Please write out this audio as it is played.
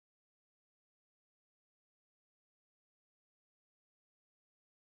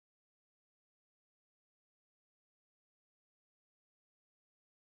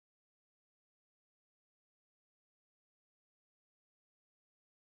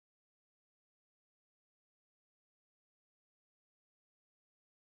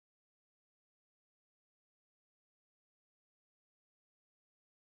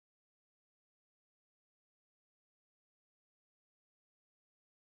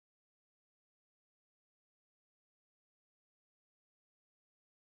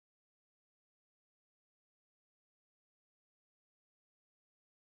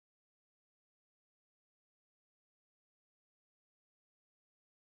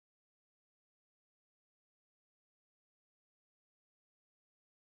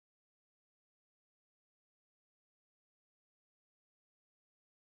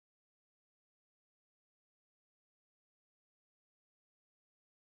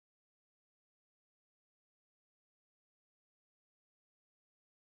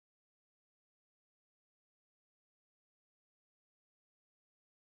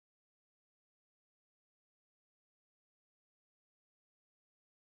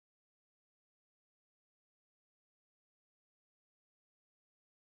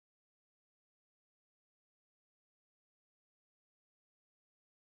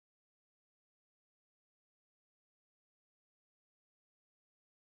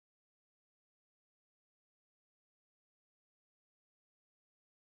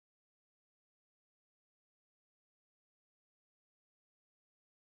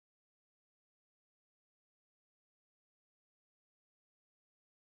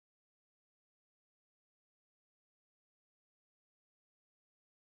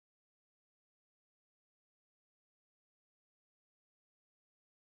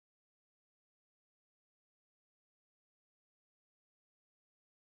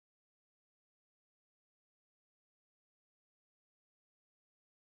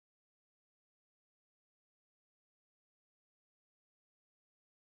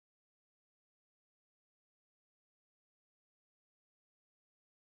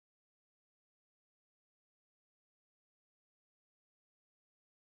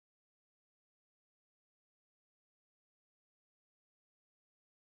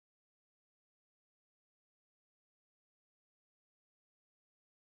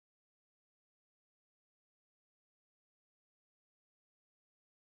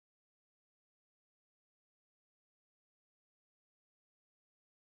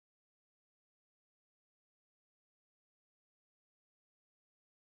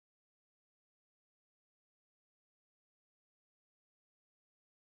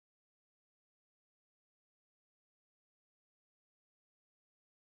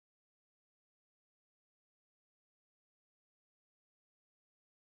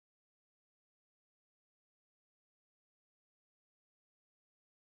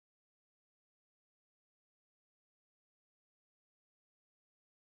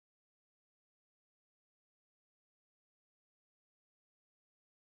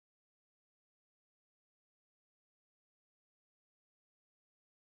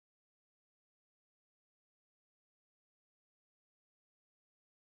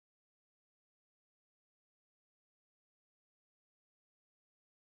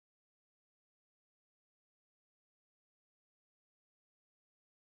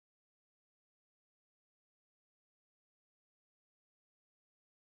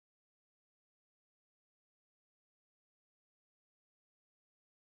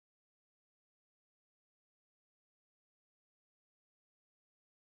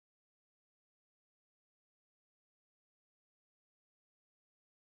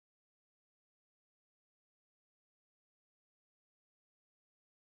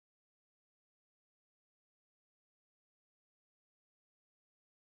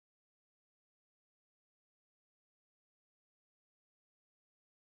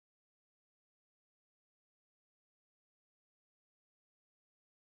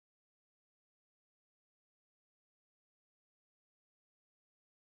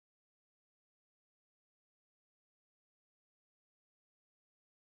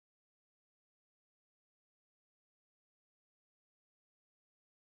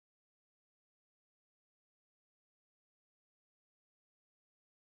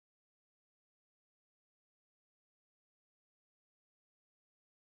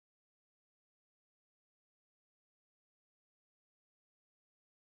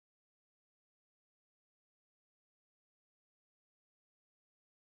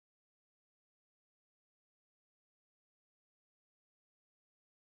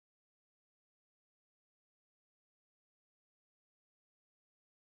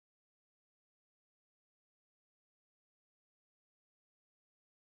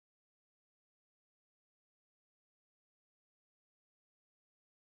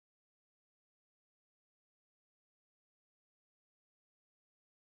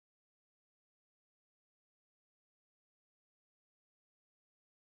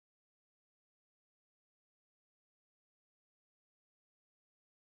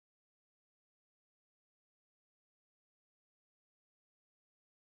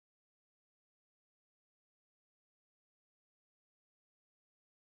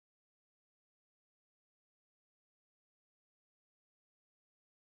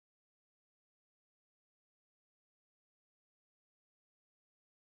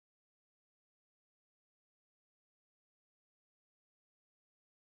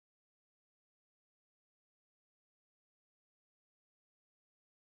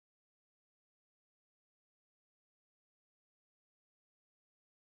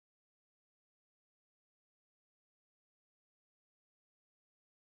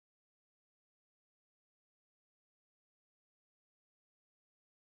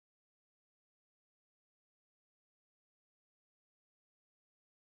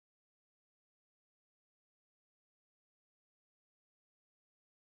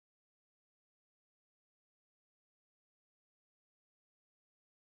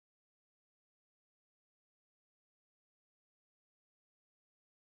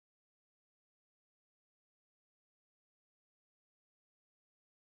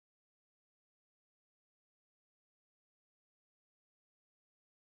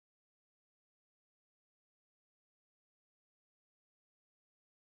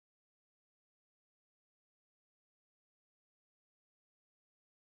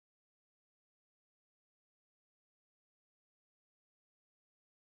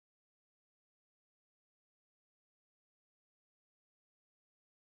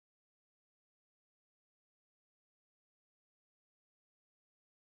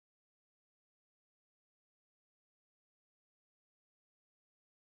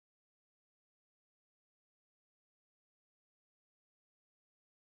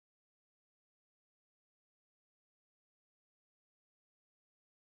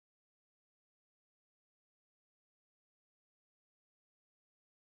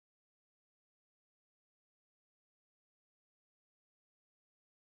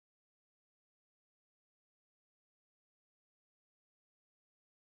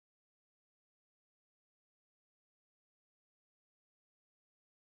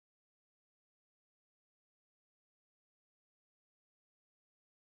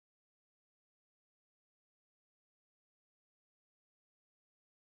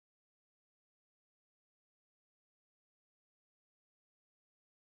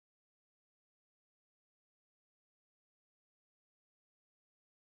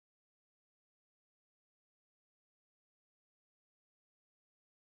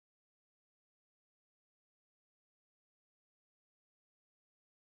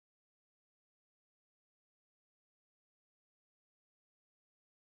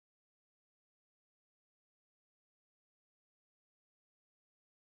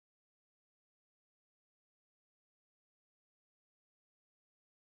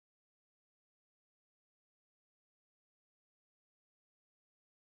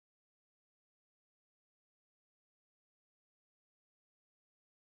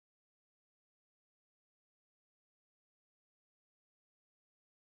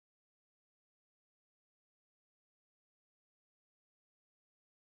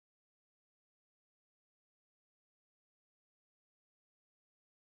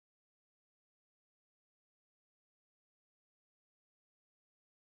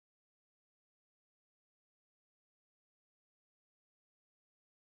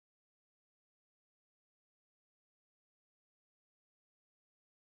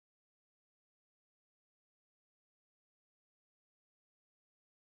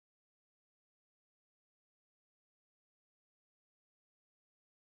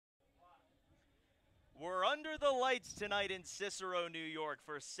We're under the lights tonight in Cicero, New York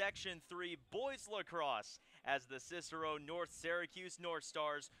for Section 3 Boys Lacrosse as the Cicero-North Syracuse-North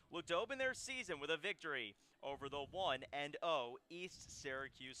Stars look to open their season with a victory over the 1-0 East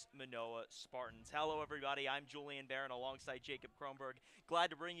Syracuse-Minoa Spartans. Hello, everybody. I'm Julian alongside Jacob Kronberg.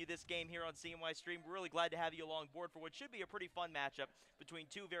 Glad to bring you this game here on CNY Stream. We're really glad to have you along board for what should be a pretty fun matchup between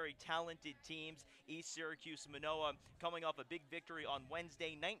two very talented teams. East Syracuse-Minoa coming off a big victory on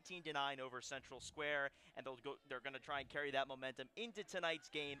Wednesday, 19-9 over Central Square, and they're going to try and carry that momentum into tonight's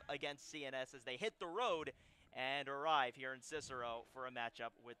game against CNS as they hit the road and arrive here in Cicero for a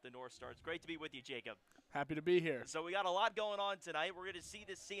matchup with the North Stars. Great to be with you, Jacob. Happy to be here. So we got a lot going on tonight. We're going to see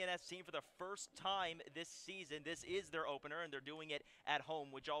this CNS team for the first time this season. This is their opener, and they're doing it at home,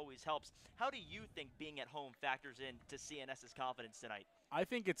 which always helps. How do you think being at home factors in to CNS's confidence tonight? I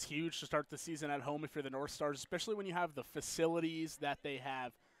think it's huge to start the season at home if you're the North Stars, especially when you have the facilities that they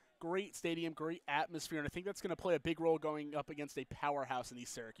have. Great stadium, great atmosphere, and I think that's going to play a big role going up against a powerhouse in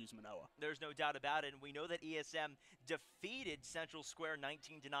East Syracuse-Minoa. There's no doubt about it, and we know that ESM defeated Central Square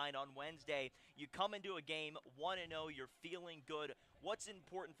 19-9 on Wednesday. You come into a game 1-0, you're feeling good. What's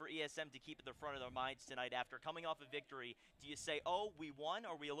important for ESM to keep at the front of their minds tonight after coming off a victory? Do you say, oh, we won?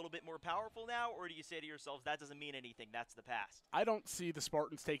 Are we a little bit more powerful now? Or do you say to yourselves, that doesn't mean anything, that's the past? I don't see the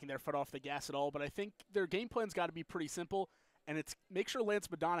Spartans taking their foot off the gas at all, but I think their game plan's got to be pretty simple. And it's make sure Lance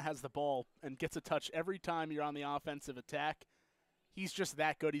Madonna has the ball and gets a touch every time you're on the offensive attack. He's just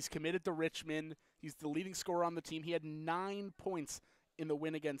that good. He's committed to Richmond. He's the leading scorer on the team. He had 9 points in the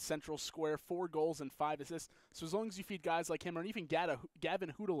win against Central Square, 4 goals and 5 assists. So as long as you feed guys like him, or even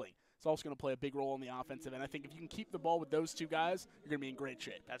Gavin Hoodling, it's also going to play a big role in the offensive. And I think if you can keep the ball with those two guys, you're going to be in great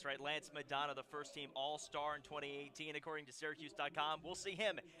shape. That's right. Lance Madonna, the first-team All-Star in 2018, according to Syracuse.com. We'll see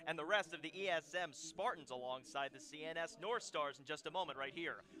him and the rest of the ESM Spartans alongside the CNS North Stars in just a moment right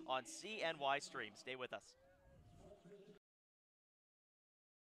here on CNY Stream. Stay with us.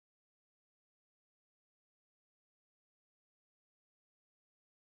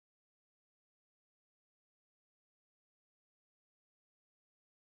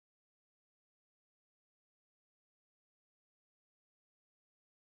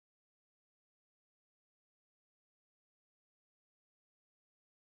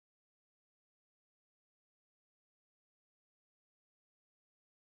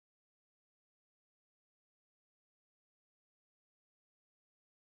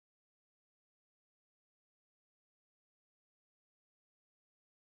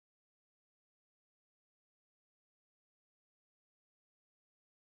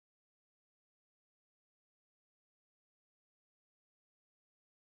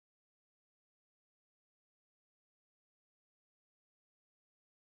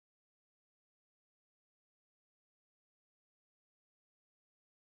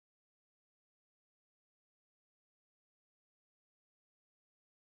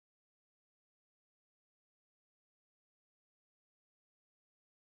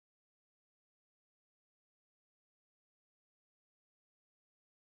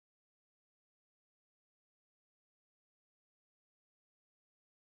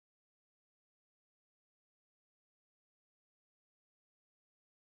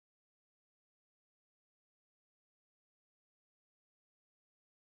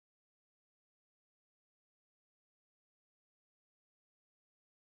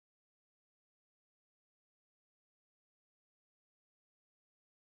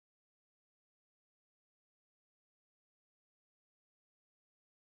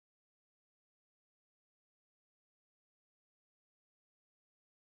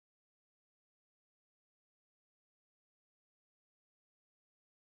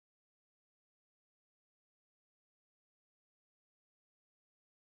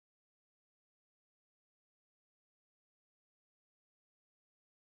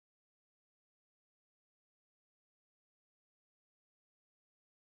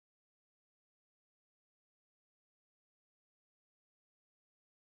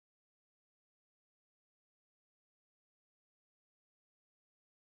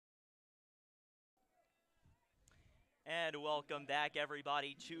 And welcome back,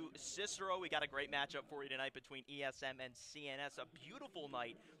 everybody, to Cicero. We got a great matchup for you tonight between ESM and CNS. A beautiful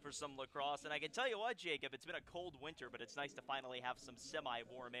night for some lacrosse. And I can tell you what, Jacob, it's been a cold winter, but it's nice to finally have some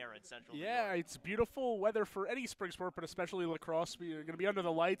semi-warm air in Central New York. Yeah, it's beautiful weather for any spring sport, but especially lacrosse. We're going to be under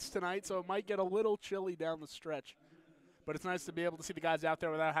the lights tonight, so it might get a little chilly down the stretch. but it's nice to be able to see the guys out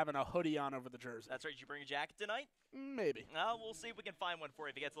there without having a hoodie on over the jersey. That's right. Did you bring a jacket tonight? Maybe. We'll see if we can find one for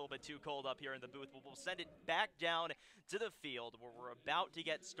you if it gets a little bit too cold up here in the booth. But we'll send it back down to the field where we're about to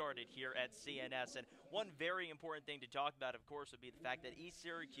get started here at CNS. And one very important thing to talk about, of course, would be the fact that East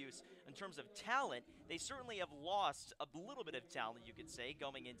Syracuse, in terms of talent, they certainly have lost a little bit of talent, you could say,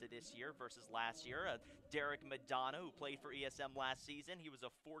 going into this year versus last year. Derek Madonna, who played for ESM last season, he was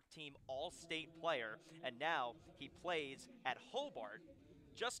a 4-team All-State player, and now he plays at Hobart,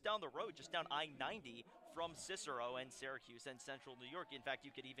 just down the road, just down I-90 from Cicero and Syracuse and Central New York. In fact,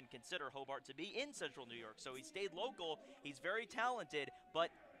 you could even consider Hobart to be in Central New York. So he stayed local. He's very talented, but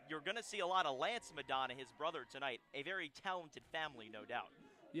you're going to see a lot of Lance Madonna, his brother, tonight. A very talented family, no doubt.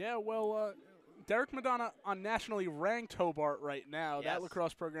 Yeah, well, Derek Madonna on nationally ranked Hobart right now. Yes. That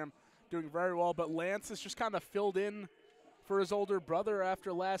lacrosse program doing very well, but Lance has just kind of filled in for his older brother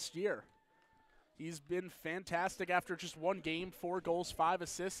after last year. He's been fantastic after just one game, 4 goals, 5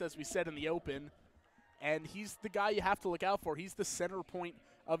 assists, as we said in the open. And he's the guy you have to look out for. He's the center point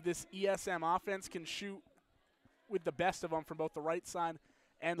of this ESM offense, can shoot with the best of them from both the right side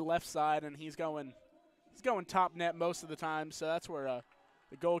and left side, and he's going top net most of the time. So that's where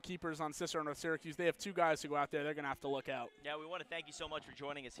the goalkeepers on Cicero-North Syracuse, they have 2 guys who go out there. They're going to have to look out. Yeah, we want to thank you so much for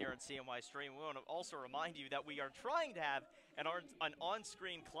joining us here on CNY Stream. We want to also remind you that we are trying to have an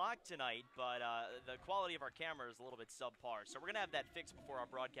on-screen clock tonight, but the quality of our camera is a little bit subpar. So we're going to have that fixed before our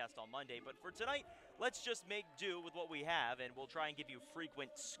broadcast on Monday. But for tonight, let's just make do with what we have, and we'll try and give you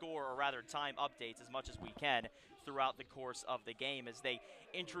frequent score, or rather time updates as much as we can throughout the course of the game as they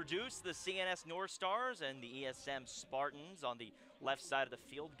introduce the CNS North Stars and the ESM Spartans on the left side of the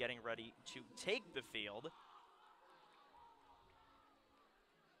field, getting ready to take the field.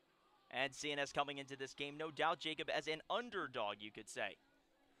 And CNS coming into this game, no doubt, Jacob, as an underdog, you could say.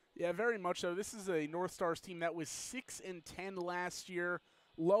 Yeah, very much so. This is a North Stars team that was 6-10 last year,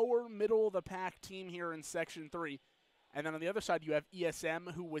 lower middle of the pack team here in Section 3. And then on the other side, you have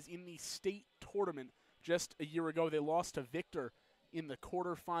ESM, who was in the state tournament just a year ago. They lost to Victor in the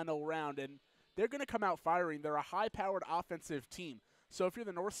quarterfinal round, and they're going to come out firing. They're a high-powered offensive team. So if you're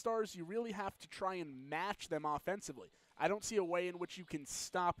the North Stars, you really have to try and match them offensively. I don't see a way in which you can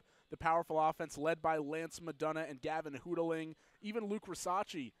stop the powerful offense led by Lance Madonna and Gavin Hoodling. Even Luke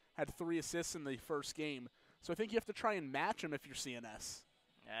Risacci had 3 assists in the first game. So I think you have to try and match them if you're CNS.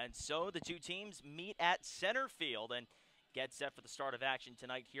 And so the 2 teams meet at center field and get set for the start of action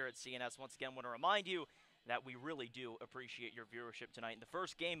tonight here at CNS. Once again, I want to remind you that we really do appreciate your viewership tonight in the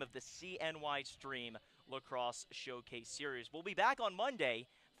first game of the CNY Stream Lacrosse Showcase Series. We'll be back on Monday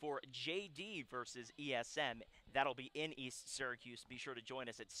for JD versus ESM. That'll be in East Syracuse. Be sure to join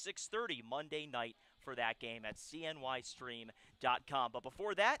us at 6:30 Monday night for that game at cnystream.com. But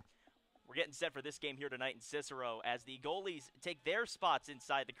before that, we're getting set for this game here tonight in Cicero as the goalies take their spots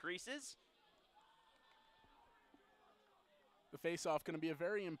inside the creases. The faceoff going to be a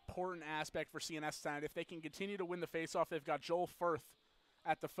very important aspect for CNS tonight. If they can continue to win the faceoff, they've got Joel Firth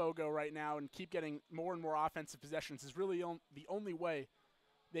at the Fogo right now, and keep getting more and more offensive possessions is really the only way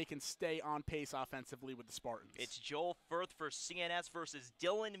they can stay on pace offensively with the Spartans. It's Joel Firth for CNS versus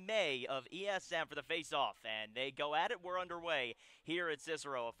Dylan May of ESM for the faceoff, and they go at it. We're underway here at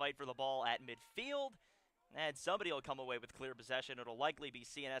Cicero. A fight for the ball at midfield. And somebody will come away with clear possession. It'll likely be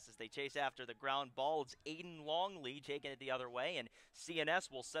CNS as they chase after the ground ball. It's Aiden Longley taking it the other way, and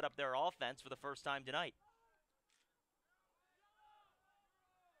CNS will set up their offense for the first time tonight.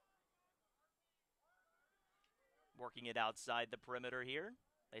 Working it outside the perimeter here.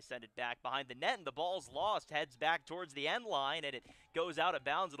 They send it back behind the net, and the ball's lost. Heads back towards the end line, and it goes out of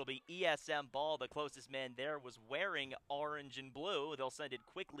bounds. It'll be ESM ball. The closest man there was wearing orange and blue. They'll send it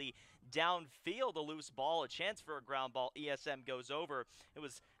quickly downfield. A loose ball, a chance for a ground ball. ESM goes over. It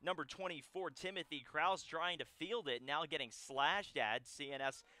was number 24, Timothy Krause, trying to field it, now getting slashed at.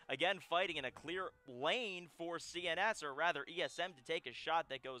 CNS again fighting in a clear lane for CNS, or rather ESM, to take a shot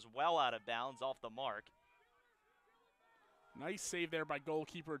that goes well out of bounds off the mark. Nice save there by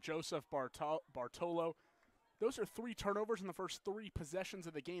goalkeeper Joseph Bartolo. Those are 3 turnovers in the first 3 possessions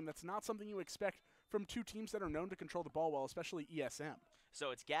of the game. That's not something you expect from 2 teams that are known to control the ball well, especially ESM.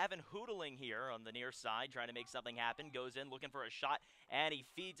 So it's Gavin Hoodling here on the near side, trying to make something happen. Goes in looking for a shot, and he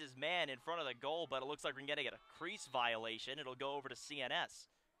feeds his man in front of the goal, but it looks like we're going to get a crease violation. It'll go over to CNS.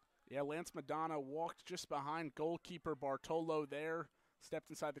 Yeah, Lance Madonna walked just behind goalkeeper Bartolo there, stepped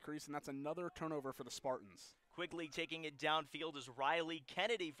inside the crease, and that's another turnover for the Spartans. Quickly taking it downfield is Riley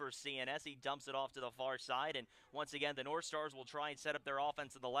Kennedy for CNS. He dumps it off to the far side, and once again, the North Stars will try and set up their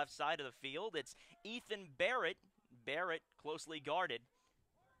offense on the left side of the field. It's Ethan Barrett. Barrett closely guarded.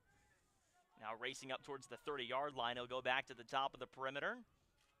 Now racing up towards the 30-yard line. He'll go back to the top of the perimeter.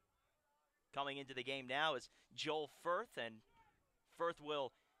 Coming into the game now is Joel Firth, and Firth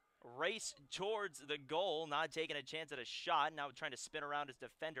will race towards the goal, not taking a chance at a shot. Now trying to spin around his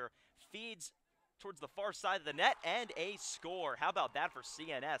defender. Feeds towards the far side of the net, and a score. How about that for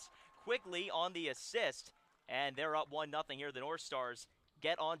CNS? Quickly on the assist, and they're up 1-0 here. The North Stars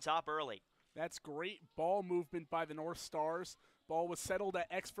get on top early. That's great ball movement by the North Stars. Ball was settled at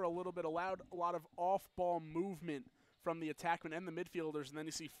X for a little bit, allowed a lot of off-ball movement from the attackmen and the midfielders, and then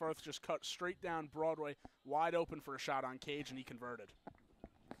you see Firth just cut straight down Broadway, wide open for a shot on Cage, and he converted.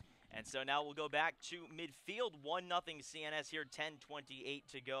 And so now we'll go back to midfield, 1-0 CNS here, 10:28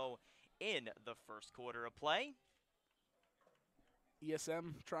 to go in the first quarter of play.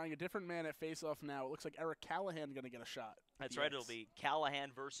 ESM trying a different man at faceoff now. It looks like Eric Callahan going to get a shot. That's right, it'll be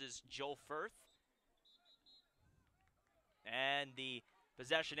Callahan versus Joel Firth. And the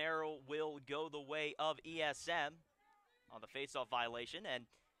possession arrow will go the way of ESM on the faceoff violation. And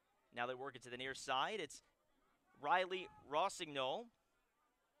now they work it to the near side. It's Riley Rossignol.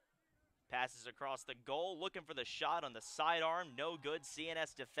 Passes across the goal, looking for the shot on the sidearm. No good.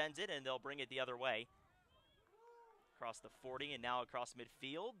 CNS defends it, and they'll bring it the other way. Across the 40 and now across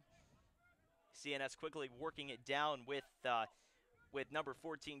midfield. CNS quickly working it down with number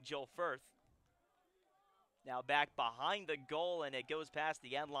 14, Joel Firth. Now back behind the goal, and it goes past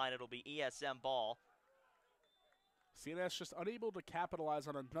the end line. It'll be ESM ball. CNS just unable to capitalize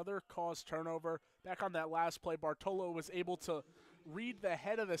on another caused turnover. Back on that last play, Bartolo was able to read the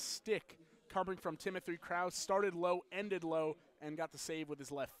head of the stick coming from Timothy Krause. Started low, ended low, and got the save with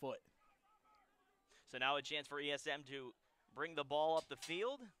his left foot. So now a chance for ESM to bring the ball up the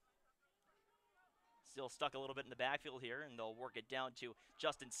field. Still stuck a little bit in the backfield here, and they'll work it down to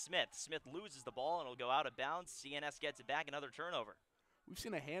Justin Smith. Smith loses the ball, and it'll go out of bounds. CNS gets it back, another turnover. We've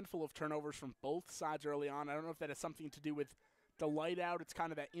seen a handful of turnovers from both sides early on. I don't know if that has something to do with the light out. It's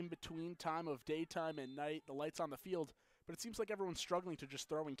kind of that in-between time of daytime and night, the lights on the field. But it seems like everyone's struggling to just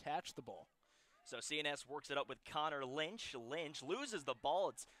throw and catch the ball. So CNS works it up with Connor Lynch. Lynch loses the ball.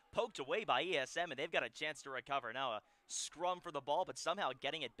 It's poked away by ESM, and they've got a chance to recover. Now a scrum for the ball, but somehow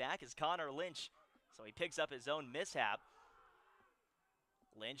getting it back is Connor Lynch. So he picks up his own mishap.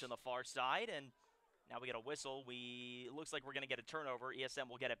 Lynch on the far side, and now we get a whistle. It looks like we're going to get a turnover. ESM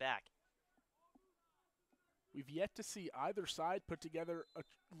will get it back. We've yet to see either side put together a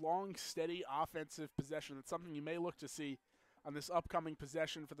long, steady offensive possession. That's something you may look to see on this upcoming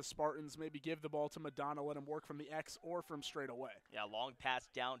possession for the Spartans. Maybe give the ball to Madonna, let him work from the X or from straight away. Yeah, long pass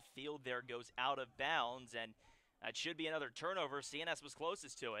downfield there, goes out of bounds, and that should be another turnover. CNS was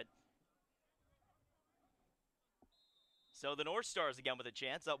closest to it. So the North Stars again with a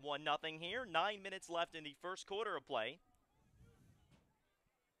chance, up 1-0 here. 9 minutes left in the first quarter of play.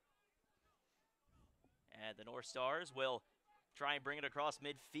 And the North Stars will try and bring it across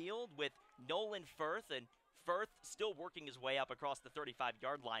midfield with Nolan Firth, and Firth still working his way up across the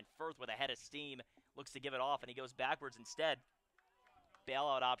 35-yard line. Firth with a head of steam, looks to give it off, and he goes backwards instead.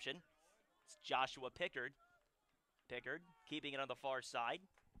 Bailout option. It's Joshua Pickard. Pickard keeping it on the far side.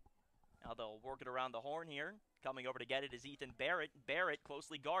 Now they'll work it around the horn here. Coming over to get it is Ethan Barrett. Barrett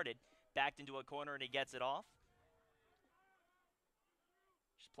closely guarded. Backed into a corner, and he gets it off.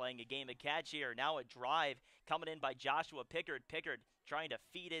 Just playing a game of catch here. Now a drive coming in by Joshua Pickard. Pickard trying to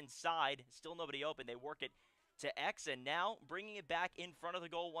feed inside. Still nobody open. They work it to X, and now bringing it back in front of the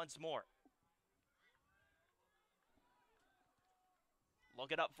goal once more.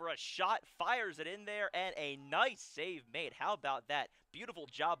 Looking up for a shot. Fires it in there, and a nice save made. How about that? Beautiful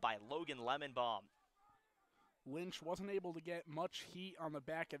job by Logan Lemonbaum. Lynch wasn't able to get much heat on the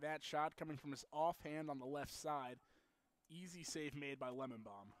back of that shot coming from his offhand on the left side. Easy save made by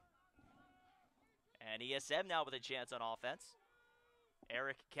Lemonbaum. And ESM now with a chance on offense.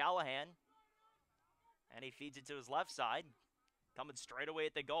 Eric Callahan. And he feeds it to his left side. Coming straight away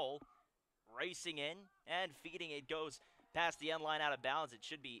at the goal. Racing in and feeding it. Goes past the end line out of bounds. It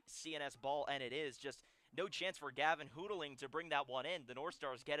should be CNS ball, and it is. Just no chance for Gavin Hoodling to bring that one in. The North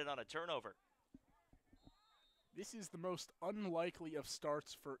Stars get it on a turnover. This is the most unlikely of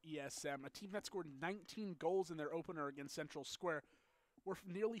starts for ESM, a team that scored 19 goals in their opener against Central Square. We're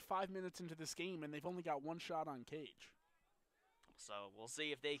nearly 5 minutes into this game, and they've only got one shot on Cage. So we'll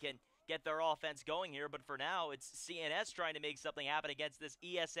see if they can get their offense going here, but for now, it's CNS trying to make something happen against this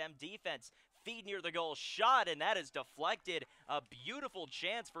ESM defense. Feed near the goal, shot, and that is deflected. A beautiful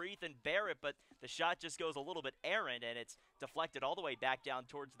chance for Ethan Barrett, but the shot just goes a little bit errant, and it's deflected all the way back down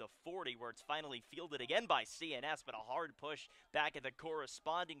towards the 40, where it's finally fielded again by CNS, but a hard push back at the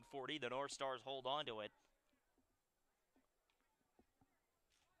corresponding 40. The North Stars hold on to it.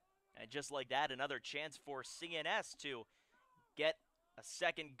 And just like that, another chance for CNS to get a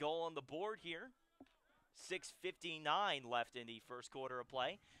second goal on the board here. 6:59 left in the first quarter of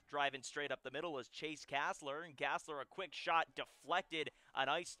play. Driving straight up the middle is Chase Kassler, and Kassler, a quick shot deflected, a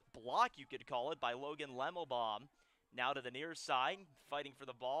nice block you could call it, by Logan Lemelbaum. Now to the near side, fighting for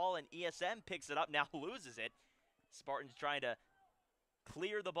the ball, and ESM picks it up, now loses it. Spartans trying to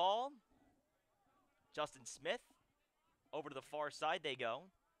clear the ball. Justin Smith, over to the far side they go.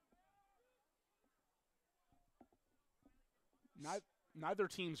 Neither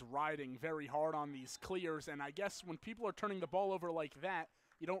team's riding very hard on these clears, and I guess when people are turning the ball over like that,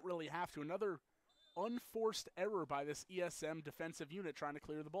 you don't really have to. Another unforced error by this ESM defensive unit trying to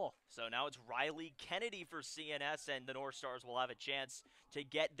clear the ball. So now it's Riley Kennedy for CNS, and the North Stars will have a chance to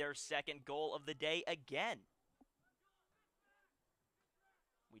get their second goal of the day again.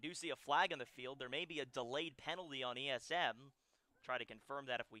 We do see a flag on the field. There may be a delayed penalty on ESM. Try to confirm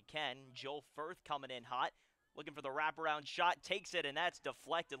that if we can. Joel Firth coming in hot. Looking for the wraparound shot, takes it, and that's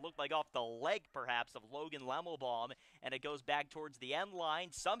deflected. Looked like off the leg, perhaps, of Logan Lemelbaum, and it goes back towards the end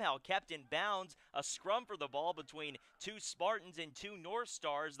line. Somehow kept in bounds. A scrum for the ball between two Spartans and two North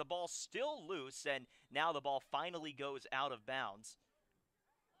Stars. The ball still loose, and now the ball finally goes out of bounds.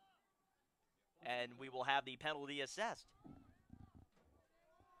 And we will have the penalty assessed.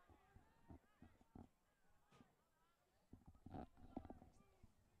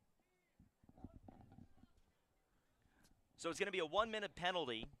 So it's going to be a 1-minute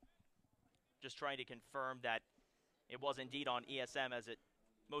penalty. Just trying to confirm that it was indeed on ESM, as it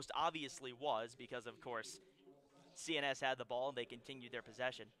most obviously was, because, of course, CNS had the ball and they continued their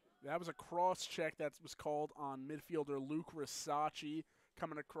possession. That was a cross check that was called on midfielder Luke Risacci,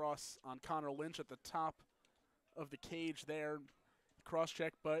 coming across on Connor Lynch at the top of the cage there. Cross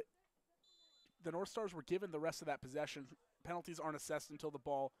check, but the North Stars were given the rest of that possession. Penalties aren't assessed until the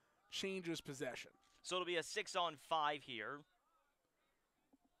ball changes possession. So it'll be a 6-on-5 here.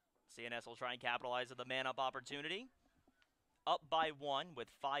 CNS will try and capitalize on the man-up opportunity. Up by 1 with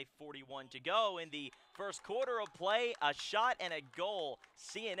 5:41 to go in the first quarter of play. A shot and a goal.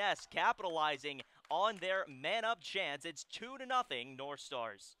 CNS capitalizing on their man-up chance. It's 2-0 North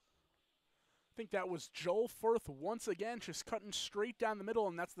Stars. I think that was Joel Firth once again, just cutting straight down the middle,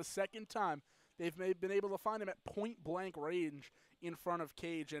 and that's the second time they've been able to find him at point-blank range in front of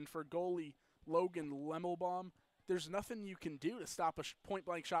cage. And for goalie Logan Lemelbaum, there's nothing you can do to stop a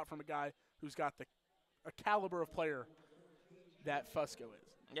point-blank shot from a guy who's got a caliber of player that Fusco is.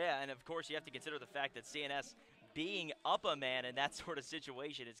 Yeah, and of course you have to consider the fact that CNS being up a man in that sort of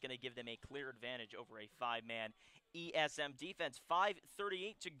situation is going to give them a clear advantage over a 5-man ESM defense.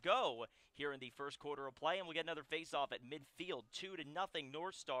 5:38 to go here in the first quarter of play, and we'll get another face-off at midfield. 2-0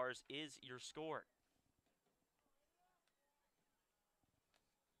 North Stars is your score.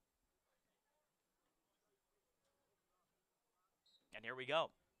 And here we go.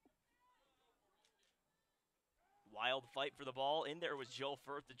 Wild fight for the ball. In there was Joel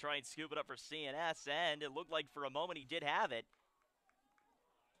Firth to try and scoop it up for CNS, and it looked like for a moment he did have it.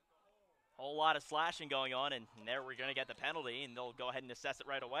 Whole lot of slashing going on, and there we're going to get the penalty, and they'll go ahead and assess it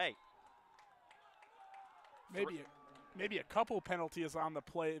right away. Maybe a couple penalties on the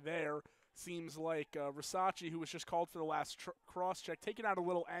play there. Seems like Risacci, who was just called for the last cross-check, taking out a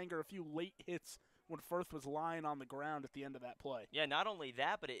little anger, a few late hits when Firth was lying on the ground at the end of that play. Yeah, not only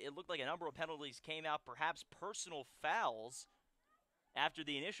that, but it looked like a number of penalties came out, perhaps personal fouls after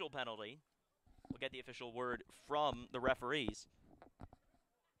the initial penalty. We'll get the official word from the referees.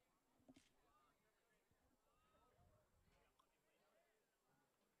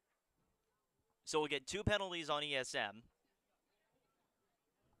 So we'll get 2 penalties on ESM.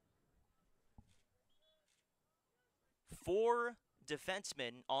 4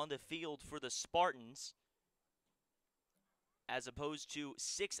 defensemen on the field for the Spartans, as opposed to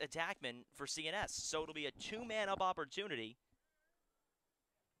 6 attackmen for CNS. So it'll be a 2-man-up opportunity.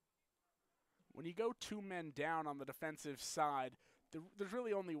 When you go 2 men down on the defensive side, there's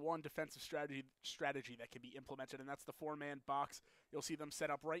really only one defensive strategy that can be implemented, and that's the 4-man box. You'll see them set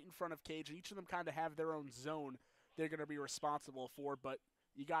up right in front of cage, and each of them kind of have their own zone they're going to be responsible for, but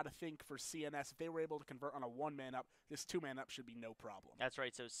you got to think for CNS, if they were able to convert on a 1-man-up, this 2-man-up should be no problem. That's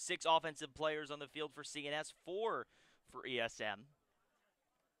right, so 6 offensive players on the field for CNS, 4 for ESM.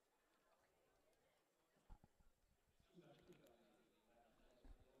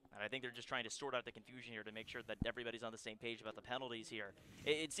 And I think they're just trying to sort out the confusion here to make sure that everybody's on the same page about the penalties here.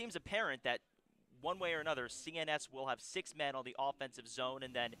 It seems apparent that one way or another, CNS will have 6 men on the offensive zone,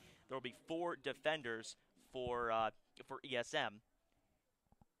 and then there will be 4 defenders for ESM.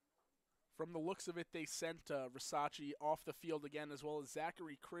 From the looks of it, they sent Versace off the field again, as well as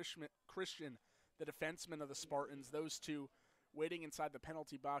Zachary Christian, the defenseman of the Spartans. Those two waiting inside the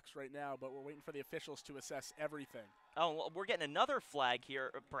penalty box right now, but we're waiting for the officials to assess everything. Oh, we're getting another flag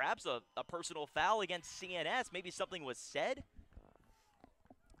here, perhaps a personal foul against CNS. Maybe something was said?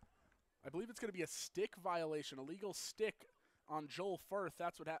 I believe it's going to be a stick violation, a legal stick on Joel Firth.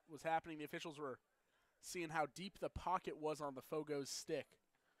 That's what was happening. The officials were seeing how deep the pocket was on the Fogo's stick.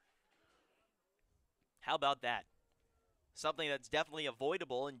 How about that? Something that's definitely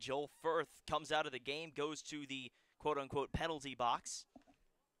avoidable, and Joel Firth comes out of the game, goes to the quote-unquote penalty box.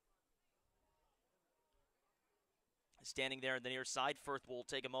 Standing there on the near side, Firth will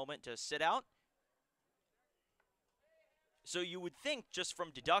take a moment to sit out. So you would think, just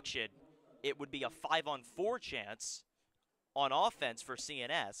from deduction, it would be a 5-on-4 chance on offense for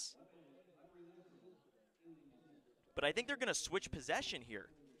CNS. But I think they're going to switch possession here.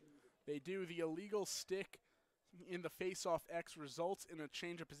 They do. The illegal stick in the face-off X results in a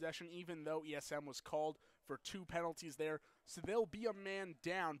change of possession, even though ESM was called for 2 penalties there. So they'll be a man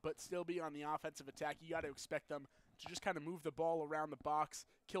down, but still be on the offensive attack. You got to expect them to just kind of move the ball around the box,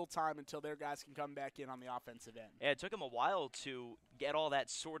 kill time until their guys can come back in on the offensive end. Yeah, it took them a while to get all that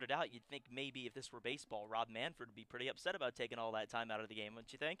sorted out. You'd think maybe if this were baseball, Rob Manfred would be pretty upset about taking all that time out of the game,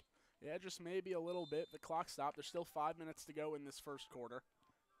 wouldn't you think? Yeah, just maybe a little bit. The clock stopped. There's still 5 minutes to go in this first quarter.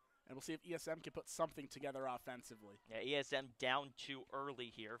 And we'll see if ESM can put something together offensively. Yeah, ESM down too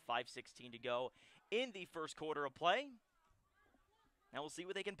early here. 5:16 to go in the first quarter of play. Now we'll see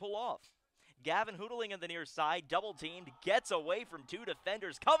what they can pull off. Gavin Hoodling on the near side, double teamed, gets away from 2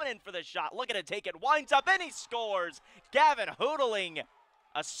 defenders, coming in for the shot, looking to take it, winds up, and he scores! Gavin Hoodling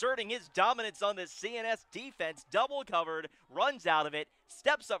asserting his dominance on the CNS defense, double covered, runs out of it,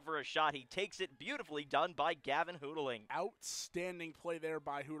 steps up for a shot, he takes it, beautifully done by Gavin Hoodling. Outstanding play there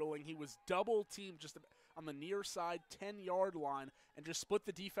by Hoodling. He was double teamed just on the near side 10-yard line and just split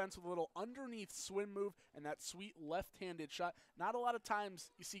the defense with a little underneath swim move and that sweet left-handed shot. Not a lot of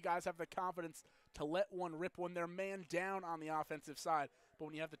times you see guys have the confidence to let one rip when they're man down on the offensive side. But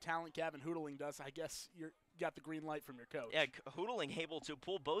when you have the talent Gavin Hoodling does, I guess you got the green light from your coach. Yeah, Hoodling able to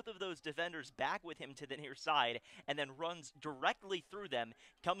pull both of those defenders back with him to the near side and then runs directly through them,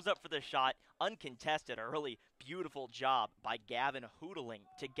 comes up for the shot, uncontested. A really beautiful job by Gavin Hoodling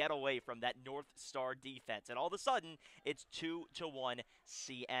to get away from that North Star defense. And all of a sudden, it's 2-1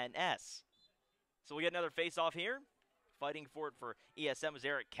 CNS. So we get another face-off here. Fighting for it for ESM is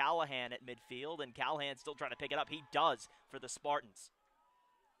Eric Callahan at midfield, and Callahan still trying to pick it up. He does for the Spartans.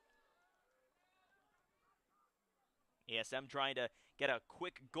 ESM trying to get a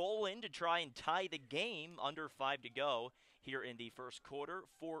quick goal in to try and tie the game. Under 5 to go here in the first quarter.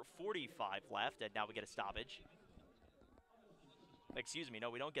 4:45 left, and now we get a stoppage. Excuse me,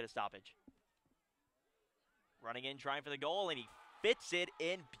 no, we don't get a stoppage. Running in, trying for the goal, and he fits it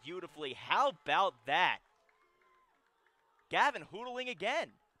in beautifully. How about that? Gavin Hoodling again.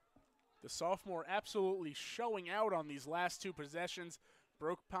 The sophomore absolutely showing out on these last 2 possessions.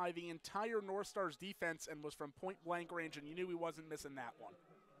 Broke by the entire North Stars defense and was from point-blank range, and you knew he wasn't missing that one.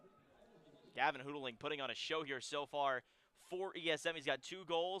 Gavin Hoodling putting on a show here so far for ESM. He's got 2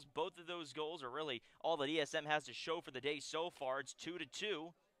 goals. Both of those goals are really all that ESM has to show for the day so far. It's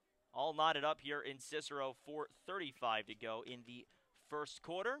 2-2. All knotted up here in Cicero. 4:35 to go in the first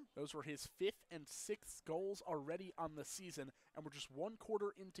quarter. Those were his 5th and 6th goals already on the season, and we're just 1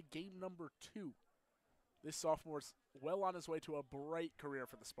 quarter into game number 2. This sophomore's well on his way to a bright career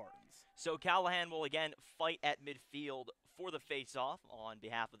for the Spartans. So Callahan will again fight at midfield for the face-off on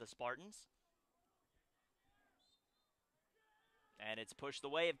behalf of the Spartans. And it's pushed the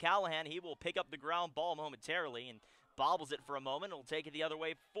way of Callahan. He will pick up the ground ball momentarily and bobbles it for a moment. He'll take it the other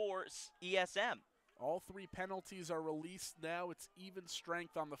way for ESM. All 3 penalties are released now. It's even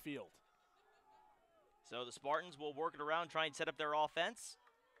strength on the field. So the Spartans will work it around, try and set up their offense.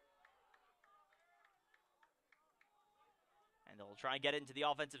 And they'll try and get it into the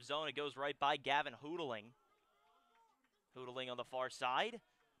offensive zone. It goes right by Gavin Hoodling. Hoodling on the far side.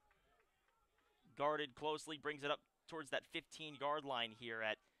 Guarded closely, brings it up towards that 15-yard line here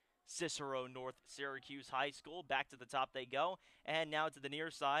at Cicero-North Syracuse High School. Back to the top they go. And now to the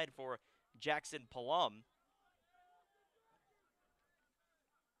near side for Jackson Palum.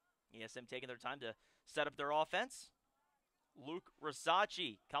 ESM taking their time to set up their offense. Luke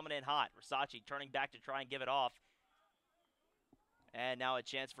Versace coming in hot. Versace turning back to try and give it off. And now a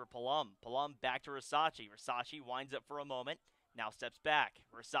chance for Palum. Palum back to Versace. Versace winds up for a moment. Now steps back.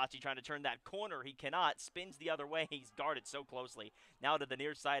 Versace trying to turn that corner. He cannot. Spins the other way. He's guarded so closely. Now to the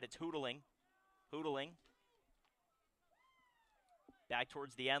near side, it's Hoodling. Hoodling. Back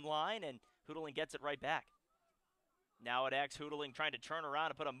towards the end line, and Hootling gets it right back. Now at X, Hootling trying to turn around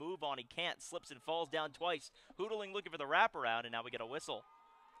and put a move on. He can't, slips and falls down twice. Hootling looking for the wraparound, and now we get a whistle.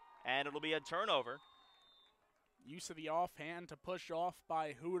 And it'll be a turnover. Use of the offhand to push off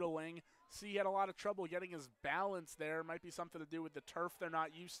by Hootling. See, he had a lot of trouble getting his balance there. Might be something to do with the turf they're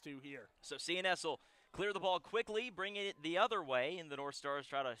not used to here. So CNS will clear the ball quickly, bring it the other way, and the North Stars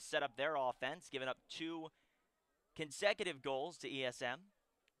try to set up their offense, giving up 2 consecutive goals to ESM.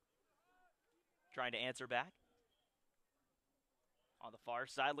 Trying to answer back. On the far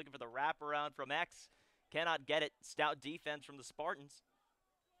side, looking for the wraparound from X. Cannot get it. Stout defense from the Spartans.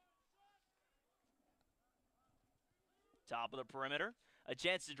 Top of the perimeter. A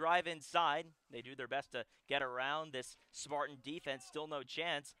chance to drive inside. They do their best to get around this Spartan defense. Still no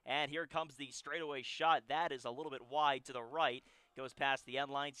chance. And here comes the straightaway shot. That is a little bit wide to the right. Goes past the end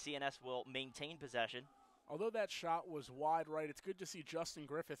line. CNS will maintain possession. Although that shot was wide right, it's good to see Justin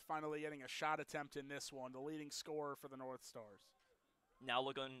Griffith finally getting a shot attempt in this one, the leading scorer for the North Stars. Now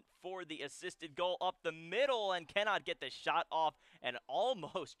looking for the assisted goal up the middle and cannot get the shot off and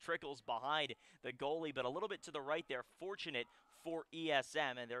almost trickles behind the goalie, but a little bit to the right there. Fortunate for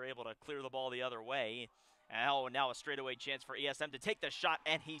ESM, and they're able to clear the ball the other way. Oh, now a straightaway chance for ESM to take the shot,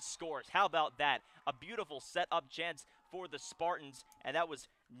 and he scores. How about that? A beautiful set-up chance for the Spartans, and that was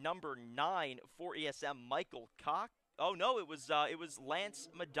number 9 for ESM, Michael Koch. Oh, no, it was Lance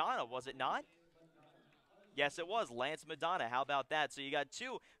Madonna, was it not? Yes, it was Lance Madonna. How about that? So you got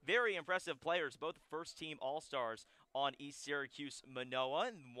 2 very impressive players, both first-team All-Stars on East Syracuse-Minoa.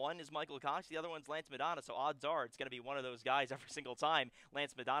 And one is Michael Cox, the other one's Lance Madonna. So odds are it's going to be one of those guys every single time.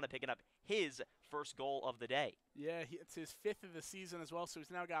 Lance Madonna picking up his first goal of the day. Yeah, it's his 5th of the season as well, so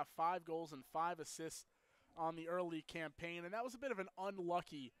he's now got 5 goals and 5 assists on the early campaign. And that was a bit of an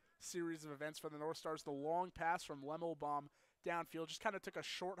unlucky series of events for the North Stars. The long pass from Lemmelbaum downfield just kind of took a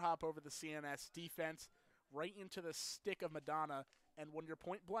short hop over the CNS defense, right into the stick of Madonna, and when you're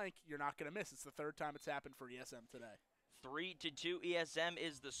point blank, you're not going to miss. It's the 3rd time it's happened for ESM today. 3-2 ESM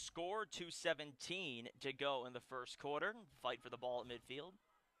is the score. 2:17 to go in the first quarter. Fight for the ball at midfield.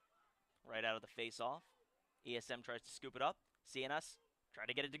 Right out of the face-off. ESM tries to scoop it up. CNS try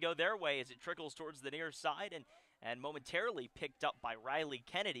to get it to go their way as it trickles towards the near side and momentarily picked up by Riley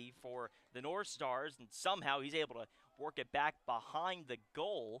Kennedy for the North Stars, and somehow he's able to work it back behind the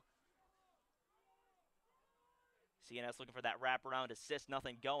goal. CNS looking for that wraparound assist,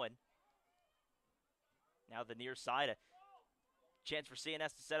 nothing going. Now the near side, a chance for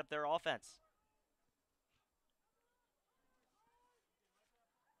CNS to set up their offense.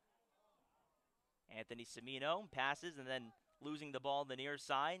 Anthony Semino passes and then losing the ball on the near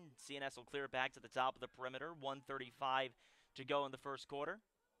side. CNS will clear it back to the top of the perimeter. 1:35 to go in the first quarter.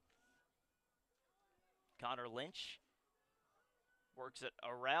 Connor Lynch works it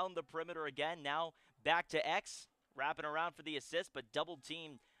around the perimeter again. Now back to X. Wrapping around for the assist, but double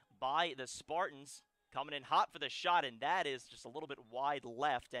teamed by the Spartans. Coming in hot for the shot, and that is just a little bit wide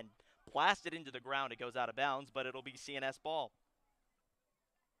left and blasted into the ground. It goes out of bounds, but it'll be CNS ball.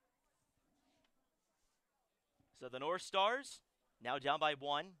 So the North Stars now down by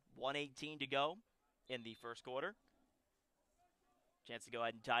 1:18 to go in the first quarter. Chance to go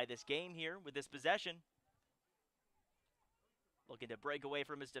ahead and tie this game here with this possession. Looking to break away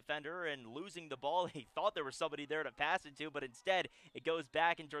from his defender and losing the ball. He thought there was somebody there to pass it to, but instead it goes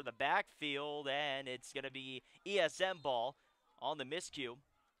back into the backfield, and it's going to be ESM ball on the miscue.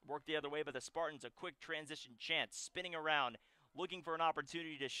 Worked the other way by the Spartans. A quick transition chance, spinning around, looking for an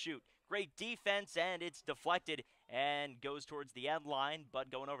opportunity to shoot. Great defense, and it's deflected and goes towards the end line, but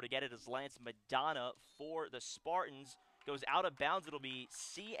going over to get it is Lance Madonna for the Spartans. Goes out of bounds. It'll be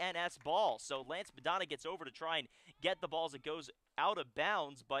CNS ball. So Lance Madonna gets over to try and get the ball as it goes out of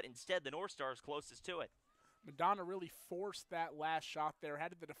bounds, but instead the North Stars closest to it. Madonna really forced that last shot there.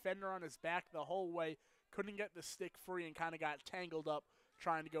 Had the defender on his back the whole way. Couldn't get the stick free and kind of got tangled up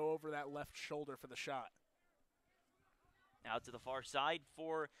trying to go over that left shoulder for the shot. Out to the far side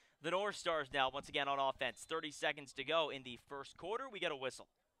for the North Stars now, once again on offense. 30 seconds to go in the first quarter. We get a whistle.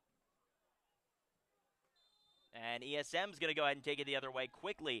 And ESM's going to go ahead and take it the other way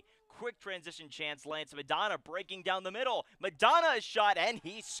quickly. Quick transition chance. Lance Madonna breaking down the middle. Madonna is shot, and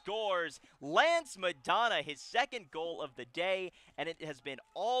he scores. Lance Madonna, his 2nd goal of the day, and it has been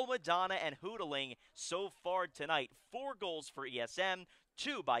all Madonna and Hootling so far tonight. 4 goals for ESM,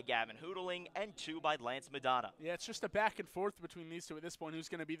 2 by Gavin Hootling, and 2 by Lance Madonna. Yeah, it's just a back and forth between these two at this point. Who's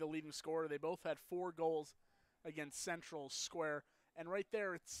going to be the leading scorer? They both had 4 goals against Central Square. And right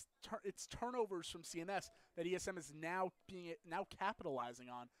there, it's turnovers from CNS that ESM is now capitalizing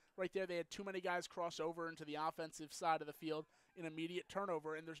on. Right there, they had too many guys cross over into the offensive side of the field, an immediate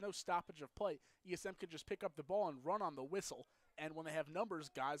turnover, and there's no stoppage of play. ESM could just pick up the ball and run on the whistle. And when they have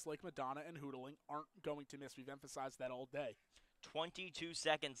numbers, guys like Madonna and Hoodling aren't going to miss. We've emphasized that all day. 22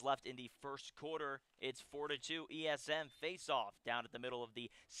 seconds left in the first quarter. It's 4-2 ESM face-off down at the middle of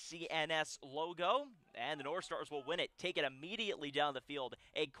the CNS logo, and the North Stars will win it. Take it immediately down the field.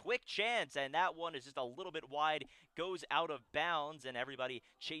 A quick chance, and that one is just a little bit wide, goes out of bounds, and everybody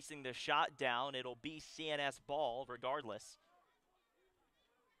chasing the shot down. It'll be CNS ball regardless.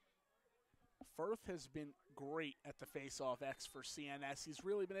 Firth has been great at the face-off X for CNS. He's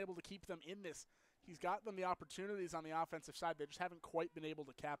really been able to keep them in this. He's got them the opportunities on the offensive side. They just haven't quite been able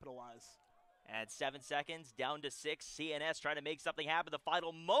to capitalize. And 7 seconds, down to 6. CNS trying to make something happen. The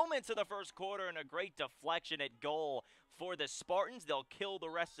final moments of the first quarter, and a great deflection at goal for the Spartans. They'll kill the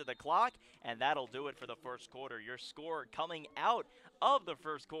rest of the clock, and that'll do it for the first quarter. Your score coming out of the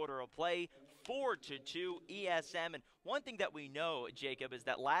first quarter of play, 4-2 ESM. And one thing that we know, Jacob, is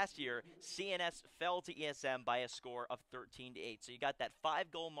that last year CNS fell to ESM by a score of 13-8. So you got that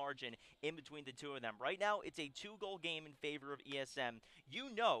 5-goal margin in between the two of them. Right now, it's a 2-goal game in favor of ESM. You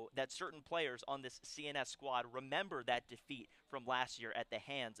know that certain players on this CNS squad remember that defeat from last year at the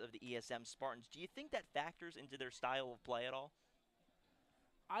hands of the ESM Spartans. Do you think that factors into their style of play at all?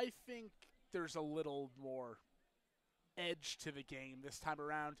 I think there's a little more edge to the game this time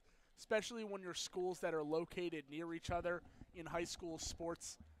around, especially when you're schools that are located near each other in high school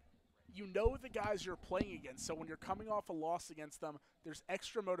sports. You know the guys you're playing against, so when you're coming off a loss against them, there's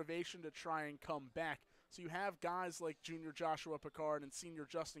extra motivation to try and come back. So you have guys like junior Joshua Picard and senior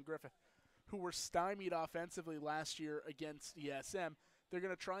Justin Griffith, who were stymied offensively last year against ESM. They're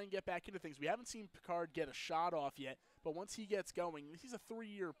going to try and get back into things. We haven't seen Picard get a shot off yet, but once he gets going, he's a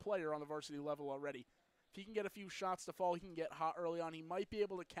 3-year player on the varsity level already. If he can get a few shots to fall, he can get hot early on. He might be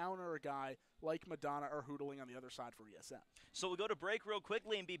able to counter a guy like Madonna or Hoodling on the other side for ESM. So we'll go to break real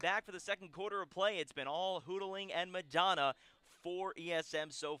quickly and be back for the second quarter of play. It's been all Hoodling and Madonna for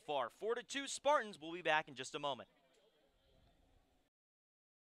ESM so far. 4-2 Spartans. We'll be back in just a moment.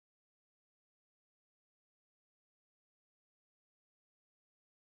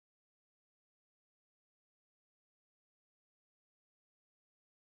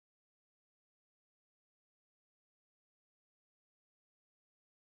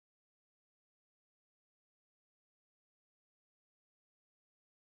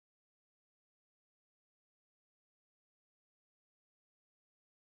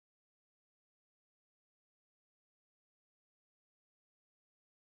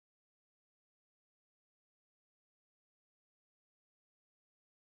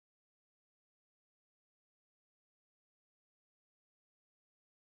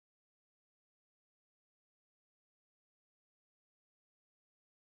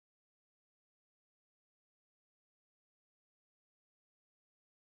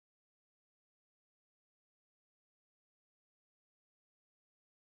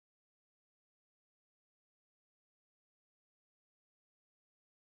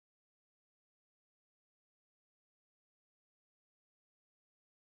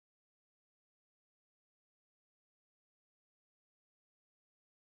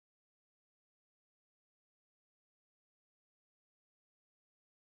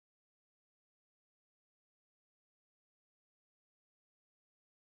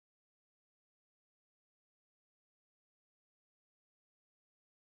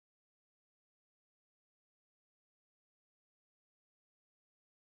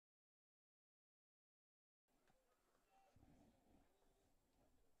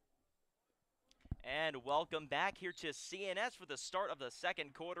 And welcome back here to CNS for the start of the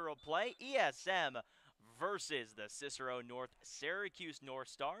second quarter of play. ESM versus the Cicero-North Syracuse-North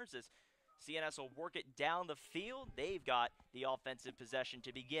Stars as CNS will work it down the field. They've got the offensive possession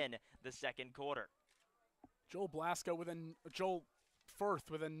to begin the second quarter. Joel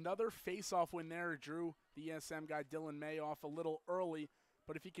Firth with another face-off win there. Drew the ESM guy Dylan May off a little early.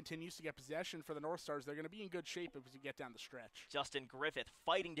 But if he continues to get possession for the North Stars, they're going to be in good shape as we get down the stretch. Justin Griffith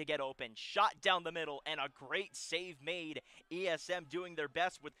fighting to get open, shot down the middle, and a great save made. ESM doing their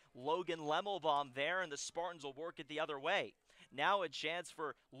best with Logan Lemelbaum there, and the Spartans will work it the other way. Now a chance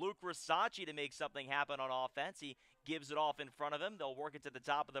for Luke Risacci to make something happen on offense. He gives it off in front of him. They'll work it to the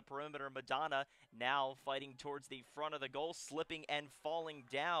top of the perimeter. Madonna now fighting towards the front of the goal. Slipping and falling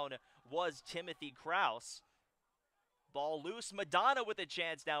down was Timothy Kraus. Ball loose. Madonna with a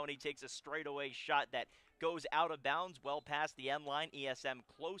chance now, and he takes a straightaway shot that goes out of bounds well past the end line. ESM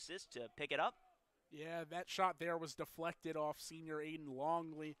closest to pick it up. Yeah, that shot there was deflected off senior Aiden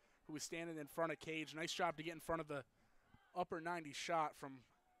Longley, who was standing in front of Cage. Nice job to get in front of the upper 90 shot from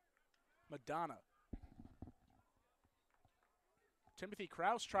Madonna. Timothy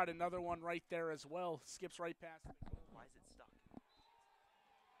Kraus tried another one right there as well. Skips right past the goal. Why is it stuck?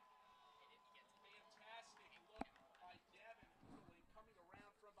 Fantastic look by Devin coming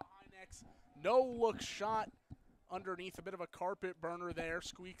around from behind X. No look shot underneath, a bit of a carpet burner there.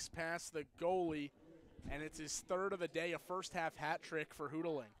 Squeaks past the goalie, and it's his third of the day, a first half hat trick for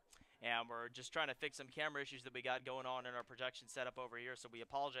Hootling. And we're just trying to fix some camera issues that we got going on in our projection setup over here, so we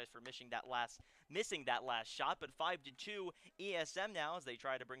apologize for missing that last shot. But 5-2 ESM now as they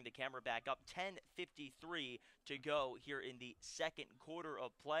try to bring the camera back up. 10:53 to go here in the second quarter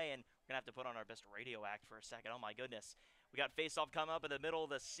of play, and we're going to have to put on our best radio act for a second. Oh, my goodness. We got face-off coming up in the middle of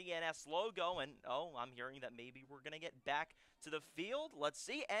the CNS logo, and, oh, I'm hearing that maybe we're going to get back to the field. Let's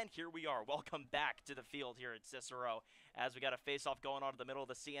see, and here we are. Welcome back to the field here at Cicero as we got a face-off going on in the middle of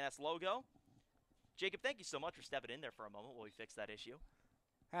the CNS logo. Jacob, thank you so much for stepping in there for a moment while we fix that issue.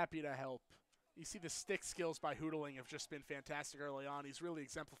 Happy to help. You see the stick skills by Hootling have just been fantastic early on. He's really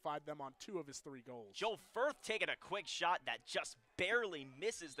exemplified them on 2 of his 3 goals. Joel Firth taking a quick shot that just barely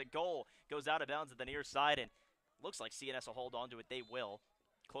misses the goal. Goes out of bounds at the near side, and looks like CNS will hold on to it. They will.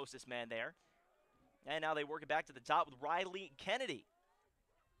 Closest man there. And now they work it back to the top with Riley Kennedy.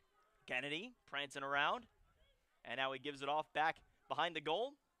 Kennedy prancing around. And now he gives it off back behind the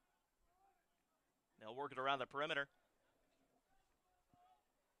goal. They'll work it around the perimeter.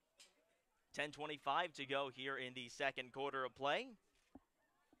 10:25 to go here in the second quarter of play.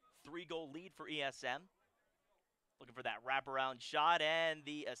 3-goal lead for ESM. Looking for that wraparound shot, and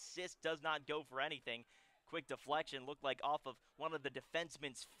the assist does not go for anything. Quick deflection, looked like off of one of the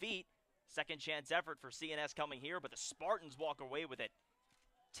defenseman's feet. Second chance effort for CNS coming here, but the Spartans walk away with it.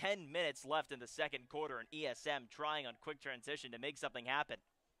 10 minutes left in the second quarter, and ESM trying on quick transition to make something happen.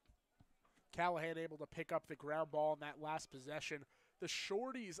 Callahan able to pick up the ground ball in that last possession. The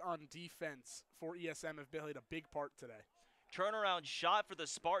shorties on defense for ESM have played a big part today. Turnaround shot for the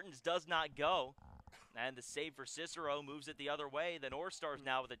Spartans does not go. And the save for Cicero moves it the other way. The North Stars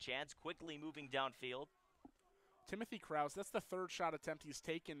now with a chance, quickly moving downfield. Timothy Kraus, that's the 3rd shot attempt he's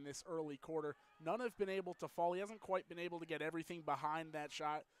taken this early quarter. None have been able to fall. He hasn't quite been able to get everything behind that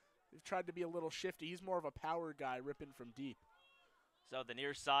shot. They've tried to be a little shifty. He's more of a power guy ripping from deep. So the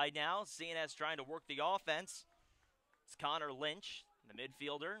near side now, CNS trying to work the offense. It's Connor Lynch, the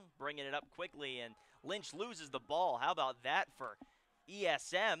midfielder, bringing it up quickly, and Lynch loses the ball. How about that for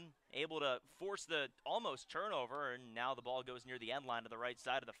ESM? Able to force the almost turnover, and now the ball goes near the end line to the right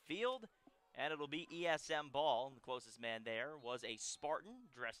side of the field. And it'll be ESM ball. The closest man there was a Spartan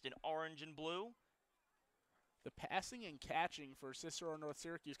dressed in orange and blue. The passing and catching for Cicero-North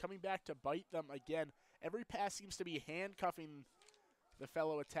Syracuse coming back to bite them again. Every pass seems to be handcuffing the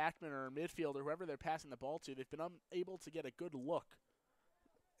fellow attackman or midfielder, whoever they're passing the ball to. They've been unable to get a good look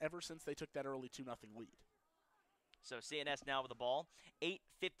ever since they took that early 2-0 lead. So CNS now with the ball.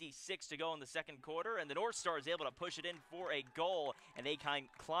 8:56 to go in the second quarter, and the North Stars able to push it in for a goal, and they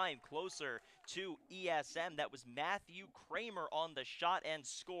climb closer to ESM. That was Matthew Kramer on the shot and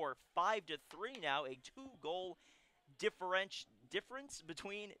score. 5-3 now, a 2-goal difference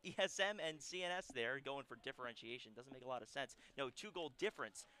between ESM and CNS there. Going for differentiation doesn't make a lot of sense. No, 2-goal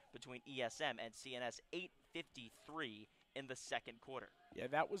difference between ESM and CNS. 8:53 in the second quarter. Yeah,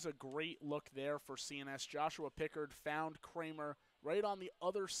 that was a great look there for CNS. Joshua Pickard found Kramer right on the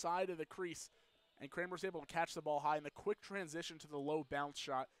other side of the crease, and Kramer's able to catch the ball high in the quick transition to the low bounce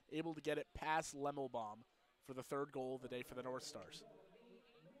shot, able to get it past Lemmelbaum for the 3rd goal of the day for the North Stars.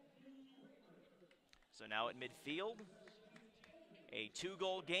 So now at midfield, a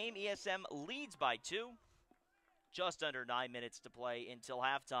 2-goal game. ESM leads by 2. Just under 9 minutes to play until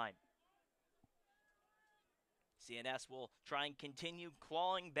halftime. CNS will try and continue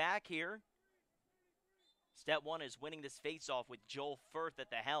clawing back here. Step 1 is winning this faceoff with Joel Firth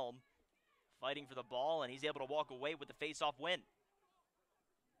at the helm, fighting for the ball, and he's able to walk away with the faceoff win.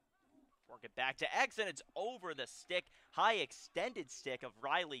 Work it back to X, and it's over the stick. High extended stick of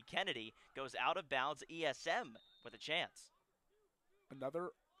Riley Kennedy goes out of bounds. ESM with a chance. Another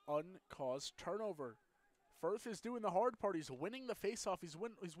uncaused turnover. Firth is doing the hard part. He's winning the faceoff. He's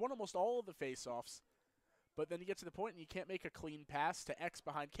won almost all of the faceoffs. But then you get to the point and you can't make a clean pass to X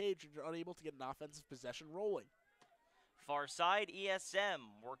behind Cage, and you're unable to get an offensive possession rolling. Far side,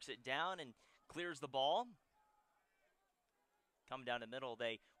 ESM works it down and clears the ball. Come down the middle,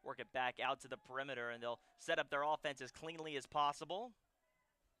 they work it back out to the perimeter, and they'll set up their offense as cleanly as possible.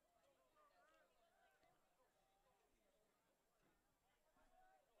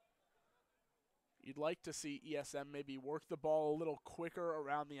 You'd like to see ESM maybe work the ball a little quicker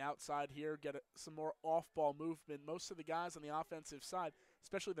around the outside here, get some more off-ball movement. Most of the guys on the offensive side,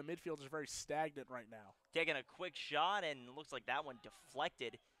 especially the midfielders, are very stagnant right now. Taking a quick shot, and it looks like that one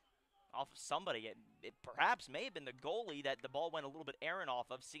deflected off of somebody. It perhaps may have been the goalie that the ball went a little bit errant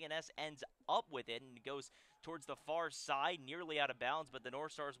off of. CNS ends up with it and goes towards the far side, nearly out of bounds, but the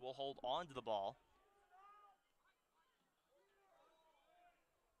North Stars will hold on to the ball.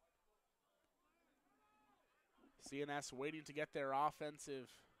 CNS waiting to get their offensive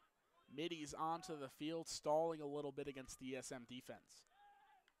middies onto the field, stalling a little bit against the ESM defense.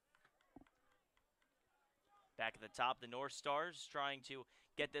 Back at the top, the North Stars trying to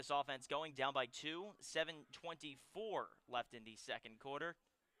get this offense going, down by 2, 7:24 left in the second quarter.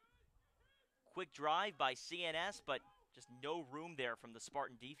 Quick drive by CNS, but just no room there from the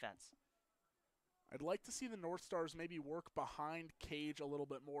Spartan defense. I'd like to see the North Stars maybe work behind Cage a little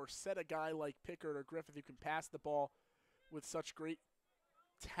bit more, set a guy like Pickard or Griffith who can pass the ball with such great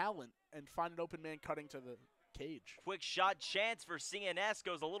talent and find an open man cutting to the Cage. Quick shot chance for CNS,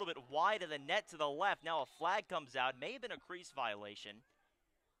 goes a little bit wide of the net to the left. Now a flag comes out, may have been a crease violation.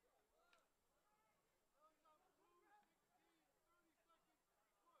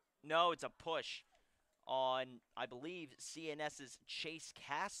 No, it's a push on, I believe, CNS's Chase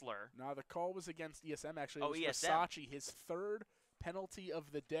Kassler. No, the call was against ESM, actually. Oh, it was ESM. Versace, his third penalty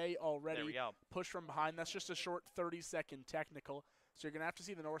of the day already. There we go. Push from behind. That's just a short 30-second technical. So you're going to have to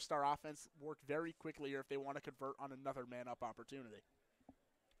see the North Star offense work very quickly here if they want to convert on another man-up opportunity.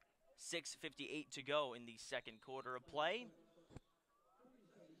 6:58 to go in the second quarter of play.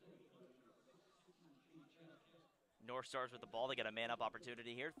 North Stars with the ball. They get a man-up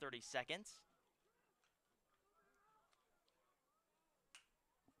opportunity here. 30 seconds.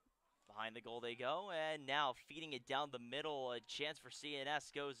 Behind the goal they go, and now feeding it down the middle. A chance for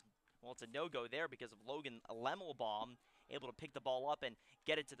CNS goes, well, it's a no-go there because of Logan Lemelbaum, able to pick the ball up and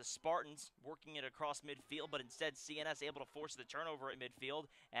get it to the Spartans, working it across midfield, but instead CNS able to force the turnover at midfield,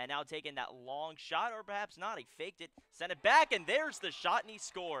 and now taking that long shot, or perhaps not. He faked it, sent it back, and there's the shot, and he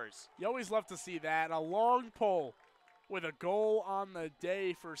scores. You always love to see that. A long pull with a goal on the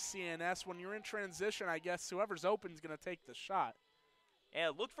day for CNS. When you're in transition, I guess whoever's open is going to take the shot. And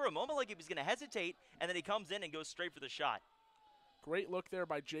it looked for a moment like he was going to hesitate, and then he comes in and goes straight for the shot. Great look there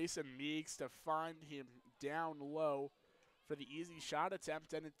by Jason Meeks to find him down low for the easy shot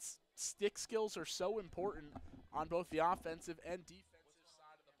attempt, and its stick skills are so important on both the offensive and defensive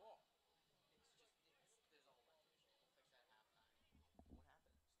side of the ball.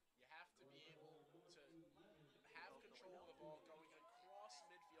 You have to be able to have control of the ball going across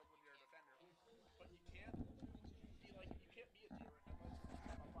midfield when you're a defender, but you can't be a deer and headlights when you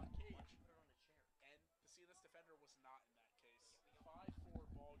come up on Cage. And the CNS defender was not in that case. 5-4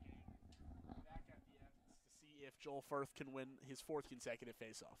 ball game. Back at the end to see if Joel Firth can win his fourth consecutive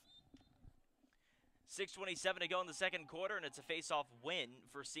faceoff. 6:27 to go in the second quarter, and it's a face-off win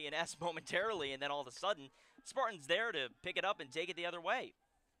for CNS momentarily, and then all of a sudden, Spartans there to pick it up and take it the other way.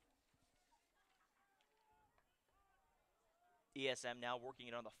 ESM now working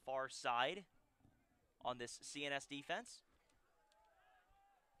it on the far side on this CNS defense,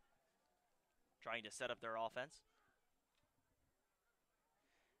 trying to set up their offense.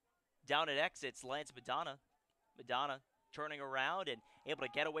 Down at exits, Lance Madonna. Madonna turning around and able to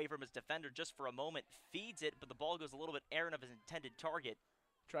get away from his defender just for a moment, feeds it, but the ball goes a little bit errant of his intended target.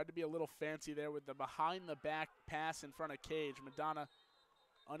 Tried to be a little fancy there with the behind-the-back pass in front of Cage. Madonna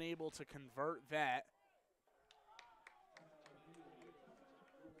unable to convert that.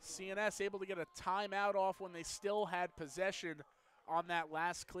 CNS able to get a timeout off when they still had possession on that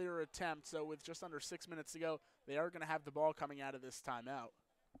last clear attempt. So with just under 6 minutes to go, they are going to have the ball coming out of this timeout.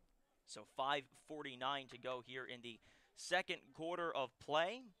 So 5:49 to go here in the second quarter of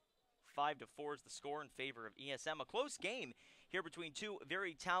play. 5-4 is the score in favor of ESM. A close game here between two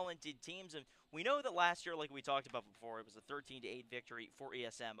very talented teams. And we know that last year, like we talked about before, it was a 13-8 victory for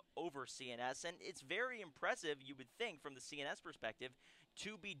ESM over CNS. And it's very impressive, you would think, from the CNS perspective,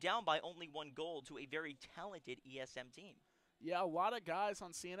 to be down by only one goal to a very talented ESM team. Yeah, a lot of guys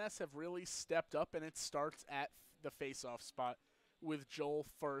on CNS have really stepped up, and it starts at the face-off spot with Joel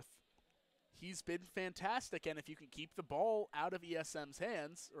Firth. He's been fantastic, and if you can keep the ball out of ESM's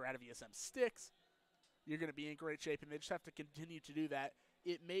hands, or out of ESM's sticks, you're going to be in great shape, and they just have to continue to do that.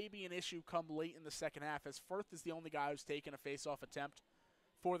 It may be an issue come late in the second half, as Firth is the only guy who's taken a face-off attempt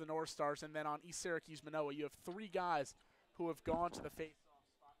for the North Stars, and then on East Syracuse-Minoa, you have three guys who have gone to the face-off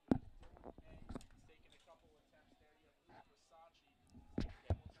spot. He's taken a couple attempts there. You have Luke Versace.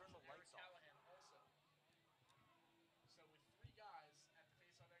 We'll turn the lights off. So with three guys at the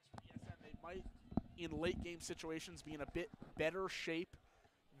face-off X for ESM, they might in late game situations be in a bit better shape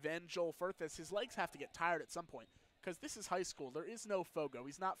than Joel Firth, as his legs have to get tired at some point. Because this is high school. There is no Fogo.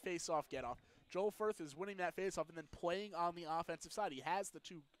 He's not face-off, get-off. Joel Firth is winning that face-off and then playing on the offensive side. He has the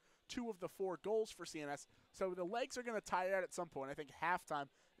two of the 4 goals for CNS. So the legs are going to tire out at some point. I think halftime,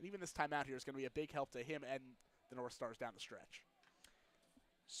 and even this time out here, is going to be a big help to him and the North Stars down the stretch.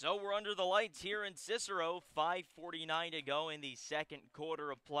 So we're under the lights here in Cicero. 5:49 to go in the second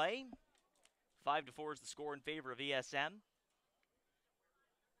quarter of play. 5-4 is the score in favor of ESM.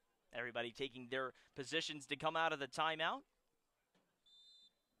 Everybody taking their positions to come out of the timeout.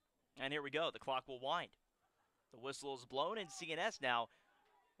 And here we go. The clock will wind. The whistle is blown, and CNS now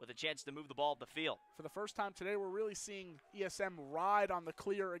with a chance to move the ball up the field. For the first time today, we're really seeing ESM ride on the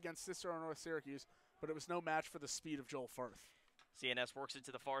clear against Cicero-North Syracuse, but it was no match for the speed of Joel Firth. CNS works it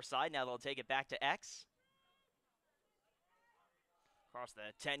to the far side. Now they'll take it back to X. Across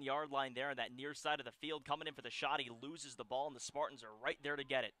the 10-yard line there on that near side of the field. Coming in for the shot. He loses the ball, and the Spartans are right there to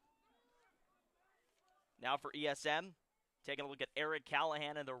get it. Now for ESM, taking a look at Eric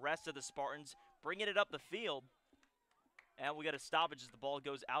Callahan and the rest of the Spartans, bringing it up the field. And we got a stoppage as the ball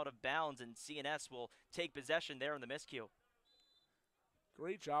goes out of bounds, and CNS will take possession there in the miscue.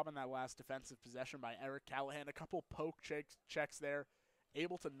 Great job on that last defensive possession by Eric Callahan. A couple poke checks there,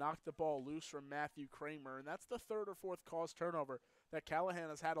 able to knock the ball loose from Matthew Kramer. And that's the 3rd or 4th caused turnover that Callahan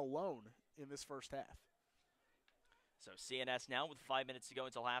has had alone in this first half. So CNS now with 5 minutes to go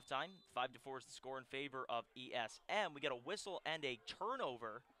until halftime. 5-4 is the score in favor of ESM. We got a whistle and a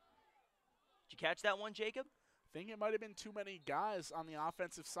turnover. Did you catch that one, Jacob? I think it might have been too many guys on the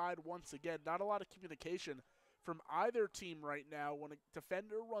offensive side once again. Not a lot of communication from either team right now. When a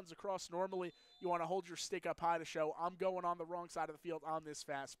defender runs across, normally you want to hold your stick up high to show I'm going on the wrong side of the field on this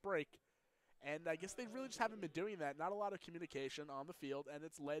fast break. And I guess they really just haven't been doing that. Not a lot of communication on the field, and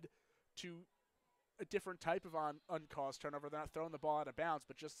it's led to a different type of uncaused turnover. They're not throwing the ball out of bounds,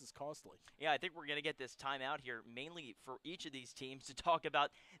 but just as costly. Yeah, I think we're going to get this timeout here mainly for each of these teams to talk about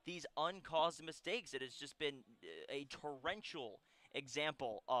these uncaused mistakes. It has just been a torrential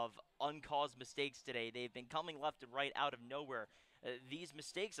example of uncaused mistakes today. They've been coming left and right out of nowhere. These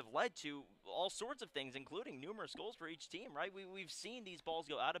mistakes have led to all sorts of things, including numerous goals for each team, right? We've seen these balls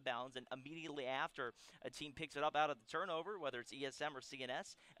go out of bounds, and immediately after a team picks it up out of the turnover, whether it's ESM or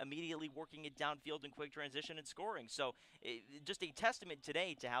CNS, immediately working it downfield in quick transition and scoring. So just a testament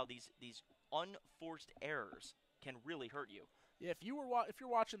today to how these unforced errors can really hurt you. Yeah, if you're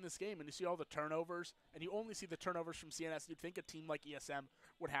watching this game and you see all the turnovers, and you only see the turnovers from CNS, you'd think a team like ESM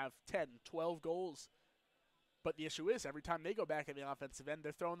would have 10, 12 goals. But the issue is, every time they go back in the offensive end,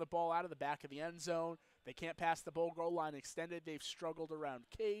 they're throwing the ball out of the back of the end zone. They can't pass the goal line extended. They've struggled around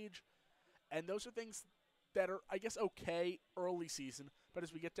cage. And those are things that are, I guess, okay early season. But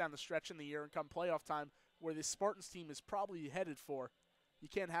as we get down the stretch in the year and come playoff time, where the Spartans team is probably headed for, you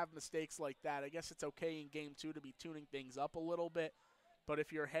can't have mistakes like that. I guess it's okay in Game 2 to be tuning things up a little bit. But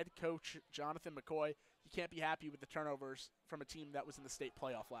if you're head coach Jonathan McCoy, you can't be happy with the turnovers from a team that was in the state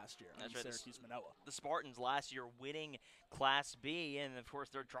playoff last year. That's right. Syracuse-Minoa. The Spartans last year winning Class B, and of course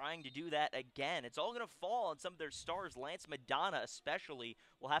they're trying to do that again. It's all going to fall on some of their stars. Lance Madonna especially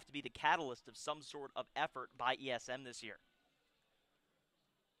will have to be the catalyst of some sort of effort by ESM this year.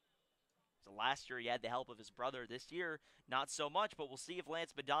 So last year he had the help of his brother. This year, not so much, but we'll see if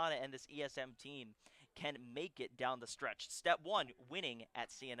Lance Madonna and this ESM team can make it down the stretch. Step 1, winning at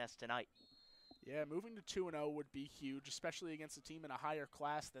CNS tonight. Yeah, moving to 2-0 would be huge, especially against a team in a higher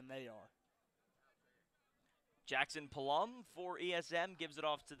class than they are. Jackson Palum for ESM gives it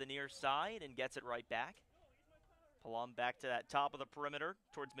off to the near side and gets it right back. Palum back to that top of the perimeter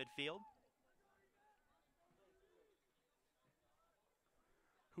towards midfield.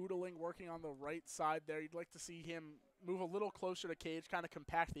 Hoodling working on the right side there. You'd like to see him move a little closer to cage, kind of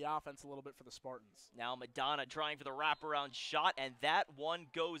compact the offense a little bit for the Spartans. Now Madonna trying for the wraparound shot, and that one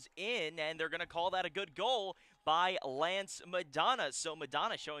goes in, and they're going to call that a good goal by Lance Madonna. So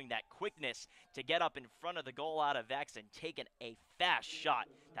Madonna showing that quickness to get up in front of the goal out of X and taking a fast shot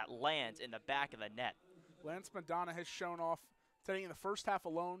that lands in the back of the net. Lance Madonna has shown off today in the first half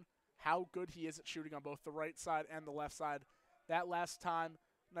alone how good he is at shooting on both the right side and the left side. That last time,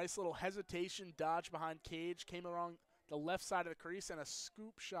 nice little hesitation, dodge behind cage, came along the left side of the crease, and a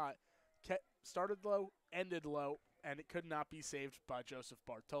scoop shot. Started low, ended low, and it could not be saved by Joseph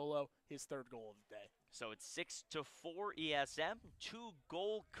Bartolo, his 3rd goal of the day. So it's 6-4 ESM,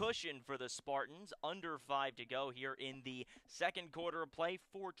 2-goal cushion for the Spartans, under 5 to go here in the second quarter of play,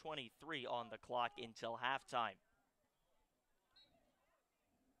 4:23 on the clock until halftime.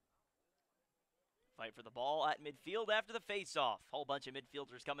 Fight for the ball at midfield after the face-off. Whole bunch of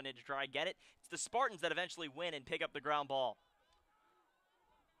midfielders coming in to try and get it. It's the Spartans that eventually win and pick up the ground ball.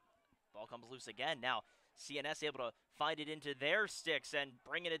 Ball comes loose again. Now CNS able to find it into their sticks and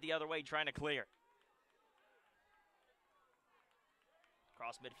bringing it the other way, trying to clear.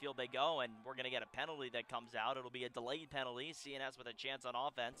 Across midfield they go, and we're going to get a penalty that comes out. It'll be a delayed penalty. CNS with a chance on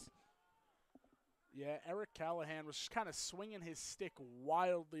offense. Yeah, Eric Callahan was just kind of swinging his stick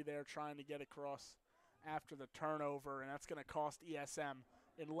wildly there, trying to get across after the turnover, and that's going to cost ESM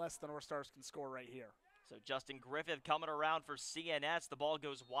unless the North Stars can score right here. So Justin Griffith coming around for CNS. The ball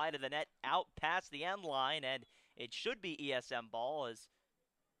goes wide of the net, out past the end line, and it should be ESM ball as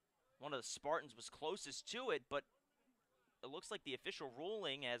one of the Spartans was closest to it, but it looks like the official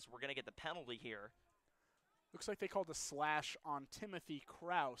ruling as we're going to get the penalty here. Looks like they called a slash on Timothy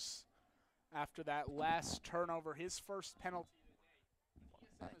Kraus after that last turnover. His first penalty.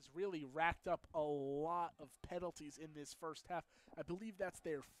 ESM has really racked up a lot of penalties in this first half. I believe that's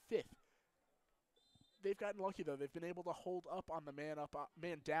their 5th. They've gotten lucky, though. They've been able to hold up on the man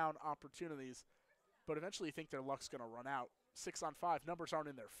down opportunities, but eventually you think their luck's going to run out. 6-on-5, numbers aren't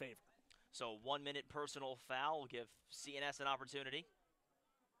in their favor. So 1 minute personal foul will give CNS an opportunity.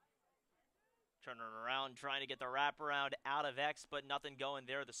 Turning around, trying to get the wraparound out of X, but nothing going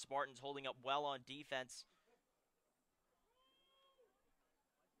there. The Spartans holding up well on defense.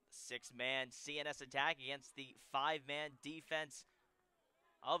 6-man CNS attack against the 5-man defense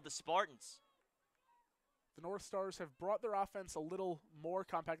of the Spartans. The North Stars have brought their offense a little more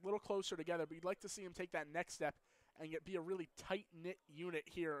compact, a little closer together, but you'd like to see them take that next step and be a really tight-knit unit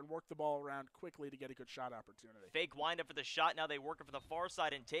here and work the ball around quickly to get a good shot opportunity. Fake windup for the shot. Now they work it for the far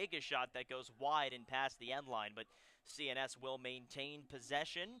side and take a shot that goes wide and past the end line, but CNS will maintain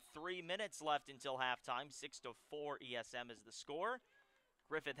possession. 3 minutes left until halftime. 6-4 ESM is the score.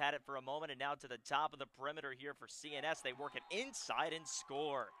 Griffith had it for a moment, and now to the top of the perimeter here for CNS. They work it inside and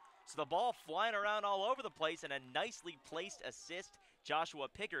score. So the ball flying around all over the place, and a nicely placed assist. Joshua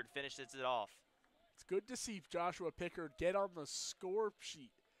Pickard finishes it off. It's good to see Joshua Pickard get on the score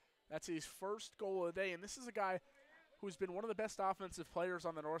sheet. That's his first goal of the day, and this is a guy who's been one of the best offensive players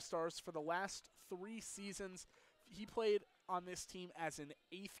on the North Stars for the last 3 seasons. He played on this team as an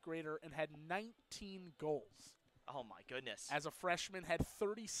 8th grader and had 19 goals. Oh, my goodness. As a freshman, had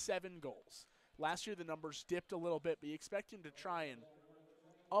 37 goals. Last year, the numbers dipped a little bit, but you expect him to try and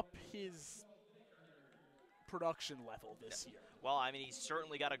up his production level this year. Well, I mean, he's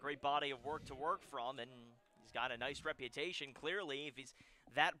certainly got a great body of work to work from, and he's got a nice reputation, clearly, if he's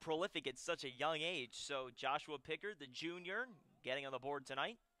that prolific at such a young age. So Joshua Pickard, the junior, getting on the board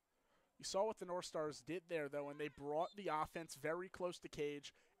tonight. You saw what the North Stars did there, though, and they brought the offense very close to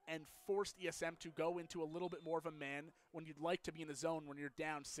cage and forced ESM to go into a little bit more of a man when you'd like to be in a zone when you're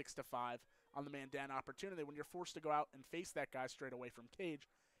down 6-5 on the man down opportunity. When you're forced to go out and face that guy straight away from cage,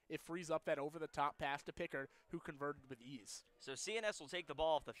 it frees up that over-the-top pass to Pickard, who converted with ease. So CNS will take the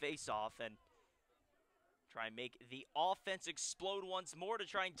ball off the face-off and try and make the offense explode once more to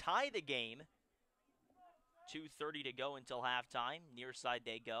try and tie the game. 2:30 to go until halftime. Near side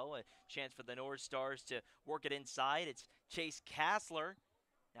they go. A chance for the North Stars to work it inside. It's Chase Kassler.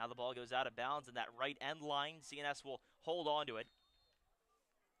 Now the ball goes out of bounds in that right end line. CNS will hold on to it.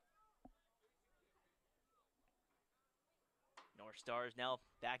 North Stars now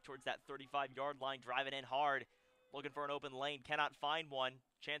back towards that 35-yard line, driving in hard, looking for an open lane, cannot find one.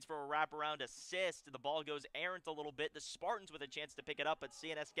 Chance for a wraparound assist. The ball goes errant a little bit. The Spartans with a chance to pick it up, but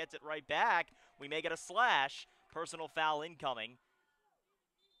CNS gets it right back. We may get a slash. Personal foul incoming.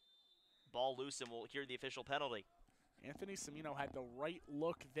 Ball loose, and we'll hear the official penalty. Anthony Cimino had the right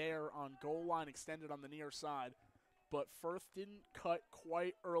look there on goal line extended on the near side, but Firth didn't cut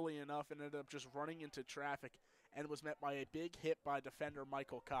quite early enough and ended up just running into traffic and was met by a big hit by defender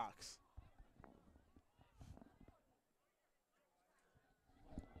Michael Cox.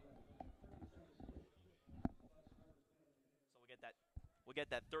 So we'll get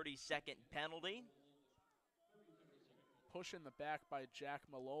that 30-second penalty. Push in the back by Jack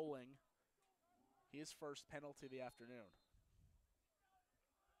Maloling. His first penalty of the afternoon.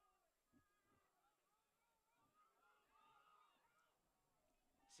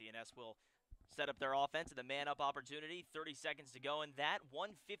 CNS will set up their offense and the man-up opportunity. 30 seconds to go in that.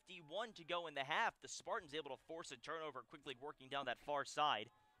 1:51 to go in the half. The Spartans able to force a turnover, quickly working down that far side.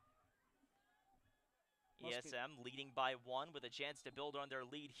 ESM leading by 1 with a chance to build on their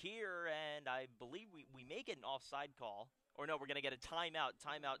lead here, and I believe we may get an offside call. Or no, we're going to get a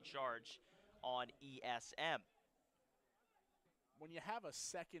timeout charge on ESM. When you have a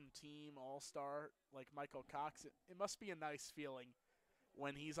second-team all-star like Michael Cox, it must be a nice feeling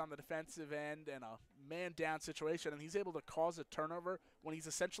when he's on the defensive end in a man-down situation, and he's able to cause a turnover when he's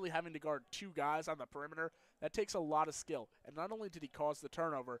essentially having to guard two guys on the perimeter. That takes a lot of skill. And not only did he cause the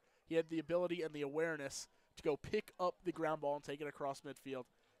turnover, he had the ability and the awareness to go pick up the ground ball and take it across midfield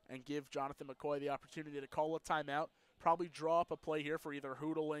and give Jonathan McCoy the opportunity to call a timeout, probably draw up a play here for either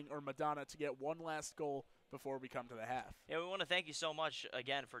Hoodling or Madonna to get one last goal before we come to the half. Yeah, we want to thank you so much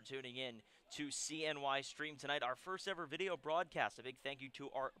again for tuning in to CNY Stream tonight, our first ever video broadcast. A big thank you to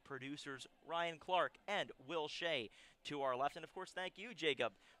our producers, Ryan Clark and Will Shea, to our left. And, of course, thank you,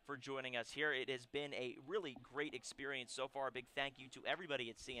 Jacob, for joining us here. It has been a really great experience so far. A big thank you to everybody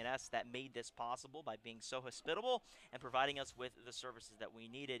at CNS that made this possible by being so hospitable and providing us with the services that we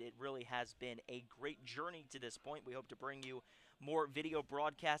needed. It really has been a great journey to this point. We hope to bring you more video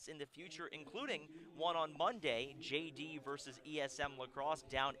broadcasts in the future, including one on Monday, JD versus ESM Lacrosse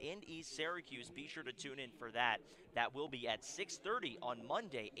down in East Syracuse. Be sure to tune in for that. That will be at 6:30 on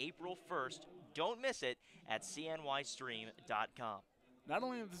Monday, April 1st. Don't miss it at cnystream.com. Not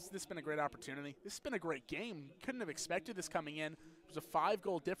only has this been a great opportunity, this has been a great game. Couldn't have expected this coming in. There was a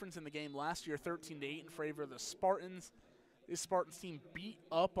 5-goal difference in the game last year, 13-8 in favor of the Spartans. This Spartans team beat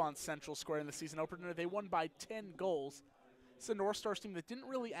up on Central Square in the season opener. They won by 10 goals. It's a North Stars team that didn't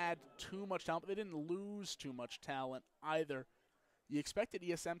really add too much talent, but they didn't lose too much talent either. You expected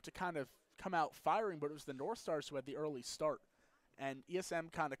ESM to kind of come out firing, but it was the North Stars who had the early start. And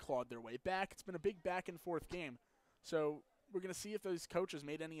ESM kind of clawed their way back. It's been a big back-and-forth game. So we're going to see if those coaches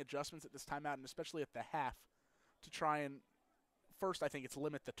made any adjustments at this timeout, and especially at the half, to try and, first, I think it's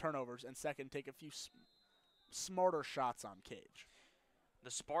limit the turnovers, and second, take a few smarter shots on Cage. The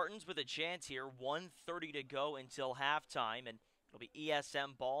Spartans with a chance here, 1:30 to go until halftime, and it'll be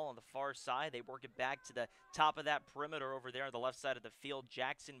ESM ball on the far side. They work it back to the top of that perimeter over there on the left side of the field.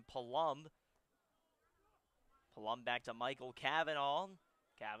 Jackson Palum. Palum back to Michael Cavanaugh.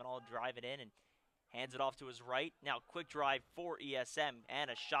 Cavanaugh driving in and hands it off to his right. Now quick drive for ESM and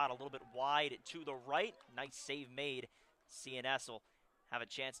a shot a little bit wide to the right. Nice save made. CNS will have a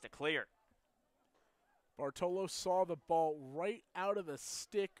chance to clear. Bartolo saw the ball right out of the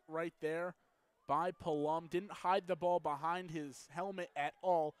stick right there by Palum. Didn't hide the ball behind his helmet at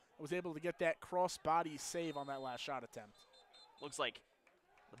all. Was able to get that cross-body save on that last shot attempt. Looks like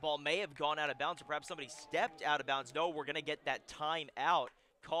the ball may have gone out of bounds, or perhaps somebody stepped out of bounds. No, we're going to get that timeout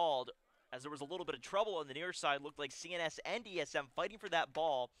called as there was a little bit of trouble on the near side. Looked like CNS and ESM fighting for that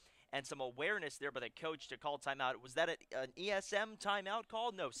ball, and some awareness there by the coach to call timeout. Was that an ESM timeout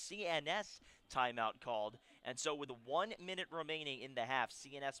called? No, CNS timeout called. And so with 1 minute remaining in the half,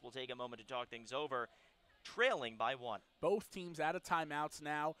 CNS will take a moment to talk things over, trailing by 1. Both teams out of timeouts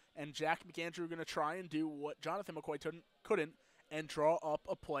now, and Jack McAndrew going to try and do what Jonathan McCoy couldn't and draw up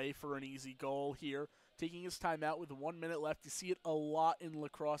a play for an easy goal here. Taking his timeout with 1 minute left. You see it a lot in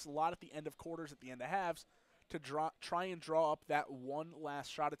lacrosse, a lot at the end of quarters, at the end of halves, to try and draw up that one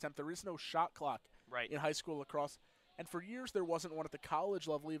last shot attempt. There is no shot clock in high school lacrosse. And for years, there wasn't one at the college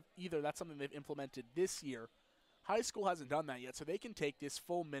level either. That's something they've implemented this year. High school hasn't done that yet, so they can take this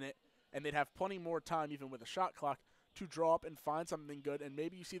full minute, and they'd have plenty more time, even with a shot clock, to draw up and find something good. And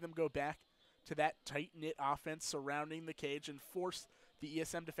maybe you see them go back to that tight-knit offense surrounding the Cage and force the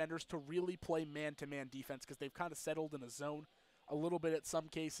ESM defenders to really play man-to-man defense, because they've kind of settled in a zone a little bit at some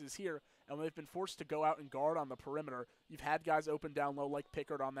cases here. And when they've been forced to go out and guard on the perimeter, you've had guys open down low like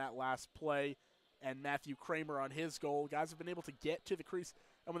Pickard on that last play, and Matthew Kramer on his goal. Guys have been able to get to the crease,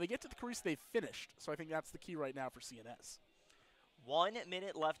 and when they get to the crease, they've finished. So I think that's the key right now for CNS. 1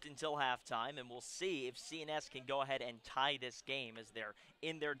 minute left until halftime, and we'll see if CNS can go ahead and tie this game as they're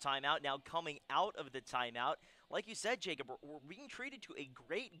in their timeout. Now coming out of the timeout, like you said, Jacob, we're being treated to a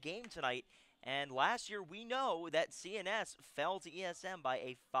great game tonight. And last year, we know that CNS fell to ESM by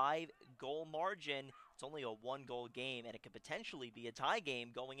a 5-goal margin. It's only a 1-goal game, and it could potentially be a tie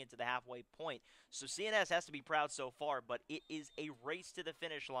game going into the halfway point. So CNS has to be proud so far, but it is a race to the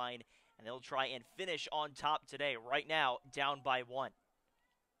finish line, and they'll try and finish on top today. Right now, down by 1.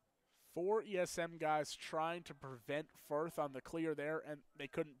 4 ESM guys trying to prevent Firth on the clear there, and they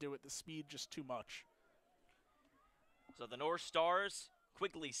couldn't do it. The speed just too much. So the North Stars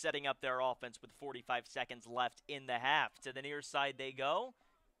quickly setting up their offense with 45 seconds left in the half. To the near side they go.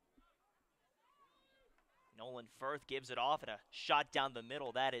 Nolan Firth gives it off, and a shot down the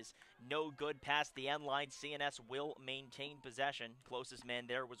middle. That is no good past the end line. CNS will maintain possession. Closest man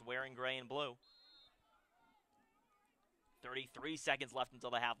there was wearing gray and blue. 33 seconds left until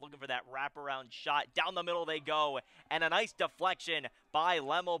the half. Looking for that wraparound shot. Down the middle they go. And a nice deflection by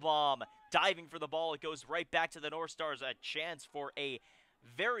Lemelbaum. Diving for the ball. It goes right back to the North Stars. A chance for a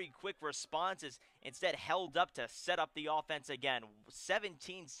very quick responses, instead held up to set up the offense again.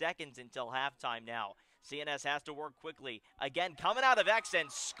 17 seconds until halftime now. CNS has to work quickly. Again, coming out of X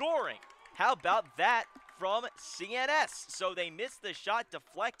and scoring. How about that from CNS? So they missed the shot,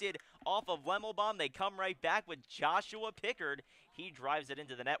 deflected off of Lemelbaum. They come right back with Joshua Pickard. He drives it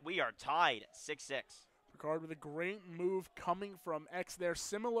into the net. We are tied 6-6. Pickard with a great move coming from X there.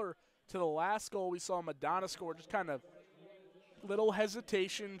 Similar to the last goal we saw Madonna score, just kind of little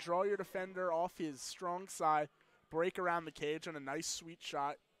hesitation, draw your defender off his strong side, break around the cage on a nice sweet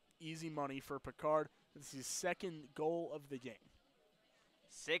shot. Easy money for Pickard. This is his second goal of the game.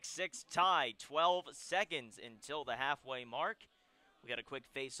 6-6 tie, 12 seconds until the halfway mark. We got a quick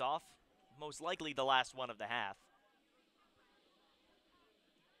face-off, most likely the last one of the half.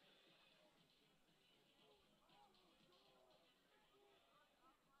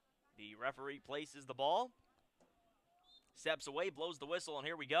 The referee places the ball, steps away, blows the whistle, and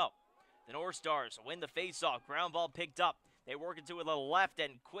here we go. The North Stars win the face-off. Ground ball picked up. They work into it with a left,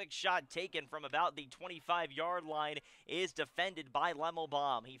 and quick shot taken from about the 25-yard line is defended by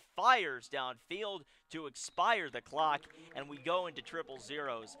Lemelbaum. He fires downfield to expire the clock, and we go into triple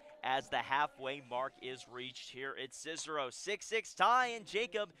zeros as the halfway mark is reached here at Cicero. 6-6 tie, and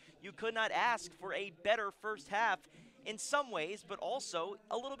Jacob, you could not ask for a better first half in some ways, but also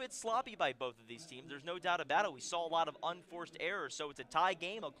a little bit sloppy by both of these teams. There's no doubt about it. We saw a lot of unforced errors, so it's a tie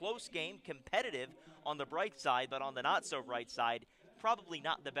game, a close game, competitive on the bright side, but on the not-so-bright side, probably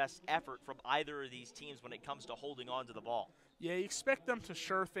not the best effort from either of these teams when it comes to holding on to the ball. Yeah, you expect them to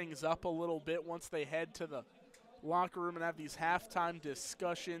shore things up a little bit once they head to the locker room and have these halftime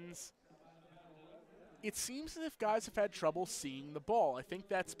discussions. It seems as if guys have had trouble seeing the ball. I think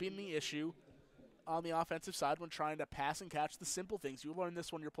that's been the issue on the offensive side when trying to pass and catch the simple things. You learn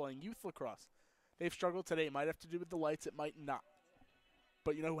this when you're playing youth lacrosse. They've struggled today. It might have to do with the lights. It might not.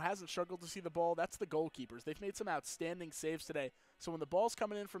 But, you know, who hasn't struggled to see the ball? That's the goalkeepers. They've made some outstanding saves today. So when the ball's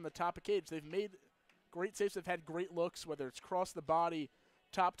coming in from the top of cage, they've made great saves. They've had great looks, whether it's cross the body,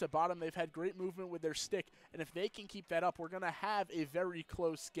 top to bottom. They've had great movement with their stick. And if they can keep that up, we're going to have a very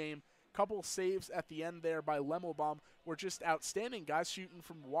close game. Couple saves at the end there by Lemelbaum were just outstanding. Guys shooting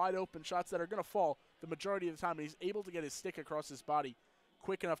from wide open shots that are going to fall the majority of the time. And he's able to get his stick across his body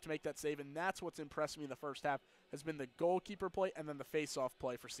quick enough to make that save. And that's what's impressed me in the first half, has been the goalkeeper play and then the face-off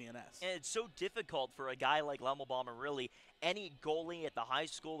play for CNS. And it's so difficult for a guy like Lemelbaum, or really any goalie at the high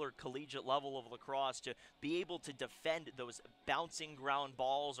school or collegiate level of lacrosse, to be able to defend those bouncing ground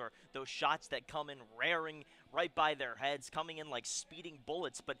balls or those shots that come in raring right by their heads, coming in like speeding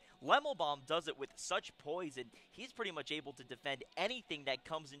bullets. But Lemelbaum does it with such poise, and he's pretty much able to defend anything that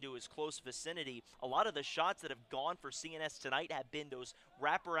comes into his close vicinity. A lot of the shots that have gone for CNS tonight have been those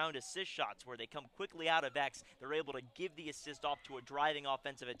wraparound assist shots where they come quickly out of X. They're able to give the assist off to a driving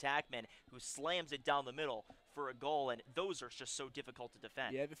offensive attackman who slams it down the middle for a goal, and those are just so difficult to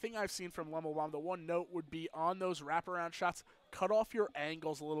defend. Yeah, the thing I've seen from Lemelbaum, the one note would be on those wraparound shots, cut off your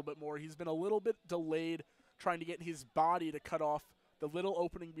angles a little bit more. He's been a little bit delayed trying to get his body to cut off the little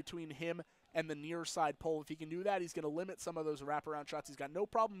opening between him and the near side pole. If he can do that, he's going to limit some of those wraparound shots. He's got no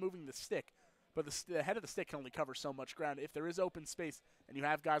problem moving the stick, but the head of the stick can only cover so much ground. If there is open space and you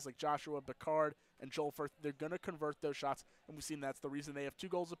have guys like Joshua Pickard and Joel Firth, they're going to convert those shots, and we've seen that's the reason they have 2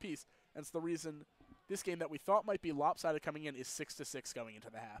 goals apiece, and it's the reason this game that we thought might be lopsided coming in is 6-6 going into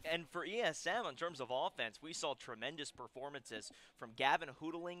the half. And for ESM, in terms of offense, we saw tremendous performances from Gavin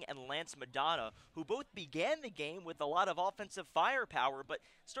Hoodling and Lance Madonna, who both began the game with a lot of offensive firepower, but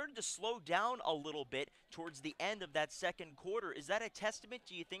started to slow down a little bit towards the end of that second quarter. Is that a testament,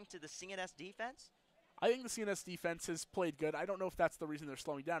 do you think, to the CNS defense? I think the CNS defense has played good. I don't know if that's the reason they're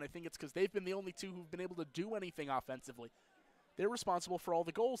slowing down. I think it's because they've been the only 2 who've been able to do anything offensively. They're responsible for all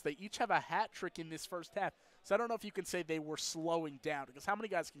the goals. They each have a hat trick in this first half. So I don't know if you can say they were slowing down, because how many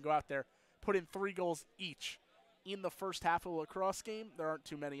guys can go out there, put in 3 goals each in the first half of a lacrosse game? There aren't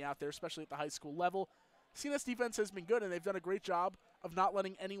too many out there, especially at the high school level. CNS defense has been good, and they've done a great job of not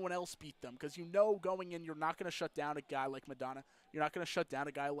letting anyone else beat them, because you know going in you're not going to shut down a guy like Madonna. You're not going to shut down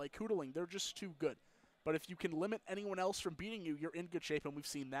a guy like Hoodling. They're just too good. But if you can limit anyone else from beating you, you're in good shape, and we've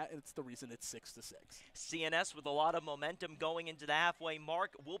seen that, and it's the reason it's 6-6. CNS with a lot of momentum going into the halfway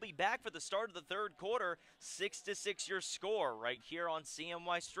mark. We'll be back for the start of the third quarter. 6-6 your score right here on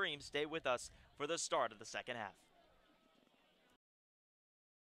CMY Stream. Stay with us for the start of the second half.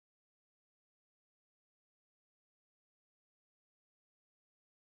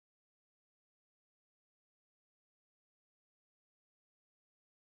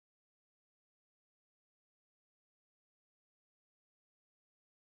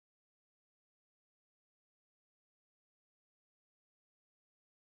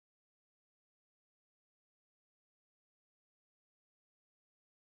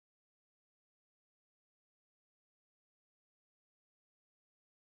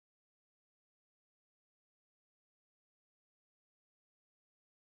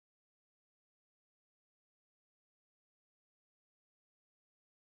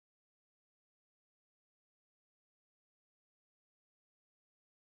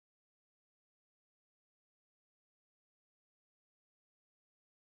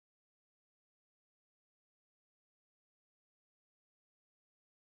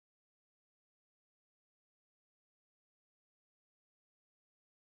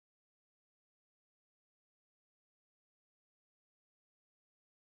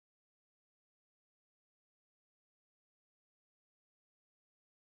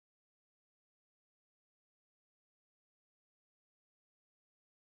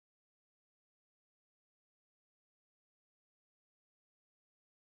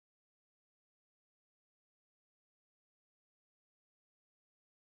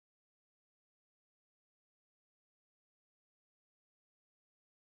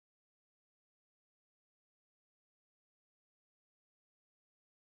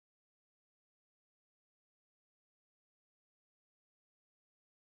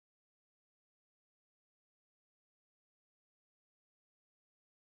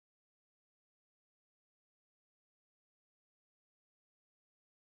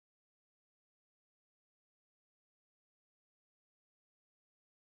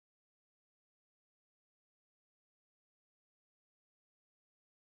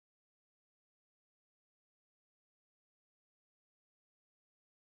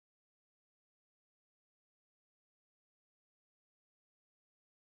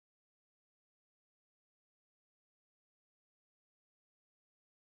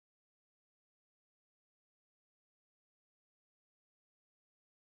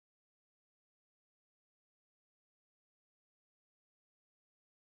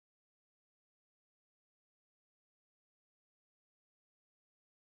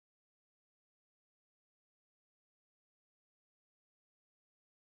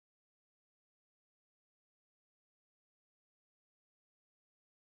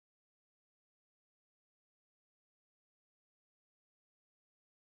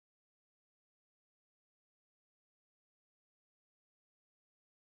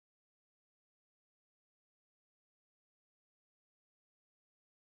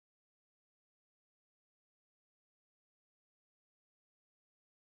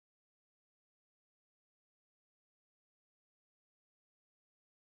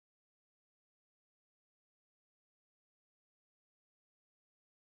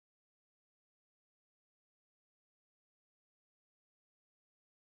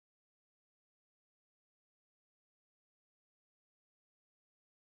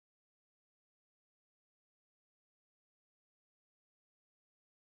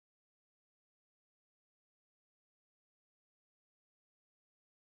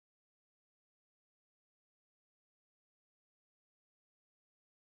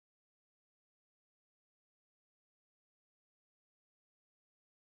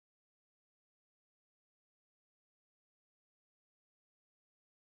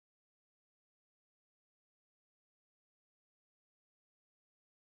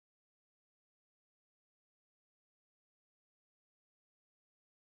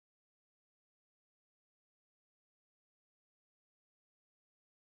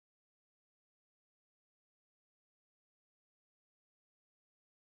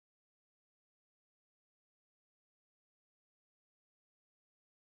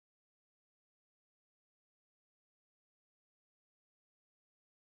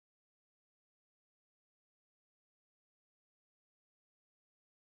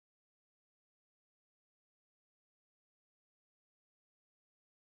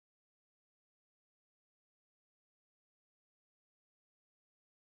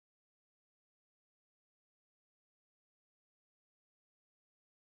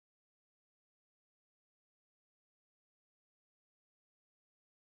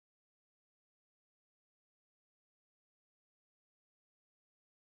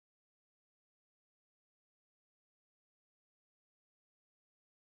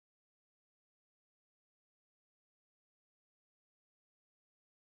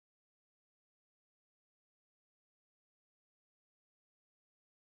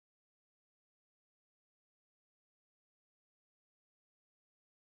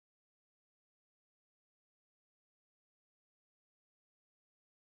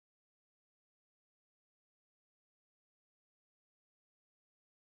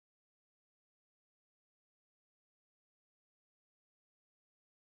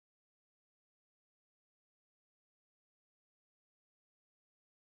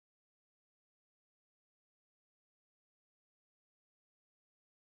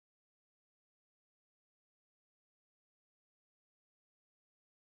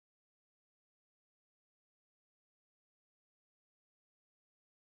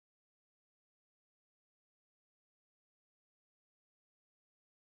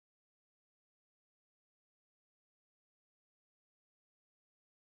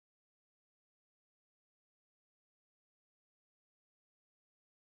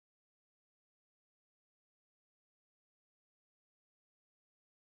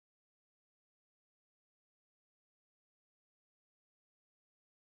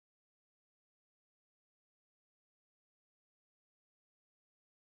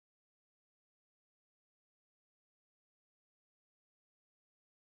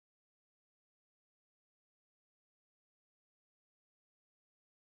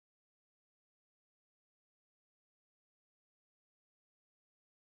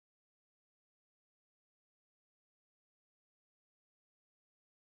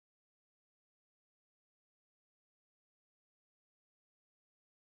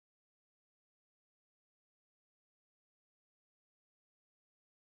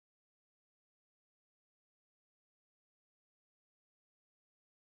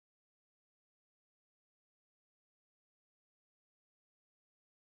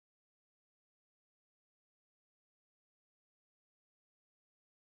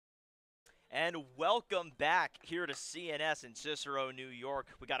 And welcome back here to CNS in Cicero, New York.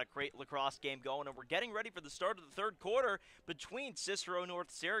 We got a great lacrosse game going, and we're getting ready for the start of the third quarter between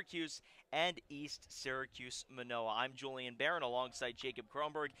Cicero-North Syracuse and East Syracuse-Minoa. I'm Julian Barron alongside Jacob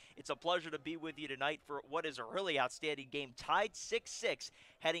Kronberg. It's a pleasure to be with you tonight for what is a really outstanding game, tied 6-6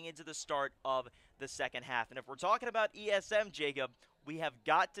 heading into the start of the second half. And if we're talking about ESM, Jacob, we have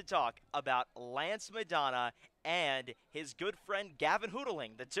got to talk about Lance Madonna and his good friend Gavin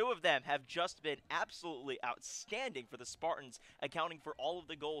Hoodling. The two of them have just been absolutely outstanding for the Spartans, accounting for all of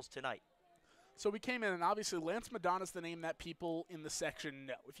the goals tonight. So we came in, and obviously Lance Madonna's the name that people in the section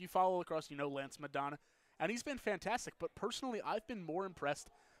know. If you follow lacrosse, you know Lance Madonna, and he's been fantastic. But personally, I've been more impressed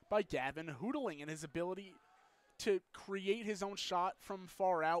by Gavin Hoodling and his ability to create his own shot from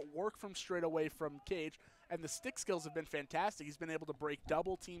far out, work from straight away from cage, and the stick skills have been fantastic. He's been able to break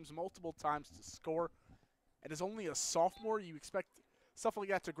double teams multiple times to score. And as only a sophomore, you expect stuff like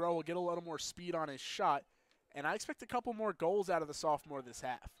that to grow. He'll get a little more speed on his shot. And I expect a couple more goals out of the sophomore this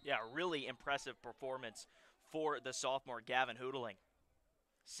half. Yeah, really impressive performance for the sophomore Gavin Hoodling.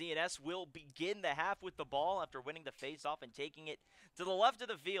 CNS will begin the half with the ball after winning the faceoff and taking it to the left of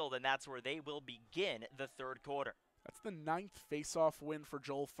the field, and that's where they will begin the third quarter. That's the 9th faceoff win for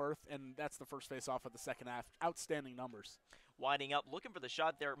Joel Firth, and that's the first faceoff of the second half. Outstanding numbers. Winding up, looking for the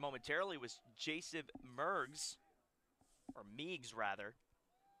shot there momentarily was Jason Meegs.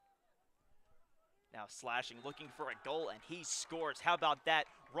 Now slashing, looking for a goal, and he scores. How about that?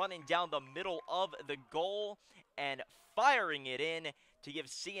 Running down the middle of the goal and firing it in to give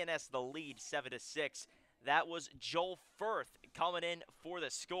CNS the lead, 7-6. That was Joel Firth coming in for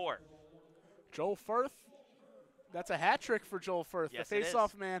the score. Joel Firth, that's a hat trick for Joel Firth. Yes, the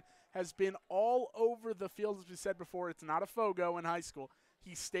faceoff man has been all over the field, as we said before. It's not a Fogo in high school.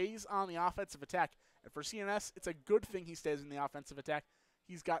 He stays on the offensive attack. And for CNS, it's a good thing he stays in the offensive attack.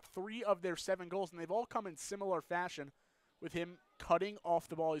 He's got 3 of their 7 goals, and they've all come in similar fashion with him cutting off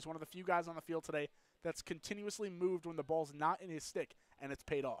the ball. He's one of the few guys on the field today that's continuously moved when the ball's not in his stick, and it's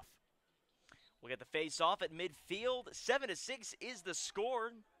paid off. We'll get the face-off at midfield. 7-6 is the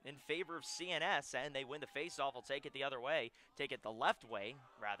score in favor of CNS, and they win the face-off. Will take it the other way. Take it the left way,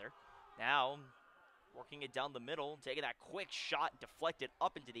 rather. Now, working it down the middle, taking that quick shot, deflected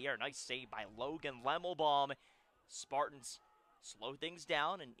up into the air. Nice save by Logan Lemelbaum. Spartans slow things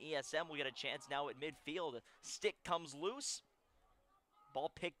down, and ESM will get a chance now at midfield. Stick comes loose.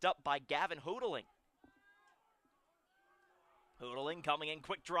 Ball picked up by Gavin Hoodling. Hoodling coming in,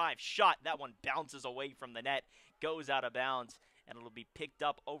 quick drive, shot. That one bounces away from the net, goes out of bounds, and it'll be picked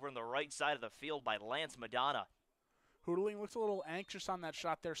up over on the right side of the field by Lance Madonna. Hoodling looks a little anxious on that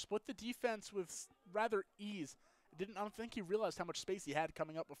shot there. Split the defense with rather ease. I don't think he realized how much space he had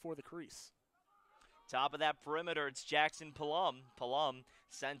coming up before the crease. Top of that perimeter, it's Jackson Palum. Palum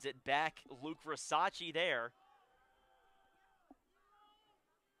sends it back. Luke Versace there.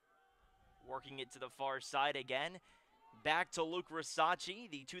 Working it to the far side again. Back to Luke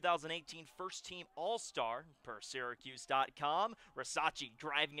Versace, the 2018 first-team All-Star, per Syracuse.com. Versace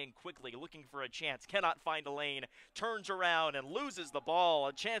driving in quickly, looking for a chance, cannot find a lane, turns around and loses the ball.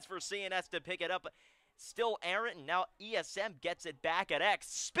 A chance for CNS to pick it up. Still errant, and now ESM gets it back at X.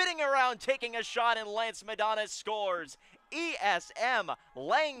 Spinning around, taking a shot, and Lance Madonna scores. ESM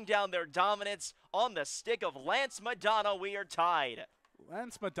laying down their dominance on the stick of Lance Madonna. We are tied.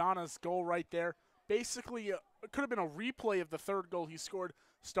 Lance Madonna's goal right there. Basically, it could have been a replay of the third goal he scored,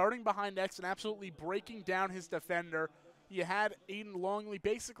 starting behind X and absolutely breaking down his defender. You had Aiden Longley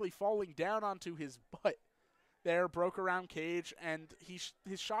basically falling down onto his butt there, broke around cage, and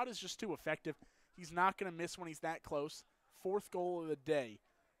his shot is just too effective. He's not going to miss when he's that close. 4th goal of the day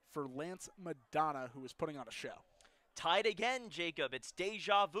for Lance Madonna, who is putting on a show. Tied again, Jacob. It's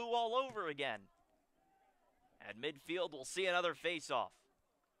deja vu all over again. At midfield, we'll see another face-off.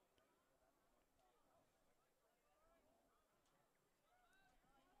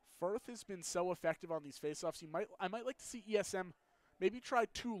 Firth has been so effective on these faceoffs. I might like to see ESM maybe try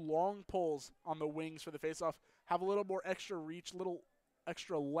 2 long pulls on the wings for the faceoff, have a little more extra reach, little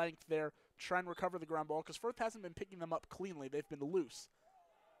extra length there, try and recover the ground ball, because Firth hasn't been picking them up cleanly. They've been loose.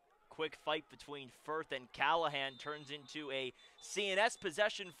 Quick fight between Firth and Callahan turns into a CNS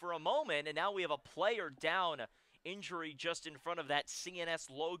possession for a moment, and now we have a player down. Injury just in front of that CNS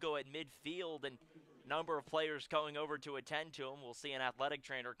logo at midfield, and number of players going over to attend to him. We'll see an athletic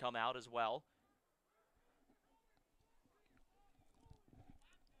trainer come out as well.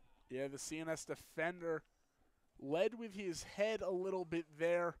 Yeah, the CNS defender led with his head a little bit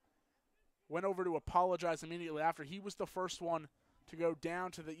there. Went over to apologize immediately after. He was the first one to go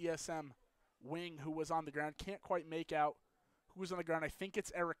down to the ESM wing who was on the ground. Can't quite make out who was on the ground. I think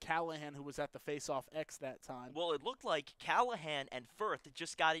it's Eric Callahan who was at the face-off X that time. Well, it looked like Callahan and Firth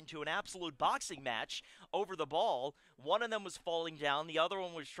just got into an absolute boxing match over the ball. One of them was falling down. The other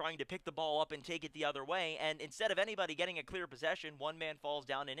one was trying to pick the ball up and take it the other way. And instead of anybody getting a clear possession, one man falls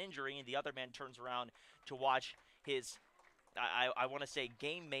down in injury, and the other man turns around to watch his, I want to say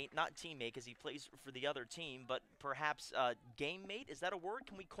game mate, not teammate because he plays for the other team, but perhaps game mate. Is that a word?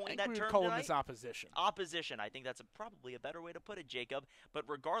 Can we coin that term tonight? Call him his opposition. Opposition. I think that's probably a better way to put it, Jacob. But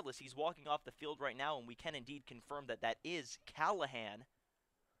regardless, he's walking off the field right now, and we can indeed confirm that that is Callahan.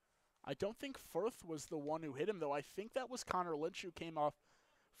 I don't think Firth was the one who hit him, though. I think that was Connor Lynch who came off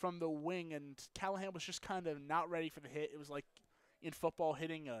from the wing, and Callahan was just kind of not ready for the hit. It was like in football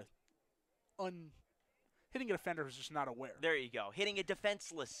hitting an offender who's just not aware. There you go. Hitting a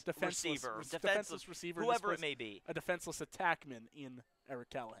defenseless receiver, whoever it may be. A defenseless attackman in Eric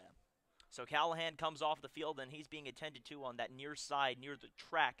Callahan. So Callahan comes off the field, and he's being attended to on that near side, near the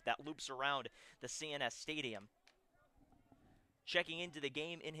track that loops around the CNS Stadium. Checking into the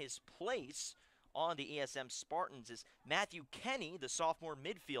game in his place on the ESM Spartans is Matthew Kenny, the sophomore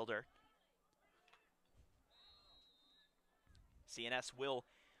midfielder. CNS will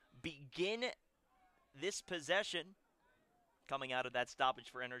begin this possession coming out of that stoppage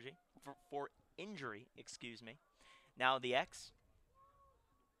for injury, excuse me. Now the X.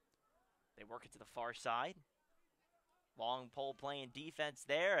 They work it to the far side. Long pole playing defense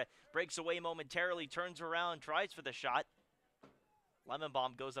there. Breaks away momentarily, turns around, tries for the shot.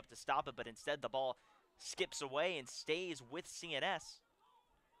 Lemonbaum goes up to stop it, but instead the ball skips away and stays with CNS.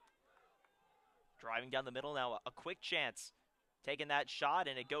 Driving down the middle now, a quick chance. Taking that shot,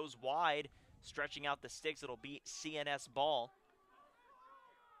 and it goes wide. Stretching out the sticks, it'll be CNS ball.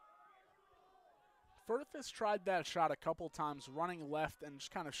 Firth has tried that shot a couple times, running left and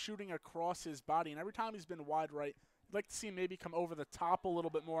just kind of shooting across his body. And every time he's been wide right, I'd like to see him maybe come over the top a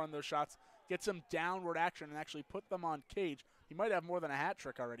little bit more on those shots, get some downward action, and actually put them on cage. He might have more than a hat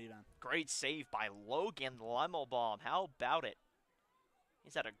trick already then. Great save by Logan Lemelbaum. How about it?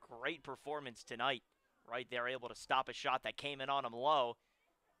 He's had a great performance tonight. Right there, able to stop a shot that came in on him low.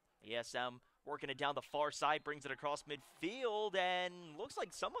 ESM working it down the far side, brings it across midfield, and looks like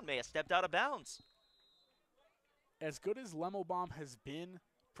someone may have stepped out of bounds. As good as Lemelbaum has been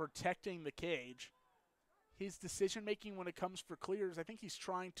protecting the cage, his decision-making when it comes for clears, I think he's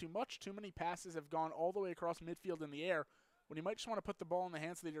trying too much. Too many passes have gone all the way across midfield in the air when he might just want to put the ball in the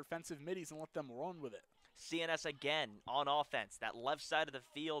hands of the defensive middies and let them run with it. CNS again on offense. That left side of the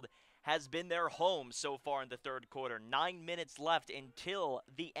field has been their home so far in the third quarter. 9 minutes left until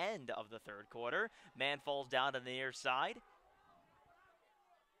the end of the third quarter. Man falls down on the near side.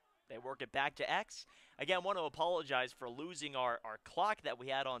 They work it back to X. Again, want to apologize for losing our clock that we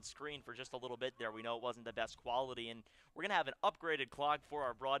had on screen for just a little bit there. We know it wasn't the best quality, and we're going to have an upgraded clock for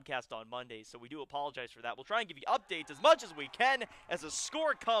our broadcast on Monday, so we do apologize for that. We'll try and give you updates as much as we can as the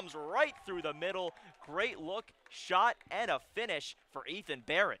score comes right through the middle. Great look, shot, and a finish for Ethan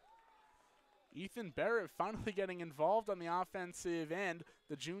Barrett. Ethan Barrett finally getting involved on the offensive end.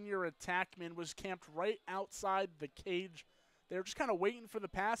 The junior attackman was camped right outside the cage. They were just kind of waiting for the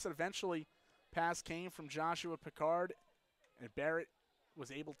pass, and eventually pass came from Joshua Picard, and Barrett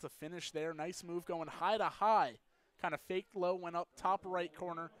was able to finish there. Nice move going high to high. Kind of faked low, went up top right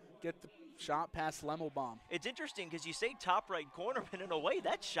corner, get the shot past Lemelbaum. It's interesting because you say top right corner, but in a way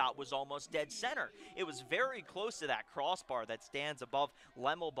that shot was almost dead center. It was very close to that crossbar that stands above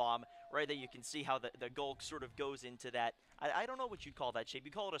Lemelbaum. Right there you can see how the goal sort of goes into that. I don't know what you'd call that shape.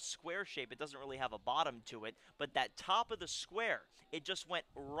 You call it a square shape. It doesn't really have a bottom to it. But that top of the square, it just went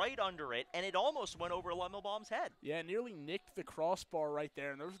right under it, and it almost went over Lemelbaum's head. Yeah, nearly nicked the crossbar right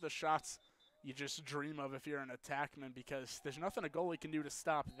there. And those are the shots you just dream of if you're an attackman, because there's nothing a goalie can do to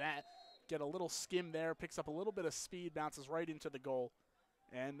stop that. Get a little skim there, picks up a little bit of speed, bounces right into the goal.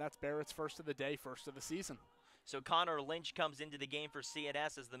 And that's Barrett's first of the day, first of the season. So Connor Lynch comes into the game for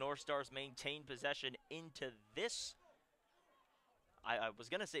CNS as the North Stars maintain possession into this. I was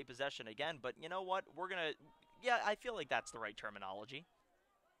going to say possession again, but you know what? We're going to, yeah, I feel like that's the right terminology.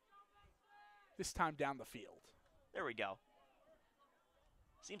 This time down the field. There we go.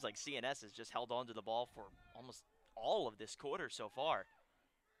 Seems like CNS has just held on to the ball for almost all of this quarter so far.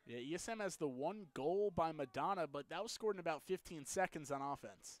 Yeah, ESM has the one goal by Madonna, but that was scored in about 15 seconds on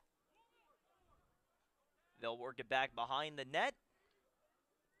offense. They'll work it back behind the net.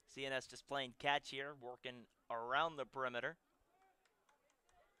 CNS just playing catch here, working around the perimeter.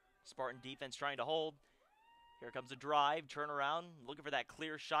 Spartan defense trying to hold. Here comes a drive, turn around, looking for that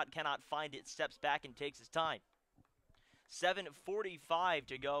clear shot, cannot find it, steps back and takes his time. 7:45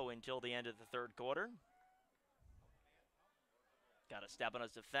 to go until the end of the third quarter. Got a step on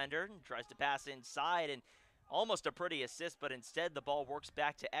his defender and tries to pass inside, and almost a pretty assist, but instead the ball works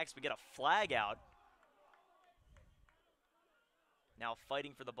back to X. We get a flag out. Now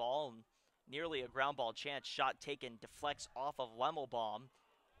fighting for the ball, and nearly a ground ball chance. Shot taken, deflects off of Lemmelbaum.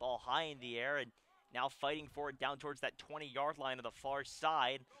 Ball high in the air, and now fighting for it down towards that 20-yard line on the far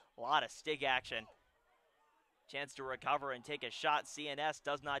side. A lot of stick action. Chance to recover and take a shot. CNS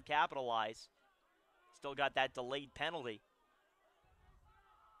does not capitalize. Still got that delayed penalty.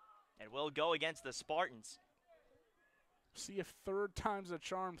 And will go against the Spartans. See if third time's a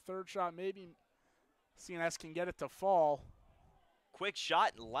charm. Third shot, maybe CNS can get it to fall. Quick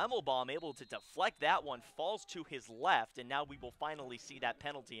shot, and Lemmelbaum able to deflect that one, falls to his left, and now we will finally see that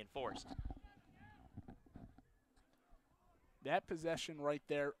penalty enforced. That possession right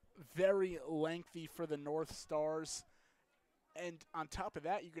there, very lengthy for the North Stars. And on top of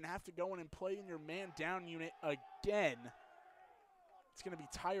that, you're going to have to go in and play in your man-down unit again. It's going to be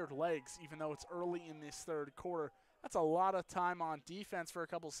tired legs, even though it's early in this third quarter. That's a lot of time on defense for a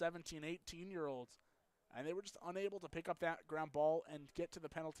couple 17, 18-year-olds. And they were just unable to pick up that ground ball and get to the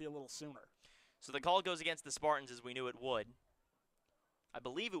penalty a little sooner. So the call goes against the Spartans as we knew it would. I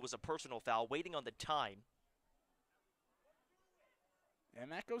believe it was a personal foul, waiting on the time.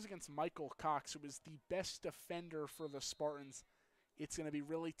 And that goes against Michael Cox, who is the best defender for the Spartans. It's going to be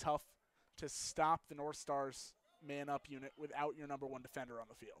really tough to stop the North Stars man-up unit without your number one defender on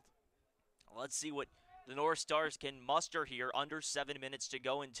the field. Let's see what the North Stars can muster here. Under 7 minutes to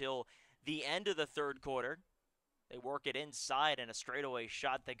go until the end of the third quarter. They work it inside, and a straightaway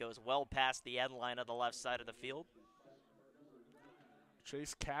shot that goes well past the end line of the left side of the field.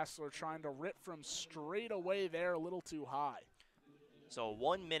 Chase Kassler trying to rip from straight away there, a little too high. So a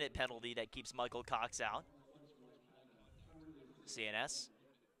 1 minute penalty that keeps Michael Cox out. CNS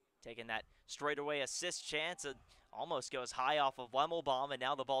taking that straightaway assist chance. It almost goes high off of Lemmelbaum, and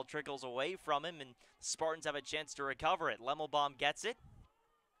now the ball trickles away from him, and the Spartans have a chance to recover it. Lemmelbaum gets it.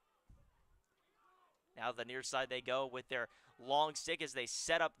 Now the near side they go with their long stick as they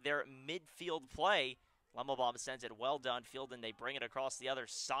set up their midfield play. Lemmelbaum sends it well downfield, and they bring it across the other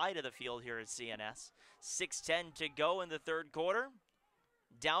side of the field here at CNS. 6:10 to go in the third quarter.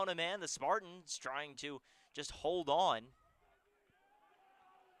 Down a man, the Spartans trying to just hold on.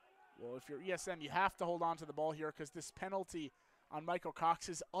 Well, if you're ESM, you have to hold on to the ball here because this penalty on Michael Cox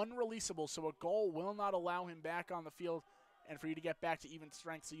is unreleasable, so a goal will not allow him back on the field and for you to get back to even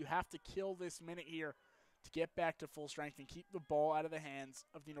strength. So you have to kill this minute here to get back to full strength and keep the ball out of the hands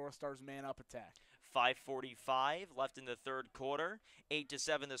of the North Stars man-up attack. 5:45 left in the third quarter.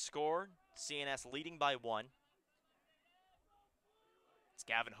 8-7 the score. CNS leading by 1. It's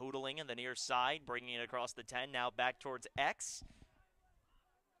Gavin Hoodling in the near side, bringing it across the 10, now back towards X.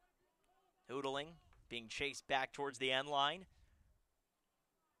 Hoodling being chased back towards the end line.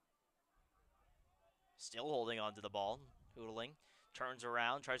 Still holding on to the ball. Hoodling turns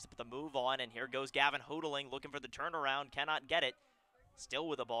around, tries to put the move on, and here goes Gavin Hoodling looking for the turnaround, cannot get it. Still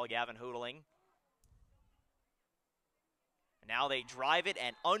with the ball, Gavin Hoodling. Now they drive it,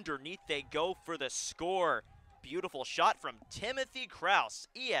 and underneath they go for the score. Beautiful shot from Timothy Kraus.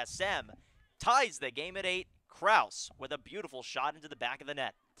 ESM ties the game at 8. Kraus with a beautiful shot into the back of the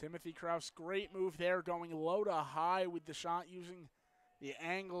net. Timothy Kraus, great move there, going low to high with the shot, using the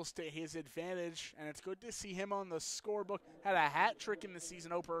angles to his advantage, and it's good to see him on the scorebook. Had a hat trick in the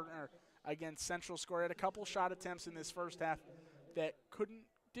season opener against Central Square. Had a couple shot attempts in this first half that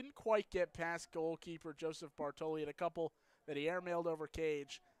didn't quite get past goalkeeper Joseph Bartoli. Had a couple that he airmailed over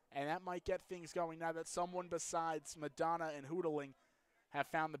cage, and that might get things going now that someone besides Madonna and Hoodling have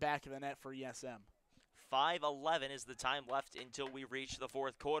found the back of the net for ESM. 5:11 is the time left until we reach the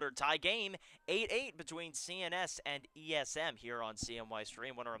fourth quarter. Tie game, 8-8 between CNS and ESM here on CNY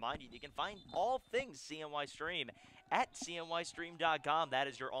Stream. I want to remind you, you can find all things CNY Stream at cnystream.com. That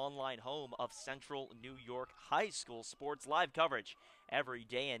is your online home of Central New York high school sports live coverage every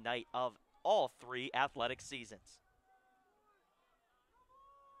day and night of all 3 athletic seasons.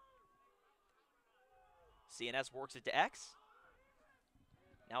 CNS works it to X.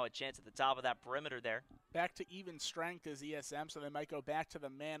 Now a chance at the top of that perimeter there. Back to even strength as ESM, so they might go back to the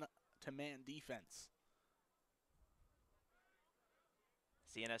man-to-man defense.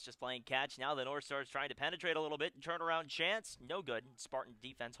 CNS just playing catch. Now the North Stars trying to penetrate a little bit. Turnaround chance. No good. Spartan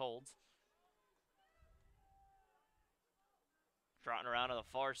defense holds. Trotting around on the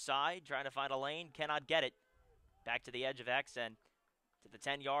far side, trying to find a lane. Cannot get it. Back to the edge of X and to the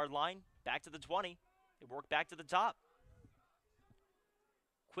 10-yard line. Back to the 20. They work back to the top.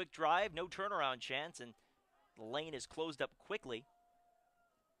 Quick drive, no turnaround chance, and the lane is closed up quickly.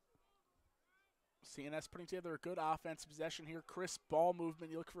 CNS putting together a good offensive possession here. Crisp ball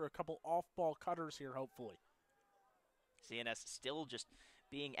movement. You look for a couple off-ball cutters here, hopefully. CNS still just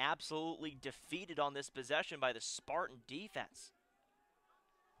being absolutely defeated on this possession by the Spartan defense.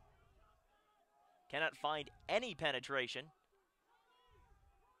 Cannot find any penetration.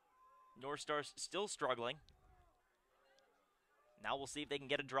 North Stars still struggling. Now we'll see if they can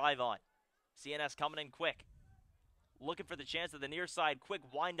get a drive on. CNS coming in quick. Looking for the chance of the near side. Quick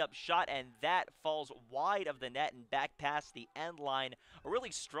wind-up shot, and that falls wide of the net and back past the end line. A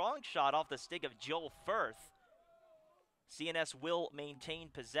really strong shot off the stick of Joel Firth. CNS will maintain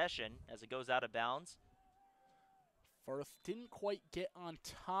possession as it goes out of bounds. Firth didn't quite get on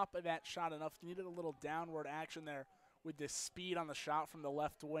top of that shot enough. Needed a little downward action there with the speed on the shot from the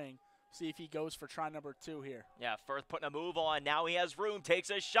left wing. See if he goes for try number 2 here. Yeah, Firth putting a move on. Now he has room, takes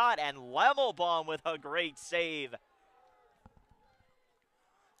a shot, and Lemelbaum with a great save.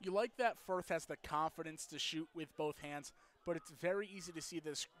 You like that Firth has the confidence to shoot with both hands, but it's very easy to see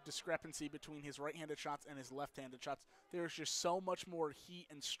this discrepancy between his right-handed shots and his left-handed shots. There's just so much more heat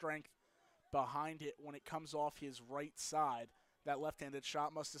and strength behind it when it comes off his right side. That left-handed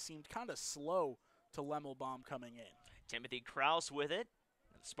shot must have seemed kind of slow to Lemelbaum coming in. Timothy Kraus with it.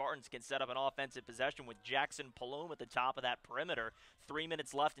 The Spartans can set up an offensive possession with Jackson Paloom at the top of that perimeter. 3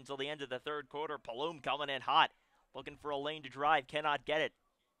 minutes left until the end of the third quarter. Paloom coming in hot. Looking for a lane to drive. Cannot get it.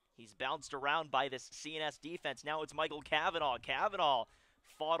 He's bounced around by this CNS defense. Now it's Michael Cavanaugh. Cavanaugh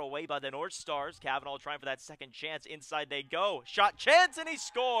fought away by the North Stars. Cavanaugh trying for that second chance. Inside they go. Shot chance, and he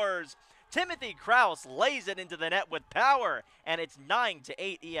scores. Timothy Kraus lays it into the net with power, and it's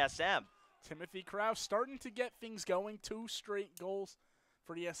 9-8 ESM. Timothy Kraus starting to get things going. 2 straight goals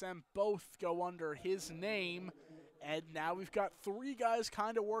for ESM. Both go under his name. And now we've got 3 guys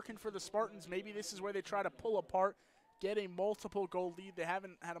kind of working for the Spartans. Maybe this is where they try to pull apart, get a multiple goal lead. They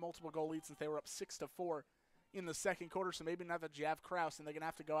haven't had a multiple goal lead since they were up 6-4 in the second quarter. So maybe now that you have Kraus, and they're going to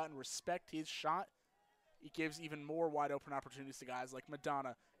have to go out and respect his shot. It gives even more wide open opportunities to guys like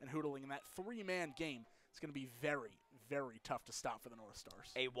Madonna and Hoodling. In that 3-man game, it's going to be very, very tough to stop for the North Stars.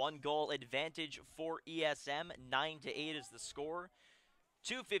 A 1-goal advantage for ESM. 9-8 is the score.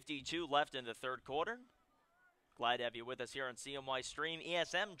 2:52 left in the third quarter. Glad to have you with us here on CMY Stream.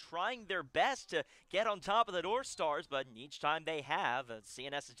 ESM trying their best to get on top of the North Stars, but each time they have,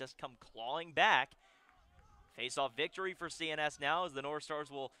 CNS has just come clawing back. Face-off victory for CNS now as the North Stars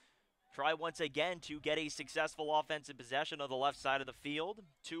will try once again to get a successful offensive possession of the left side of the field.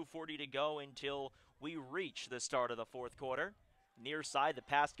 2:40 to go until we reach the start of the fourth quarter. Near side, the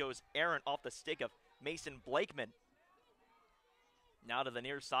pass goes errant off the stick of Mason Blakeman. Now to the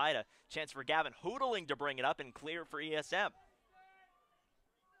near side, a chance for Gavin Hoodling to bring it up and clear for ESM.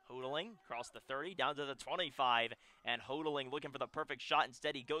 Hoodling across the 30, down to the 25, and Hoodling looking for the perfect shot.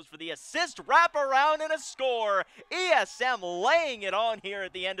 Instead, he goes for the assist, wrap around, and a score. ESM laying it on here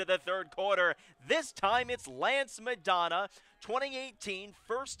at the end of the third quarter. This time it's Lance Madonna, 2018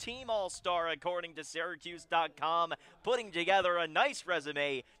 first team All-Star according to Syracuse.com, putting together a nice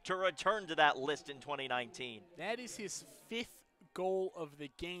resume to return to that list in 2019. That is his 5th goal of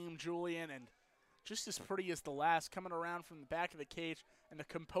the game, Julian, and just as pretty as the last, coming around from the back of the cage, and the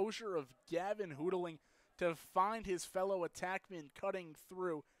composure of Gavin Hoodling to find his fellow attackman cutting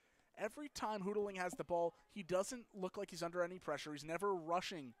through. Every time Hoodling has the ball, he doesn't look like he's under any pressure. He's never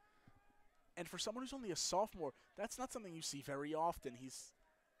rushing. And for someone who's only a sophomore, that's not something you see very often. He's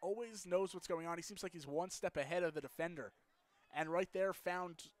always knows what's going on. He seems like he's one step ahead of the defender. And right there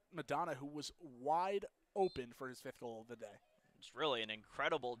found Madonna, who was wide open for his 5th goal of the day. It's really an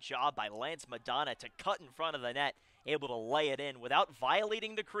incredible job by Lance Madonna to cut in front of the net, able to lay it in without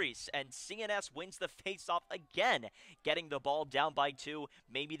violating the crease, and CNS wins the faceoff again, getting the ball down by 2.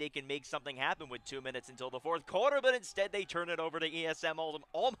 Maybe they can make something happen with 2 minutes until the fourth quarter, but instead they turn it over to ESM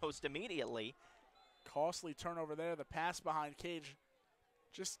almost immediately. Costly turnover there. The pass behind cage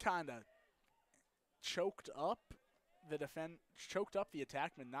just kind of choked up the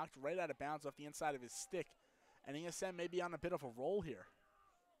attackman, knocked right out of bounds off the inside of his stick. And ESM may be on a bit of a roll here.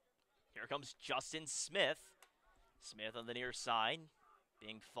 Here comes Justin Smith. Smith on the near side,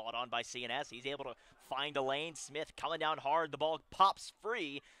 being fought on by CNS. He's able to find a lane. Smith coming down hard. The ball pops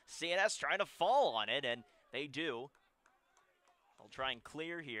free. CNS trying to fall on it, and they do. They'll try and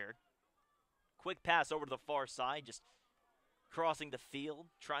clear here. Quick pass over to the far side, just crossing the field,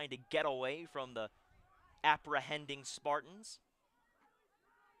 trying to get away from the apprehending Spartans.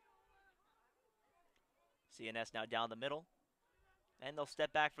 CNS now down the middle, and they'll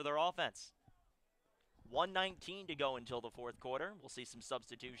step back for their offense. 1:19 to go until the fourth quarter. We'll see some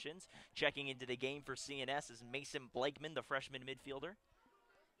substitutions. Checking into the game for CNS is Mason Blakeman, the freshman midfielder.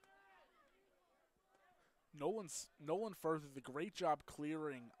 Nolan Firth did a great job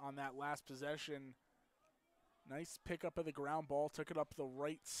clearing on that last possession. Nice pickup of the ground ball, took it up the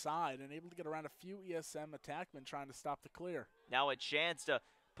right side, and able to get around a few ESM attackmen trying to stop the clear. Now a chance to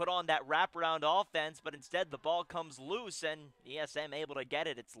put on that wraparound offense, but instead the ball comes loose, and ESM able to get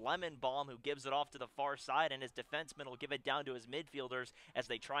it. It's Lemonbaum who gives it off to the far side, and his defenseman will give it down to his midfielders as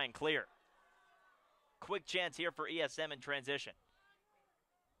they try and clear. Quick chance here for ESM in transition.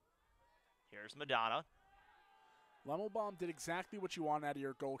 Here's Madonna. Lemonbaum did exactly what you want out of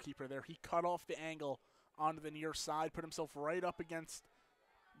your goalkeeper there. He cut off the angle onto the near side, put himself right up against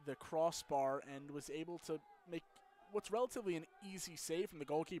the crossbar, and was able to make what's relatively an easy save from the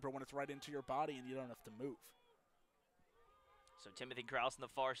goalkeeper when it's right into your body and you don't have to move. So Timothy Kraus on the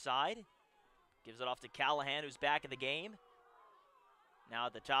far side. Gives it off to Callahan, who's back in the game. Now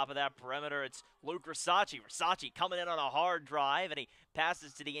at the top of that perimeter, it's Luke Risacci. Risacci coming in on a hard drive, and he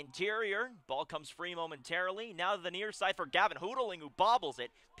passes to the interior. Ball comes free momentarily. Now to the near side for Gavin Hoodling, who bobbles it,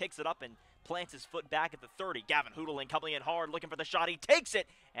 picks it up and plants his foot back at the 30. Gavin Hoodling coming in hard, looking for the shot. He takes it,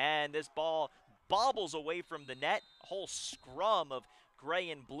 and this ball bobbles away from the net. A whole scrum of gray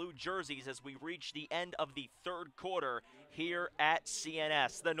and blue jerseys as we reach the end of the third quarter here at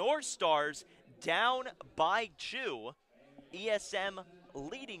CNS. The North Stars down by 2. ESM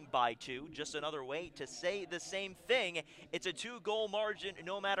leading by 2. Just another way to say the same thing. It's a 2-goal margin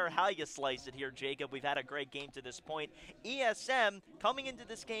no matter how you slice it here, Jacob. We've had a great game to this point. ESM coming into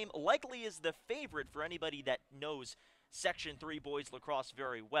this game likely is the favorite for anybody that knows Section 3 boys lacrosse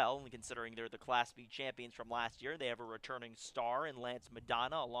very well, considering they're the Class B champions from last year. They have a returning star in Lance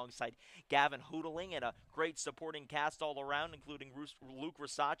Madonna alongside Gavin Hoodling and a great supporting cast all around, including Luke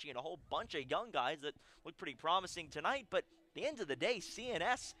Risacci and a whole bunch of young guys that look pretty promising tonight. But at the end of the day,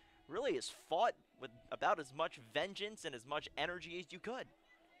 CNS really has fought with about as much vengeance and as much energy as you could.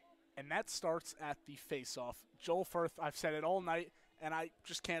 And that starts at the face-off. Joel Firth, I've said it all night, and I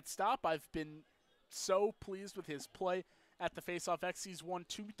just can't stop. I've been so pleased with his play at the face-off X. He's won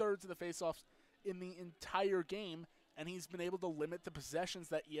 2/3 of the face-offs in the entire game, and he's been able to limit the possessions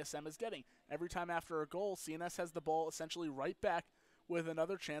that ESM is getting. Every time after a goal, CNS has the ball essentially right back with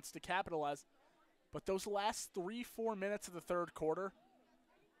another chance to capitalize. But those last 3-4 minutes of the third quarter,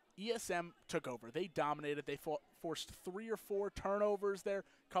 ESM took over. They dominated. They forced 3 or 4 turnovers there,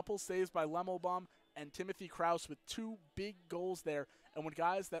 couple saves by Lemonbaum and Timothy Kraus with 2 big goals there. And when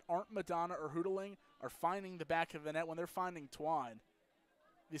guys that aren't Madonna or Hoodling are finding the back of the net, when they're finding Twine,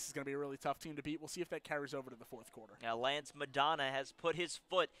 this is going to be a really tough team to beat. We'll see if that carries over to the fourth quarter. Now, Lance Madonna has put his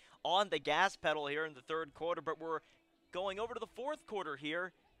foot on the gas pedal here in the third quarter, but we're going over to the fourth quarter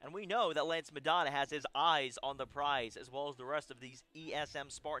here, and we know that Lance Madonna has his eyes on the prize, as well as the rest of these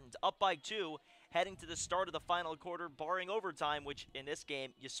ESM Spartans. Up by 2, heading to the start of the final quarter, barring overtime, which in this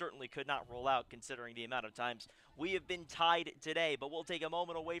game you certainly could not roll out considering the amount of times we have been tied today. But we'll take a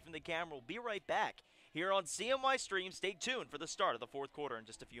moment away from the camera. We'll be right back here on CMY Stream. Stay tuned for the start of the fourth quarter in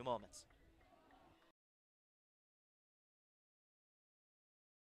just a few moments.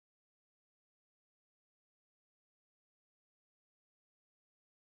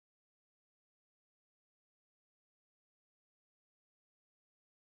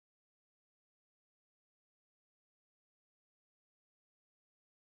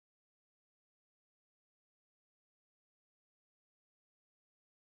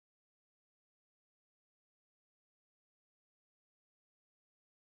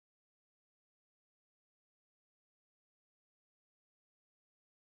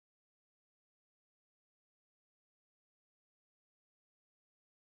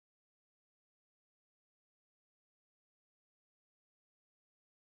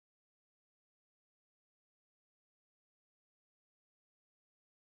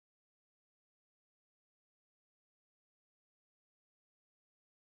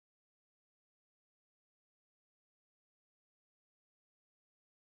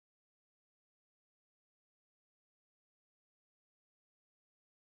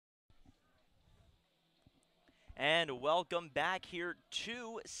 And welcome back here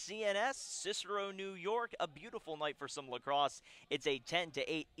to CNS, Cicero, New York. A beautiful night for some lacrosse. It's a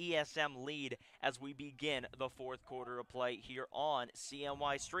 10-8 ESM lead as we begin the fourth quarter of play here on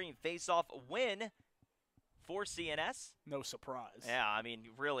CMY Stream. Face-off win for CNS. No surprise. Yeah, I mean,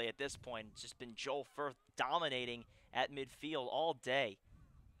 really, at this point, it's just been Joel Firth dominating at midfield all day.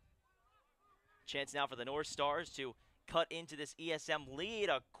 Chance now for the North Stars to cut into this ESM lead.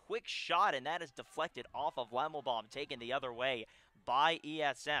 A quick shot, and that is deflected off of Lemonbaum, taken the other way by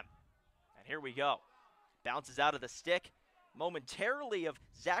ESM. And here we go. Bounces out of the stick momentarily of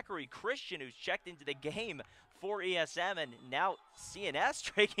Zachary Christian, who's checked into the game for ESM, and now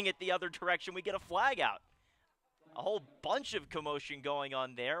CNS taking it the other direction. We get a flag out. A whole bunch of commotion going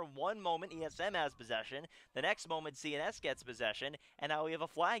on there. One moment ESM has possession, the next moment CNS gets possession, and now we have a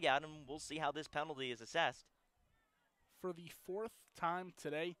flag out, and we'll see how this penalty is assessed. For the fourth time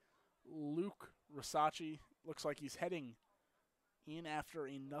today, Luke Risacci looks like he's heading in after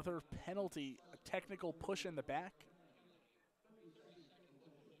another penalty, a technical push in the back.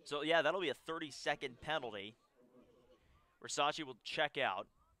 So yeah, that'll be a 30-second penalty. Risacci will check out.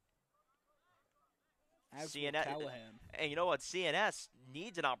 As CNS, Callahan. and you know what? CNS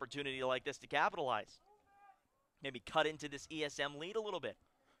needs an opportunity like this to capitalize. Maybe cut into this ESM lead a little bit.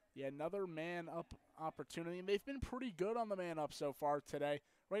 Yeah, another man-up opportunity, and they've been pretty good on the man-up so far today.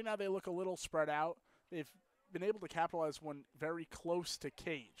 Right now they look a little spread out. They've been able to capitalize when very close to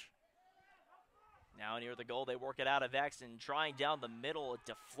cage. Now near the goal, they work it out of X, and trying down the middle, it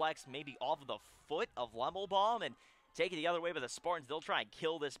deflects maybe off of the foot of Lemmelbaum, and take it the other way by the Spartans. They'll try and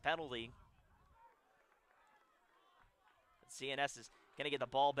kill this penalty. CNS is going to get the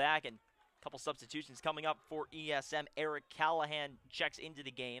ball back, and a couple substitutions coming up for ESM. Eric Callahan checks into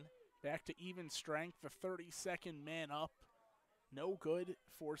the game. Back to even strength, the 32nd man up. No good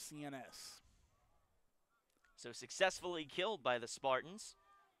for CNS. So successfully killed by the Spartans.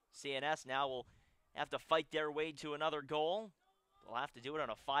 CNS now will have to fight their way to another goal. They'll have to do it on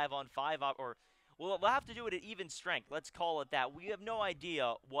a 5-on-5, or well, they'll have to do it at even strength. Let's call it that. We have no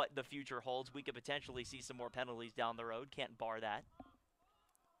idea what the future holds. We could potentially see some more penalties down the road. Can't bar that.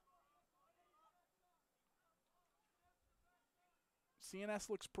 CNS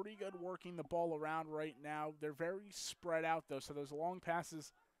looks pretty good working the ball around right now. They're very spread out, though, so those long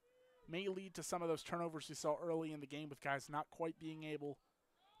passes may lead to some of those turnovers you saw early in the game with guys not quite being able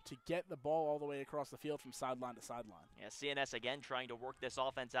to get the ball all the way across the field from sideline to sideline. Yeah, CNS again trying to work this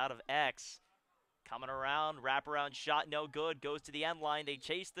offense out of X. Coming around, wraparound shot, no good, goes to the end line. They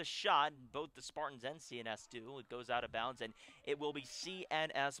chase the shot, both the Spartans and CNS do. It goes out of bounds, and it will be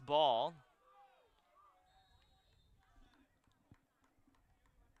CNS ball.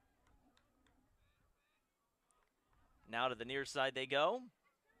 Now to the near side they go.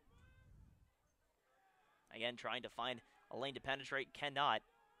 Again, trying to find a lane to penetrate, cannot.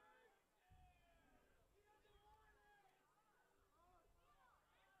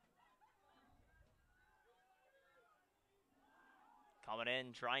 Coming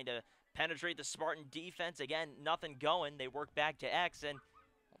in, trying to penetrate the Spartan defense. Again, nothing going. They work back to X, and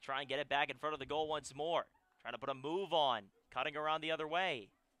will try and get it back in front of the goal once more. Trying to put a move on, cutting around the other way.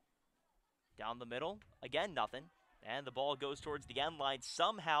 Down the middle, again, nothing. And the ball goes towards the end line,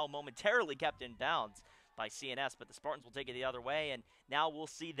 somehow momentarily kept in bounds by CNS, but the Spartans will take it the other way, and now we'll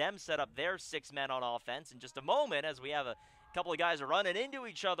see them set up their 6 men on offense in just a moment as we have a couple of guys running into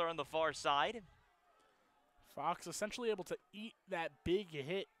each other on the far side. Fox essentially able to eat that big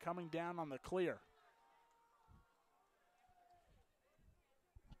hit coming down on the clear.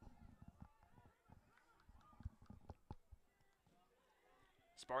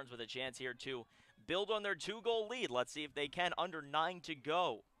 Spartans with a chance here to build on their 2-goal lead. Let's see if they can. Under 9 to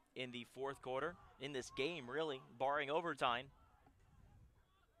go in the fourth quarter, in this game, really, barring overtime.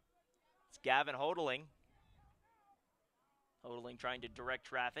 It's Gavin Hodeling. Hodeling trying to direct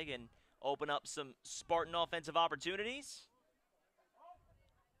traffic and open up some Spartan offensive opportunities.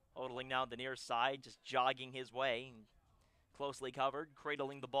 Hodeling now on the near side, just jogging his way. Closely covered,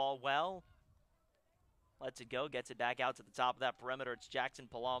 cradling the ball well. Lets it go, gets it back out to the top of that perimeter. It's Jackson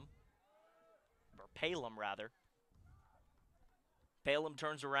Palum. Or Palum, rather. Palum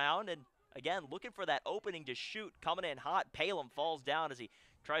turns around and, again, looking for that opening to shoot. Coming in hot. Palum falls down as he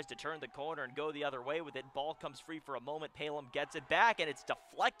tries to turn the corner and go the other way with it. Ball comes free for a moment. Palum gets it back, and it's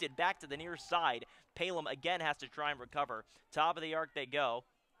deflected back to the near side. Palum again has to try and recover. Top of the arc they go.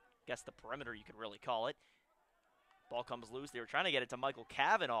 Guess the perimeter, you could really call it. Ball comes loose. They were trying to get it to Michael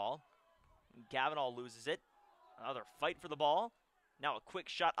Cavanaugh. Cavanaugh loses it. Another fight for the ball. Now a quick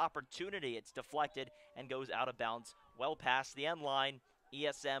shot opportunity. It's deflected and goes out of bounds. Well past the end line.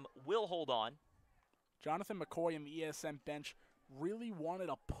 ESM will hold on. Jonathan McCoy and the ESM bench really wanted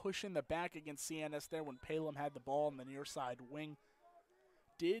a push in the back against CNS there when Palum had the ball on the near side wing.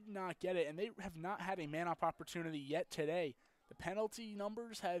 Did not get it, and they have not had a man-up opportunity yet today. The penalty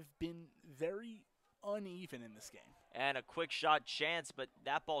numbers have been very uneven in this game. And a quick shot chance, but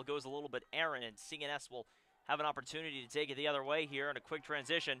that ball goes a little bit errant, and CNS will have an opportunity to take it the other way here in a quick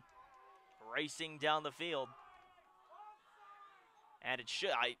transition. Racing down the field. And it should,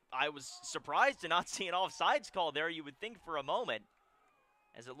 I was surprised to not see an offsides call there, you would think for a moment,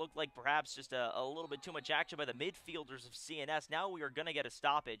 as it looked like perhaps just a little bit too much action by the midfielders of CNS. Now we are going to get a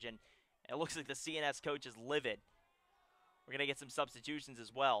stoppage, and it looks like the CNS coach is livid. We're going to get some substitutions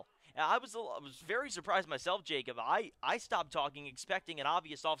as well. And I was very surprised myself, Jacob. I stopped talking expecting an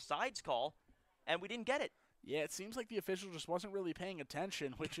obvious offsides call, and we didn't get it. Yeah, it seems like the official just wasn't really paying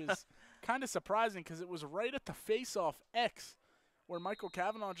attention, which is kind of surprising because it was right at the face-off X where Michael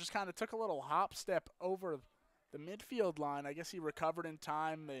Cavanaugh just kind of took a little hop step over the midfield line. I guess he recovered in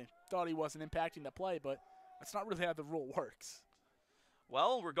time. They thought he wasn't impacting the play, but that's not really how the rule works.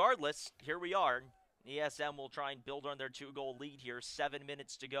 Well, regardless, here we are. ESM will try and build on their 2-goal lead here. 7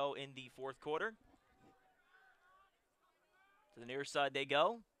 minutes to go in the fourth quarter. To the near side they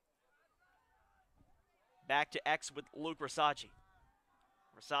go. Back to X with Luke Rosacci.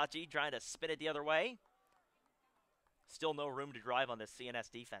 Rosacci trying to spin it the other way. Still no room to drive on this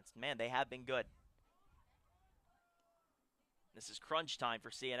CNS defense. Man, they have been good. This is crunch time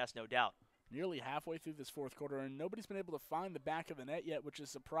for CNS, no doubt. Nearly halfway through this fourth quarter, and nobody's been able to find the back of the net yet, which is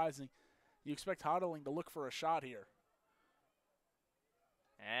surprising. You expect Hodling to look for a shot here.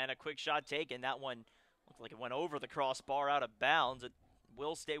 And a quick shot taken. That one looked like it went over the crossbar out of bounds. It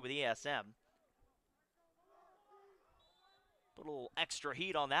will stay with ESM. Put a little extra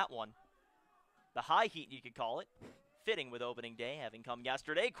heat on that one. The high heat, you could call it. Fitting with opening day, having come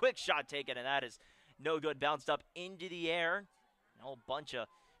yesterday. Quick shot taken, and that is no good. Bounced up into the air. A whole bunch of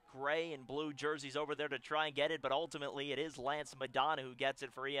gray and blue jerseys over there to try and get it, but ultimately it is Lance Madonna who gets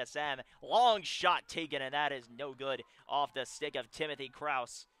it for ESM. Long shot taken, and that is no good off the stick of Timothy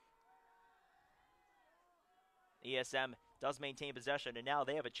Kraus. ESM does maintain possession, and now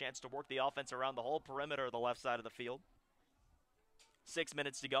they have a chance to work the offense around the whole perimeter of the left side of the field. 6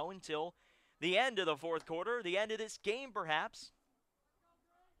 minutes to go until the end of the fourth quarter, the end of this game perhaps.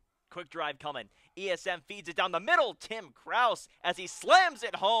 Quick drive coming. ESM feeds it down the middle. Tim Kraus as he slams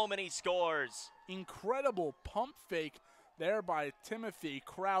it home and he scores. Incredible pump fake there by Timothy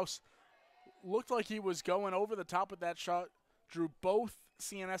Kraus. Looked like he was going over the top of that shot. Drew both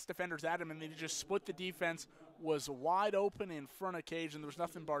CNS defenders at him, and then he just split the defense. Was wide open in front of cage, and there was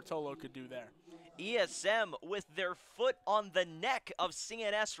nothing Bartolo could do there. ESM with their foot on the neck of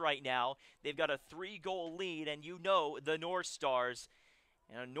CNS right now. They've got a 3-goal lead, and you know the North Stars.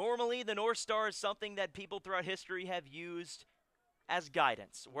 Normally, the North Star is something that people throughout history have used as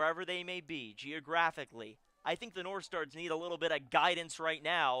guidance, wherever they may be, geographically. I think the North Stars need a little bit of guidance right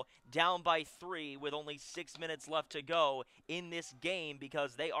now, down by 3 with only 6 minutes left to go in this game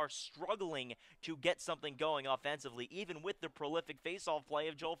because they are struggling to get something going offensively, even with the prolific face-off play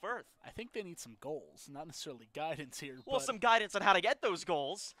of Joel Firth. I think they need some goals, not necessarily guidance here. Well, some guidance on how to get those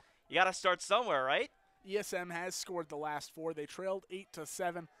goals. You got to start somewhere, right? ESM has scored the last 4. They trailed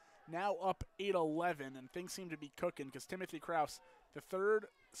 8-7, now up 8-11, and things seem to be cooking because Timothy Kraus, the third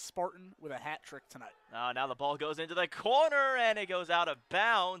Spartan with a hat trick tonight. Now the ball goes into the corner, and it goes out of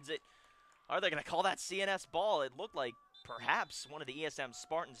bounds. Are they going to call that CNS ball? It looked like perhaps one of the ESM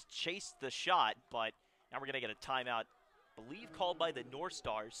Spartans chased the shot, but now we're going to get a timeout, I believe called by the North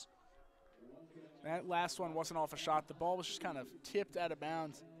Stars. That last one wasn't off a shot. The ball was just kind of tipped out of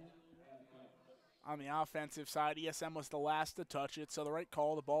bounds. On the offensive side, ESM was the last to touch it, so the right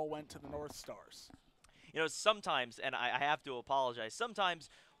call, the ball went to the North Stars. Sometimes, and I have to apologize, sometimes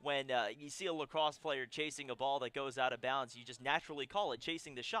when you see a lacrosse player chasing a ball that goes out of bounds, you just naturally call it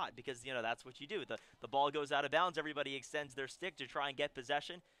chasing the shot because, that's what you do. The ball goes out of bounds, everybody extends their stick to try and get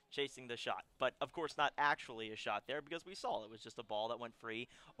possession, chasing the shot. But, of course, not actually a shot there because we saw it was just a ball that went free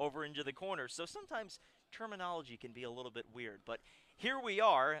over into the corner. So sometimes terminology can be a little bit weird, but here we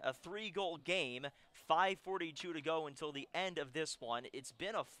are, a 3-goal game, 5:42 to go until the end of this one. It's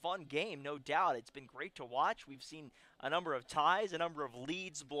been a fun game, no doubt. It's been great to watch. We've seen a number of ties, a number of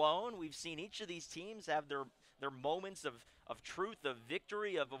leads blown. We've seen each of these teams have their moments of truth, of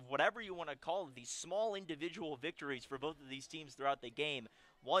victory, of whatever you want to call it, these small individual victories for both of these teams throughout the game.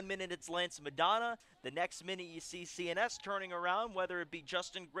 1 minute it's Lance Madonna. The next minute you see CNS turning around, whether it be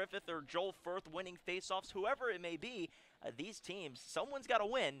Justin Griffith or Joel Firth winning faceoffs, whoever it may be. These teams, someone's got to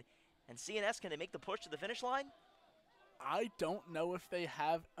win. And CNS, can they make the push to the finish line? I don't know if they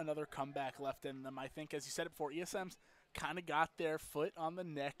have another comeback left in them. I think, as you said it before, ESM's kind of got their foot on the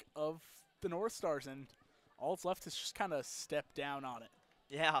neck of the North Stars, and all it's left is just kind of step down on it.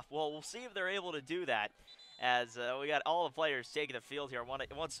 Yeah, well, we'll see if they're able to do that, as we got all the players taking the field here.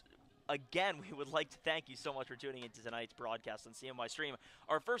 Once again, we would like to thank you so much for tuning into tonight's broadcast on CMY Stream.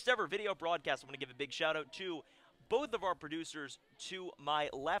 Our first ever video broadcast. I want to give a big shout out to both of our producers to my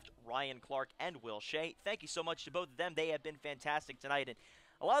left, Ryan Clark and Will Shea. Thank you so much to both of them. They have been fantastic tonight. And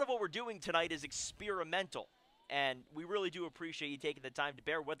a lot of what we're doing tonight is experimental. And we really do appreciate you taking the time to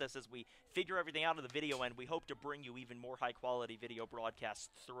bear with us as we figure everything out of the video end. We hope to bring you even more high-quality video broadcasts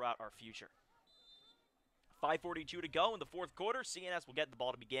throughout our future. 5:42 to go in the fourth quarter. CNS will get the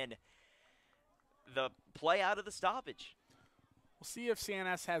ball to begin the play out of the stoppage. We'll see if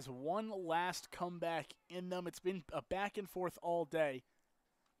CNS has one last comeback in them. It's been a back and forth all day,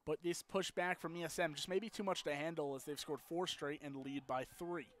 but this pushback from ESM just maybe too much to handle as they've scored 4 straight and lead by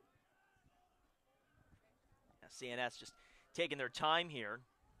 3. Now, CNS just taking their time here.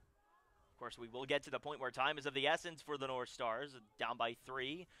 Of course, we will get to the point where time is of the essence for the North Stars. Down by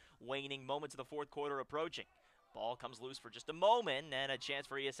 3, waning moments of the fourth quarter approaching. Ball comes loose for just a moment, and a chance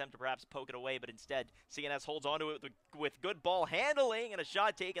for ESM to perhaps poke it away, but instead CNS holds on to it with good ball handling and a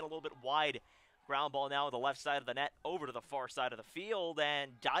shot taken a little bit wide. Ground ball now on the left side of the net over to the far side of the field,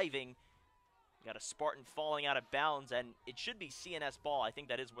 and diving. You got a Spartan falling out of bounds, and it should be CNS ball. I think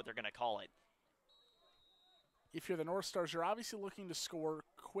that is what they're going to call it. If you're the North Stars, you're obviously looking to score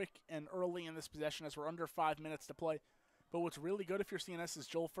quick and early in this possession as we're under 5 minutes to play. But what's really good if you're CNS is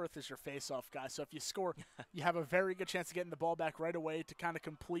Joel Firth is your face-off guy. So if you score, you have a very good chance of getting the ball back right away to kind of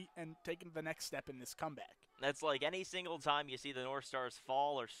complete and taking the next step in this comeback. That's like any single time you see the North Stars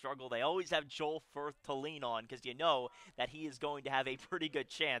fall or struggle, they always have Joel Firth to lean on because you know that he is going to have a pretty good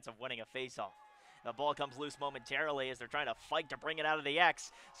chance of winning a face-off. The ball comes loose momentarily as they're trying to fight to bring it out of the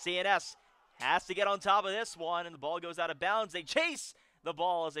X. CNS has to get on top of this one, and the ball goes out of bounds. They chase the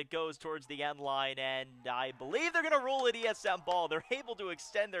ball as it goes towards the end line, and I believe they're going to rule it ESM ball. They're able to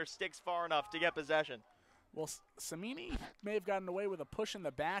extend their sticks far enough to get possession. Well, Samini may have gotten away with a push in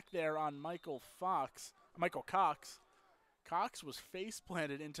the back there on Michael Cox. Cox was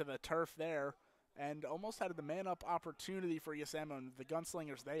face-planted into the turf there and almost had the man-up opportunity for ESM, and the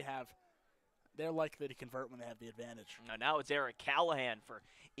gunslingers they have, they're likely to convert when they have the advantage. Now it's Eric Callahan for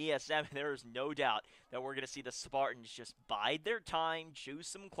ESM. There is no doubt that we're going to see the Spartans just bide their time, choose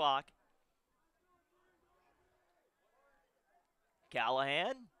some clock.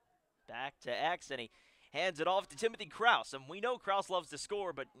 Callahan back to X, and he hands it off to Timothy Kraus. And we know Kraus loves to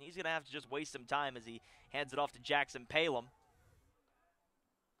score, but he's going to have to just waste some time as he hands it off to Jackson Palem.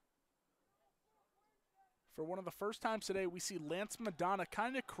 For one of the first times today, we see Lance Madonna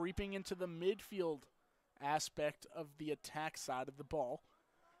kind of creeping into the midfield aspect of the attack side of the ball.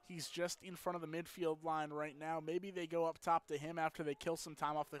 He's just in front of the midfield line right now. Maybe they go up top to him after they kill some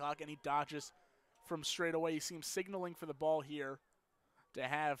time off the clock, and he dodges from straight away. You see him signaling for the ball here to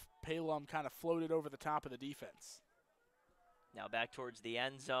have Palem kind of floated over the top of the defense. Now back towards the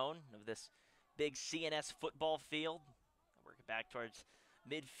end zone of this big CNS football field. Working back towards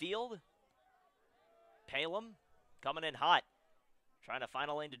midfield. Palem coming in hot, trying to find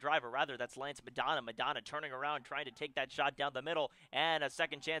a lane to drive, or rather that's Lance Madonna. Madonna turning around, trying to take that shot down the middle, and a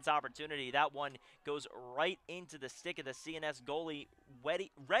second chance opportunity. That one goes right into the stick of the CNS goalie,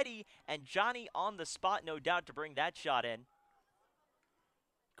 ready, and Johnny on the spot, no doubt, to bring that shot in.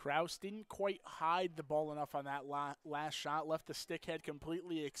 Kraus didn't quite hide the ball enough on that last shot, left the stick head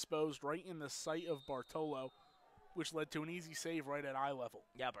completely exposed right in the sight of Bartolo, which led to an easy save right at eye level.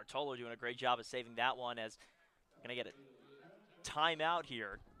 Yeah, Bartolo doing a great job of saving that one as we're going to get a timeout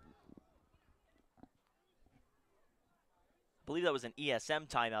here. I believe that was an ESM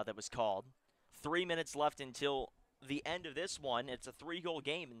timeout that was called. 3 minutes left until the end of this one. It's a 3-goal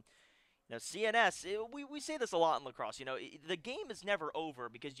game. And, you know, CNS, we say this a lot in lacrosse. You know, the game is never over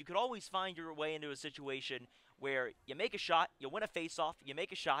because you could always find your way into a situation where you make a shot, you win a face-off, you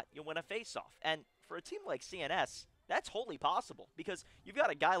make a shot, you win a face-off. And for a team like CNS, that's wholly possible because you've got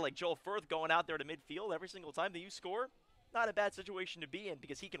a guy like Joel Firth going out there to midfield every single time that you score. Not a bad situation to be in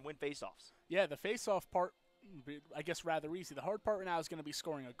because he can win face-offs. Yeah, the face-off part, I guess, rather easy. The hard part right now is going to be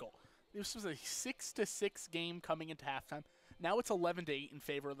scoring a goal. This was a 6-6 game coming into halftime. Now it's 11-8 in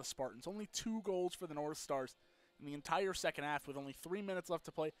favor of the Spartans. Only 2 goals for the North Stars in the entire second half with only 3 minutes left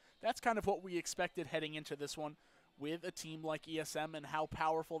to play. That's kind of what we expected heading into this one with a team like ESM and how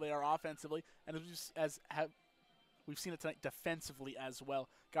powerful they are offensively. And we've seen it tonight defensively as well.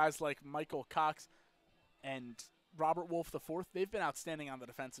 Guys like Michael Cox and Robert Wolf IV, they've been outstanding on the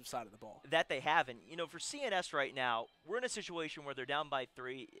defensive side of the ball. That they have. And, you know, for CNS right now, we're in a situation where they're down by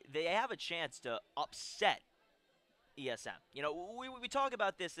 3. They have a chance to upset ESM. You know, we talk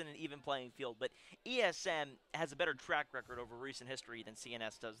about this in an even playing field, but ESM has a better track record over recent history than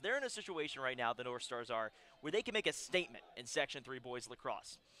CNS does. They're in a situation right now, the North Stars are, where they can make a statement in Section 3 boys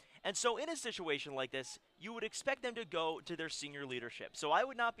lacrosse. And so in a situation like this, you would expect them to go to their senior leadership. So I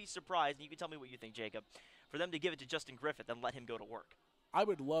would not be surprised, and you can tell me what you think, Jacob, for them to give it to Justin Griffith and let him go to work. I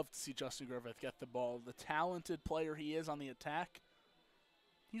would love to see Justin Griffith get the ball. The talented player he is on the attack,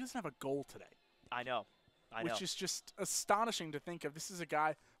 he doesn't have a goal today. I know. Which is just astonishing to think of. This is a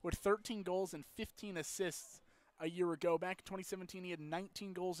guy with 13 goals and 15 assists a year ago. Back in 2017, he had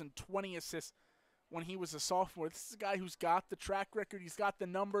 19 goals and 20 assists when he was a sophomore. This is a guy who's got the track record. He's got the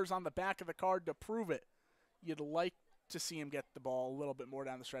numbers on the back of the card to prove it. You'd like to see him get the ball a little bit more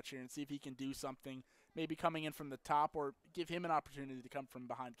down the stretch here and see if he can do something, maybe coming in from the top or give him an opportunity to come from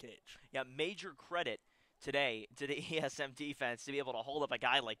behind cage. Yeah, major credit today to the ESM defense to be able to hold up a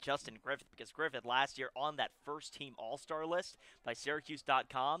guy like Justin Griffith, because Griffith last year on that first-team All-Star list by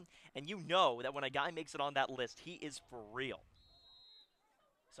Syracuse.com, and you know that when a guy makes it on that list, he is for real.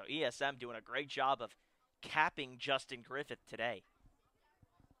 So ESM doing a great job of capping Justin Griffith today,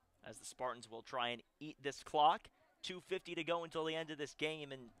 as the Spartans will try and eat this clock. 2:50 to go until the end of this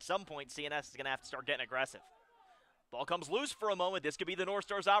game, and at some point CNS is going to have to start getting aggressive. Ball comes loose for a moment. This could be the North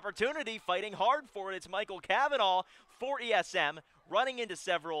Stars' opportunity. Fighting hard for it. It's Michael Cavanaugh for ESM, running into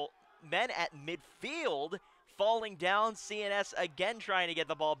several men at midfield, falling down. CNS again trying to get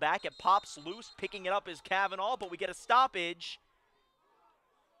the ball back. It pops loose. Picking it up is Cavanaugh, but we get a stoppage.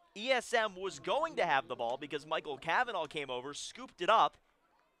 ESM was going to have the ball because Michael Cavanaugh came over, scooped it up,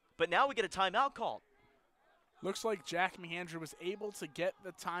 but now we get a timeout called. Looks like Jack McAndrew was able to get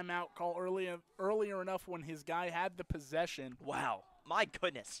the timeout call earlier enough when his guy had the possession. Wow, my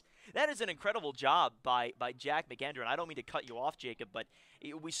goodness. That is an incredible job by Jack McAndrew, and I don't mean to cut you off, Jacob, but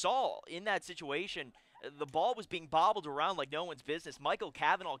we saw in that situation the ball was being bobbled around like no one's business. Michael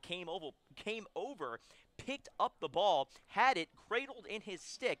Cavanaugh came over, picked up the ball, had it cradled in his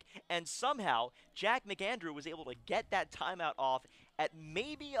stick, and somehow Jack McAndrew was able to get that timeout off at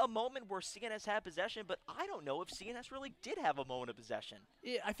maybe a moment where CNS had possession, but I don't know if CNS really did have a moment of possession.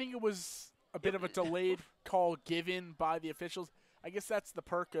 Yeah, I think it was a bit of a delayed call given by the officials. I guess that's the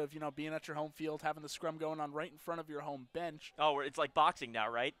perk of, being at your home field, having the scrum going on right in front of your home bench. Oh, it's like boxing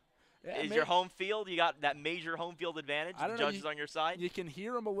now, right? Yeah, is your home field, you got that major home field advantage, the judges on your side? You can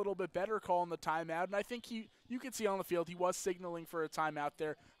hear him a little bit better calling the timeout, and I think you could see on the field he was signaling for a timeout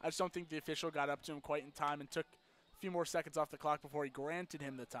there. I just don't think the official got up to him quite in time and took a few more seconds off the clock before he granted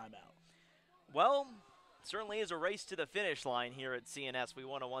him the timeout. Well, certainly is a race to the finish line here at CNS. We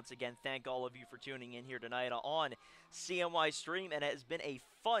want to once again thank all of you for tuning in here tonight on CNY Stream, and it has been a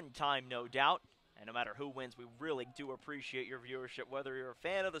fun time, no doubt. And no matter who wins, we really do appreciate your viewership, whether you're a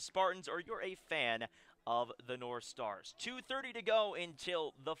fan of the Spartans or you're a fan of the North Stars. 2:30 to go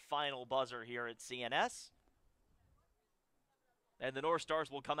until the final buzzer here at CNS. And the North Stars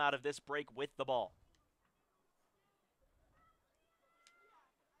will come out of this break with the ball.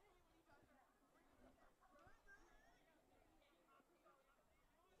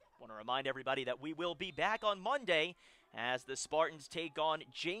 Want to remind everybody that we will be back on Monday as the Spartans take on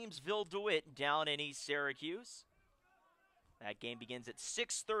Jamesville DeWitt down in East Syracuse. That game begins at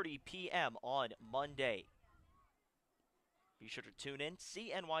 6:30 p.m. on Monday. Be sure to tune in,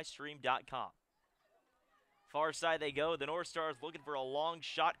 cnystream.com. Far side they go. The North Stars looking for a long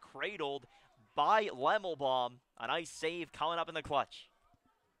shot cradled by Lemelbaum. A nice save coming up in the clutch.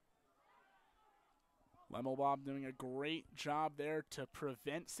 Lemelbaum doing a great job there to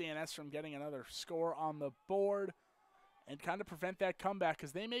prevent CNS from getting another score on the board and kind of prevent that comeback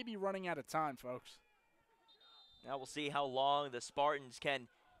because they may be running out of time, folks. Now we'll see how long the Spartans can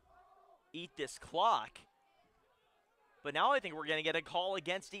eat this clock. But now I think we're going to get a call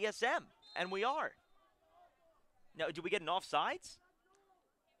against ESM, and we are. Now, do we get an offsides?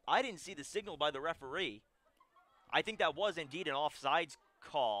 I didn't see the signal by the referee. I think that was indeed an offsides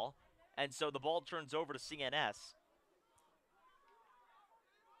call, and so the ball turns over to CNS.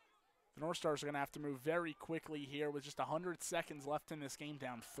 The North Stars are going to have to move very quickly here with just 100 seconds left in this game,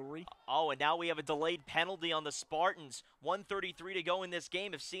 down 3. Oh, and now we have a delayed penalty on the Spartans. 1:33 to go in this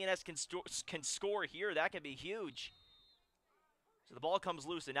game. If CNS can score here, that could be huge. So the ball comes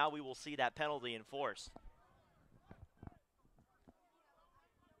loose, and now we will see that penalty enforced.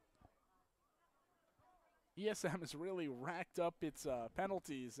 ESM has really racked up its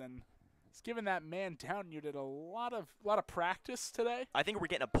penalties, and it's given that man down unit a lot of practice today. I think we're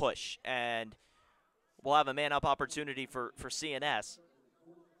getting a push, and we'll have a man-up opportunity for CNS.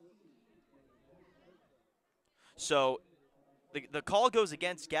 So the call goes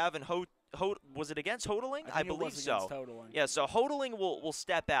against Gavin was it against Hodling? I believe so. Hodling. Yeah, so Hodling will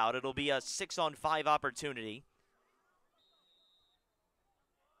step out. It'll be a 6-on-5 opportunity.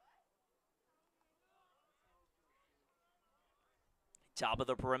 Top of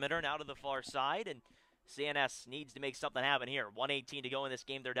the perimeter, now to the far side, and CNS needs to make something happen here. 1:18 to go in this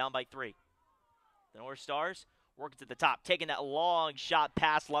game. They're down by 3. The North Stars working to the top, taking that long shot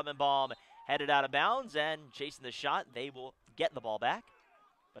past Lemonbaum, headed out of bounds, and chasing the shot. They will get the ball back.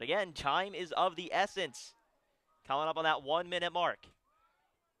 But again, time is of the essence. Coming up on that 1-minute mark.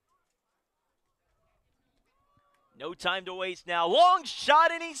 No time to waste now. Long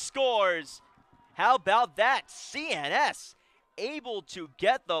shot, and he scores. How about that? CNS able to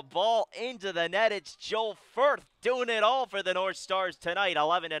get the ball into the net. It's Joel Firth doing it all for the North Stars tonight,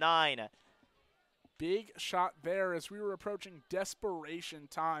 11-9. Big shot there as we were approaching desperation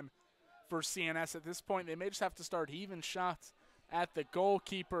time for CNS. At this point, they may just have to start heaving shots at the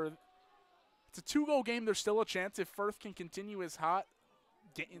goalkeeper. It's a 2-goal game. There's still a chance if Firth can continue his hot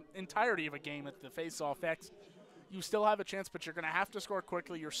entirety of a game at the face-off X. You still have a chance, but you're going to have to score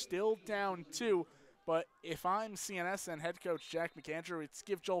quickly. You're still down 2. But if I'm CNS and head coach Jack McAndrew, it's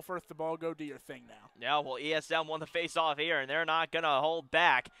give Joel Firth the ball, go do your thing now. Yeah, well, ESM won the face-off here, and they're not going to hold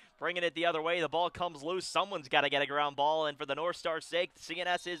back. Bringing it the other way, the ball comes loose. Someone's got to get a ground ball, and for the North Star's sake,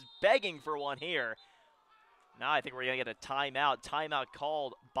 CNS is begging for one here. Now I think we're going to get a timeout. Timeout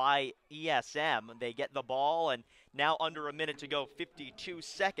called by ESM. They get the ball, and now under a minute to go, 52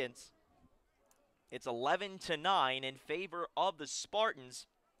 seconds. It's 11-9 in favor of the Spartans.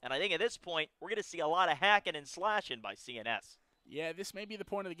 And I think at this point, we're going to see a lot of hacking and slashing by CNS. Yeah, this may be the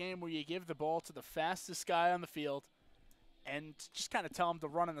point of the game where you give the ball to the fastest guy on the field and just kind of tell him to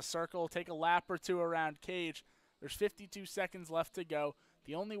run in a circle, take a lap or two around cage. There's 52 seconds left to go.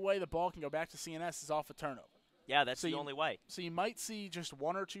 The only way the ball can go back to CNS is off a turnover. Yeah, that's the only way. So you might see just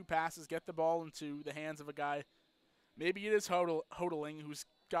 1 or 2 passes get the ball into the hands of a guy. Maybe it is Hodling, who's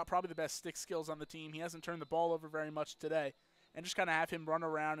got probably the best stick skills on the team. He hasn't turned the ball over very much today. And just kind of have him run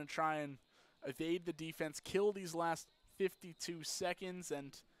around and try and evade the defense, kill these last 52 seconds,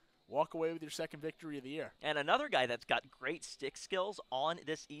 and walk away with your second victory of the year. And another guy that's got great stick skills on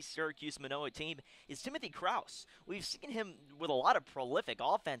this East Syracuse-Minoa team is Timothy Krause. We've seen him with a lot of prolific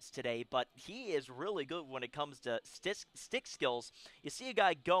offense today, but he is really good when it comes to stick skills. You see a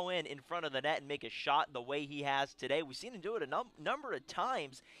guy go in front of the net and make a shot the way he has today. We've seen him do it a number of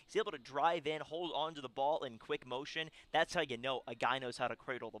times. He's able to drive in, hold onto the ball in quick motion. That's how you know a guy knows how to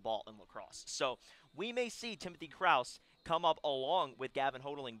cradle the ball in lacrosse. So we may see Timothy Krause come up along with Gavin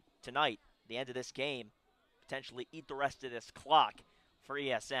Hodling tonight, the end of this game, potentially eat the rest of this clock for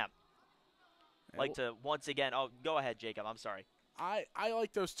ESM. Like to once again, go ahead, Jacob, I'm sorry. I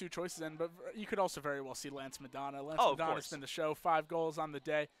like those 2 choices, but you could also very well see Lance Madonna. Lance Madonna's Madonna's been the show, 5 goals on the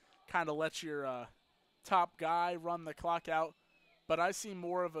day, kind of lets your top guy run the clock out. But I see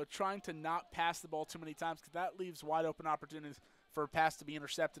more of a trying to not pass the ball too many times because that leaves wide open opportunities for a pass to be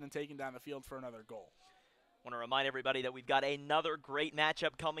intercepted and taken down the field for another goal. I want to remind everybody that we've got another great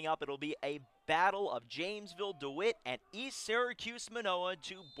matchup coming up. It'll be a battle of Jamesville, DeWitt, and East Syracuse-Minoa,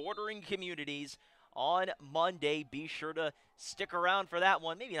 2 bordering communities on Monday. Be sure to stick around for that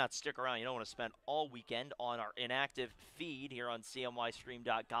one. Maybe not stick around. You don't want to spend all weekend on our inactive feed here on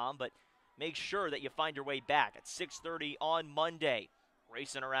CMYstream.com, but make sure that you find your way back at 6:30 on Monday.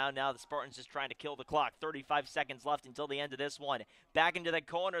 Racing around now, the Spartans just trying to kill the clock. 35 seconds left until the end of this one. Back into the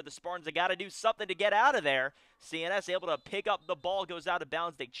corner, the Spartans have got to do something to get out of there. CNS able to pick up the ball, goes out of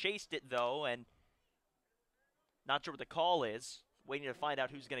bounds. They chased it, though, and not sure what the call is. Waiting to find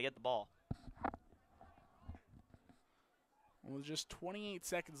out who's going to get the ball. Well, just 28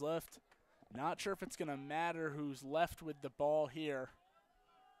 seconds left. Not sure if it's going to matter who's left with the ball here.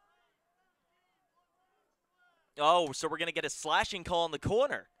 Oh, so we're going to get a slashing call in the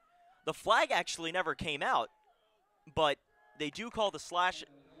corner. The flag actually never came out, but they do call the slash.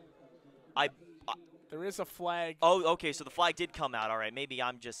 There is a flag. Oh, okay, so the flag did come out. All right, maybe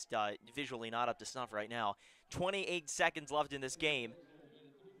I'm just visually not up to snuff right now. 28 seconds left in this game.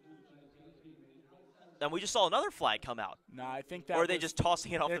 And we just saw another flag come out. No, I think that Or are they just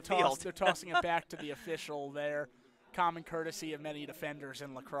tossing it off the field? They're tossing it back to the official there. Common courtesy of many defenders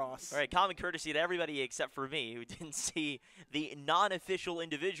in lacrosse. All right, common courtesy to everybody except for me, who didn't see the non-official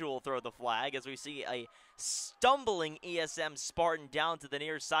individual throw the flag, as we see a stumbling ESM Spartan down to the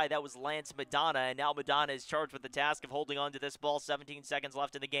near side. That was Lance Madonna, and now Madonna is charged with the task of holding on to this ball. 17 seconds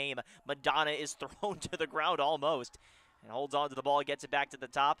left in the game. Madonna is thrown to the ground almost, and holds on to the ball, gets it back to the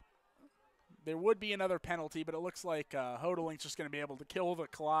top. There would be another penalty, but it looks like Hodling's just going to be able to kill the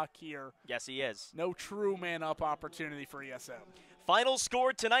clock here. Yes, he is. No true man-up opportunity for ESM. Final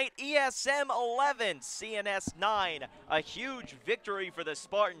score tonight, ESM 11, CNS 9. A huge victory for the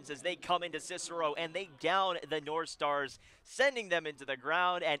Spartans as they come into Cicero and they down the North Stars, sending them into the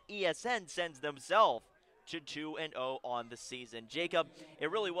ground, and ESN sends themselves to 2-0 on the season. Jacob,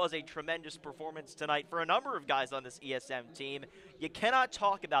 it really was a tremendous performance tonight for a number of guys on this ESM team. You cannot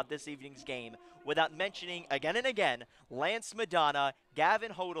talk about this evening's game without mentioning again and again Lance Madonna,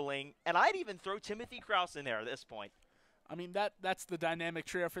 Gavin Hodling, and I'd even throw Timothy Krause in there at this point. I mean, that's the dynamic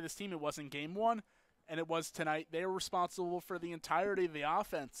trio for this team. It was in game 1, and it was tonight. They were responsible for the entirety of the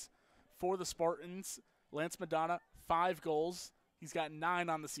offense for the Spartans. Lance Madonna, 5 goals. He's got 9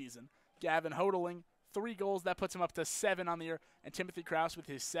 on the season. Gavin Hodeling, 3 goals. That puts him up to 7 on the year. And Timothy Krause with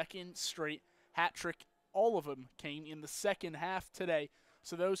his second straight hat trick. All of them came in the second half today.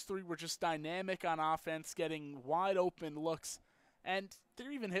 So those 3 were just dynamic on offense, getting wide open looks. And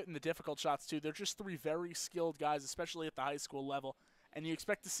they're even hitting the difficult shots too. They're just 3 very skilled guys, especially at the high school level. And you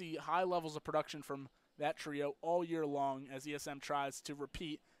expect to see high levels of production from that trio all year long as ESM tries to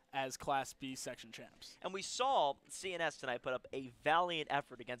repeat as Class B section champs. And we saw CNS tonight put up a valiant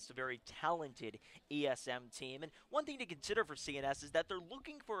effort against a very talented ESM team. And one thing to consider for CNS is that they're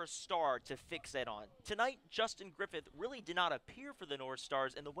looking for a star to fixate on. Tonight, Justin Griffith really did not appear for the North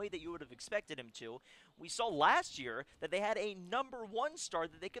Stars in the way that you would have expected him to. We saw last year that they had a #1 star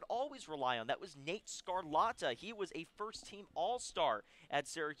that they could always rely on. That was Nate Scarlatta. He was a first-team All-Star at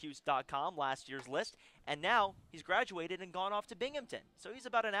Syracuse.com, last year's list. And now he's graduated and gone off to Binghamton. So he's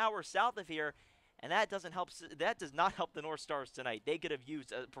about an hour south of here, and that does not help the North Stars tonight. They could have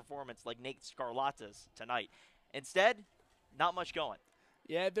used a performance like Nate Scarlatta's tonight. Instead, not much going.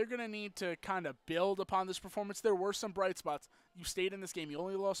 Yeah, they're going to need to kind of build upon this performance. There were some bright spots. You stayed in this game. You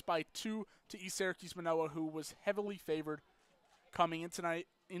only lost by 2 to East Syracuse-Minoa, who was heavily favored coming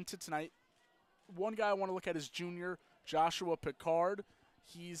into tonight. One guy I want to look at is junior Joshua Picard.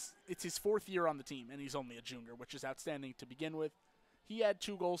 It's his 4th year on the team, and he's only a junior, which is outstanding to begin with. He had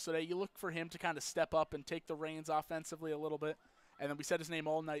 2 goals today. You look for him to kind of step up and take the reins offensively a little bit. And then we said his name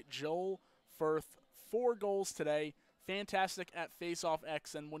all night, Joel Firth, 4 goals today. Fantastic at face-off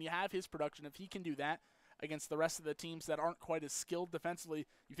X, and when you have his production, if he can do that against the rest of the teams that aren't quite as skilled defensively,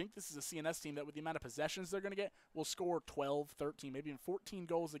 you think this is a CNS team that with the amount of possessions they're going to get will score 12, 13, maybe even 14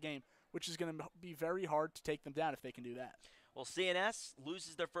 goals a game, which is going to be very hard to take them down if they can do that. Well, CNS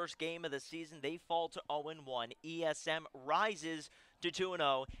loses their first game of the season. They fall to 0-1. ESM rises to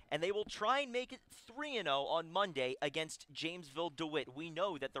 2-0, and they will try and make it 3-0 on Monday against Jamesville DeWitt. We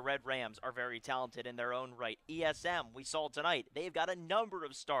know that the Red Rams are very talented in their own right. ESM, we saw tonight, they've got a number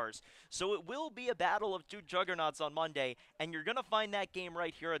of stars. So it will be a battle of 2 juggernauts on Monday, and you're going to find that game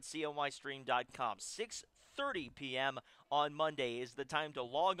right here at CNYstream.com. 6:30 p.m. on Monday is the time to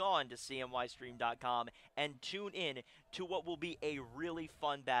log on to CNYstream.com and tune in to what will be a really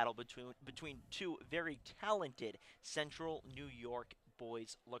fun battle between 2 very talented Central New York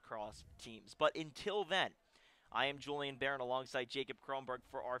boys lacrosse teams. But until then, I am Julian Barron alongside Jacob Kronberg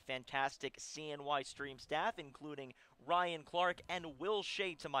for our fantastic CNY Stream staff, including Ryan Clark and Will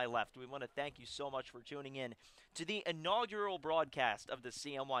Shea to my left. We want to thank you so much for tuning in to the inaugural broadcast of the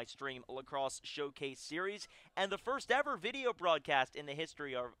CNY Stream Lacrosse Showcase Series and the first ever video broadcast in the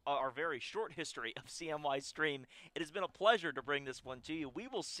history of our very short history of CNY Stream. It has been a pleasure to bring this one to you. We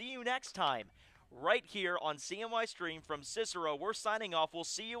will see you next time right here on CNY Stream from Cicero. We're signing off. We'll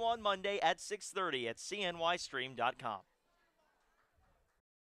see you on Monday at 6:30 at CNYstream.com.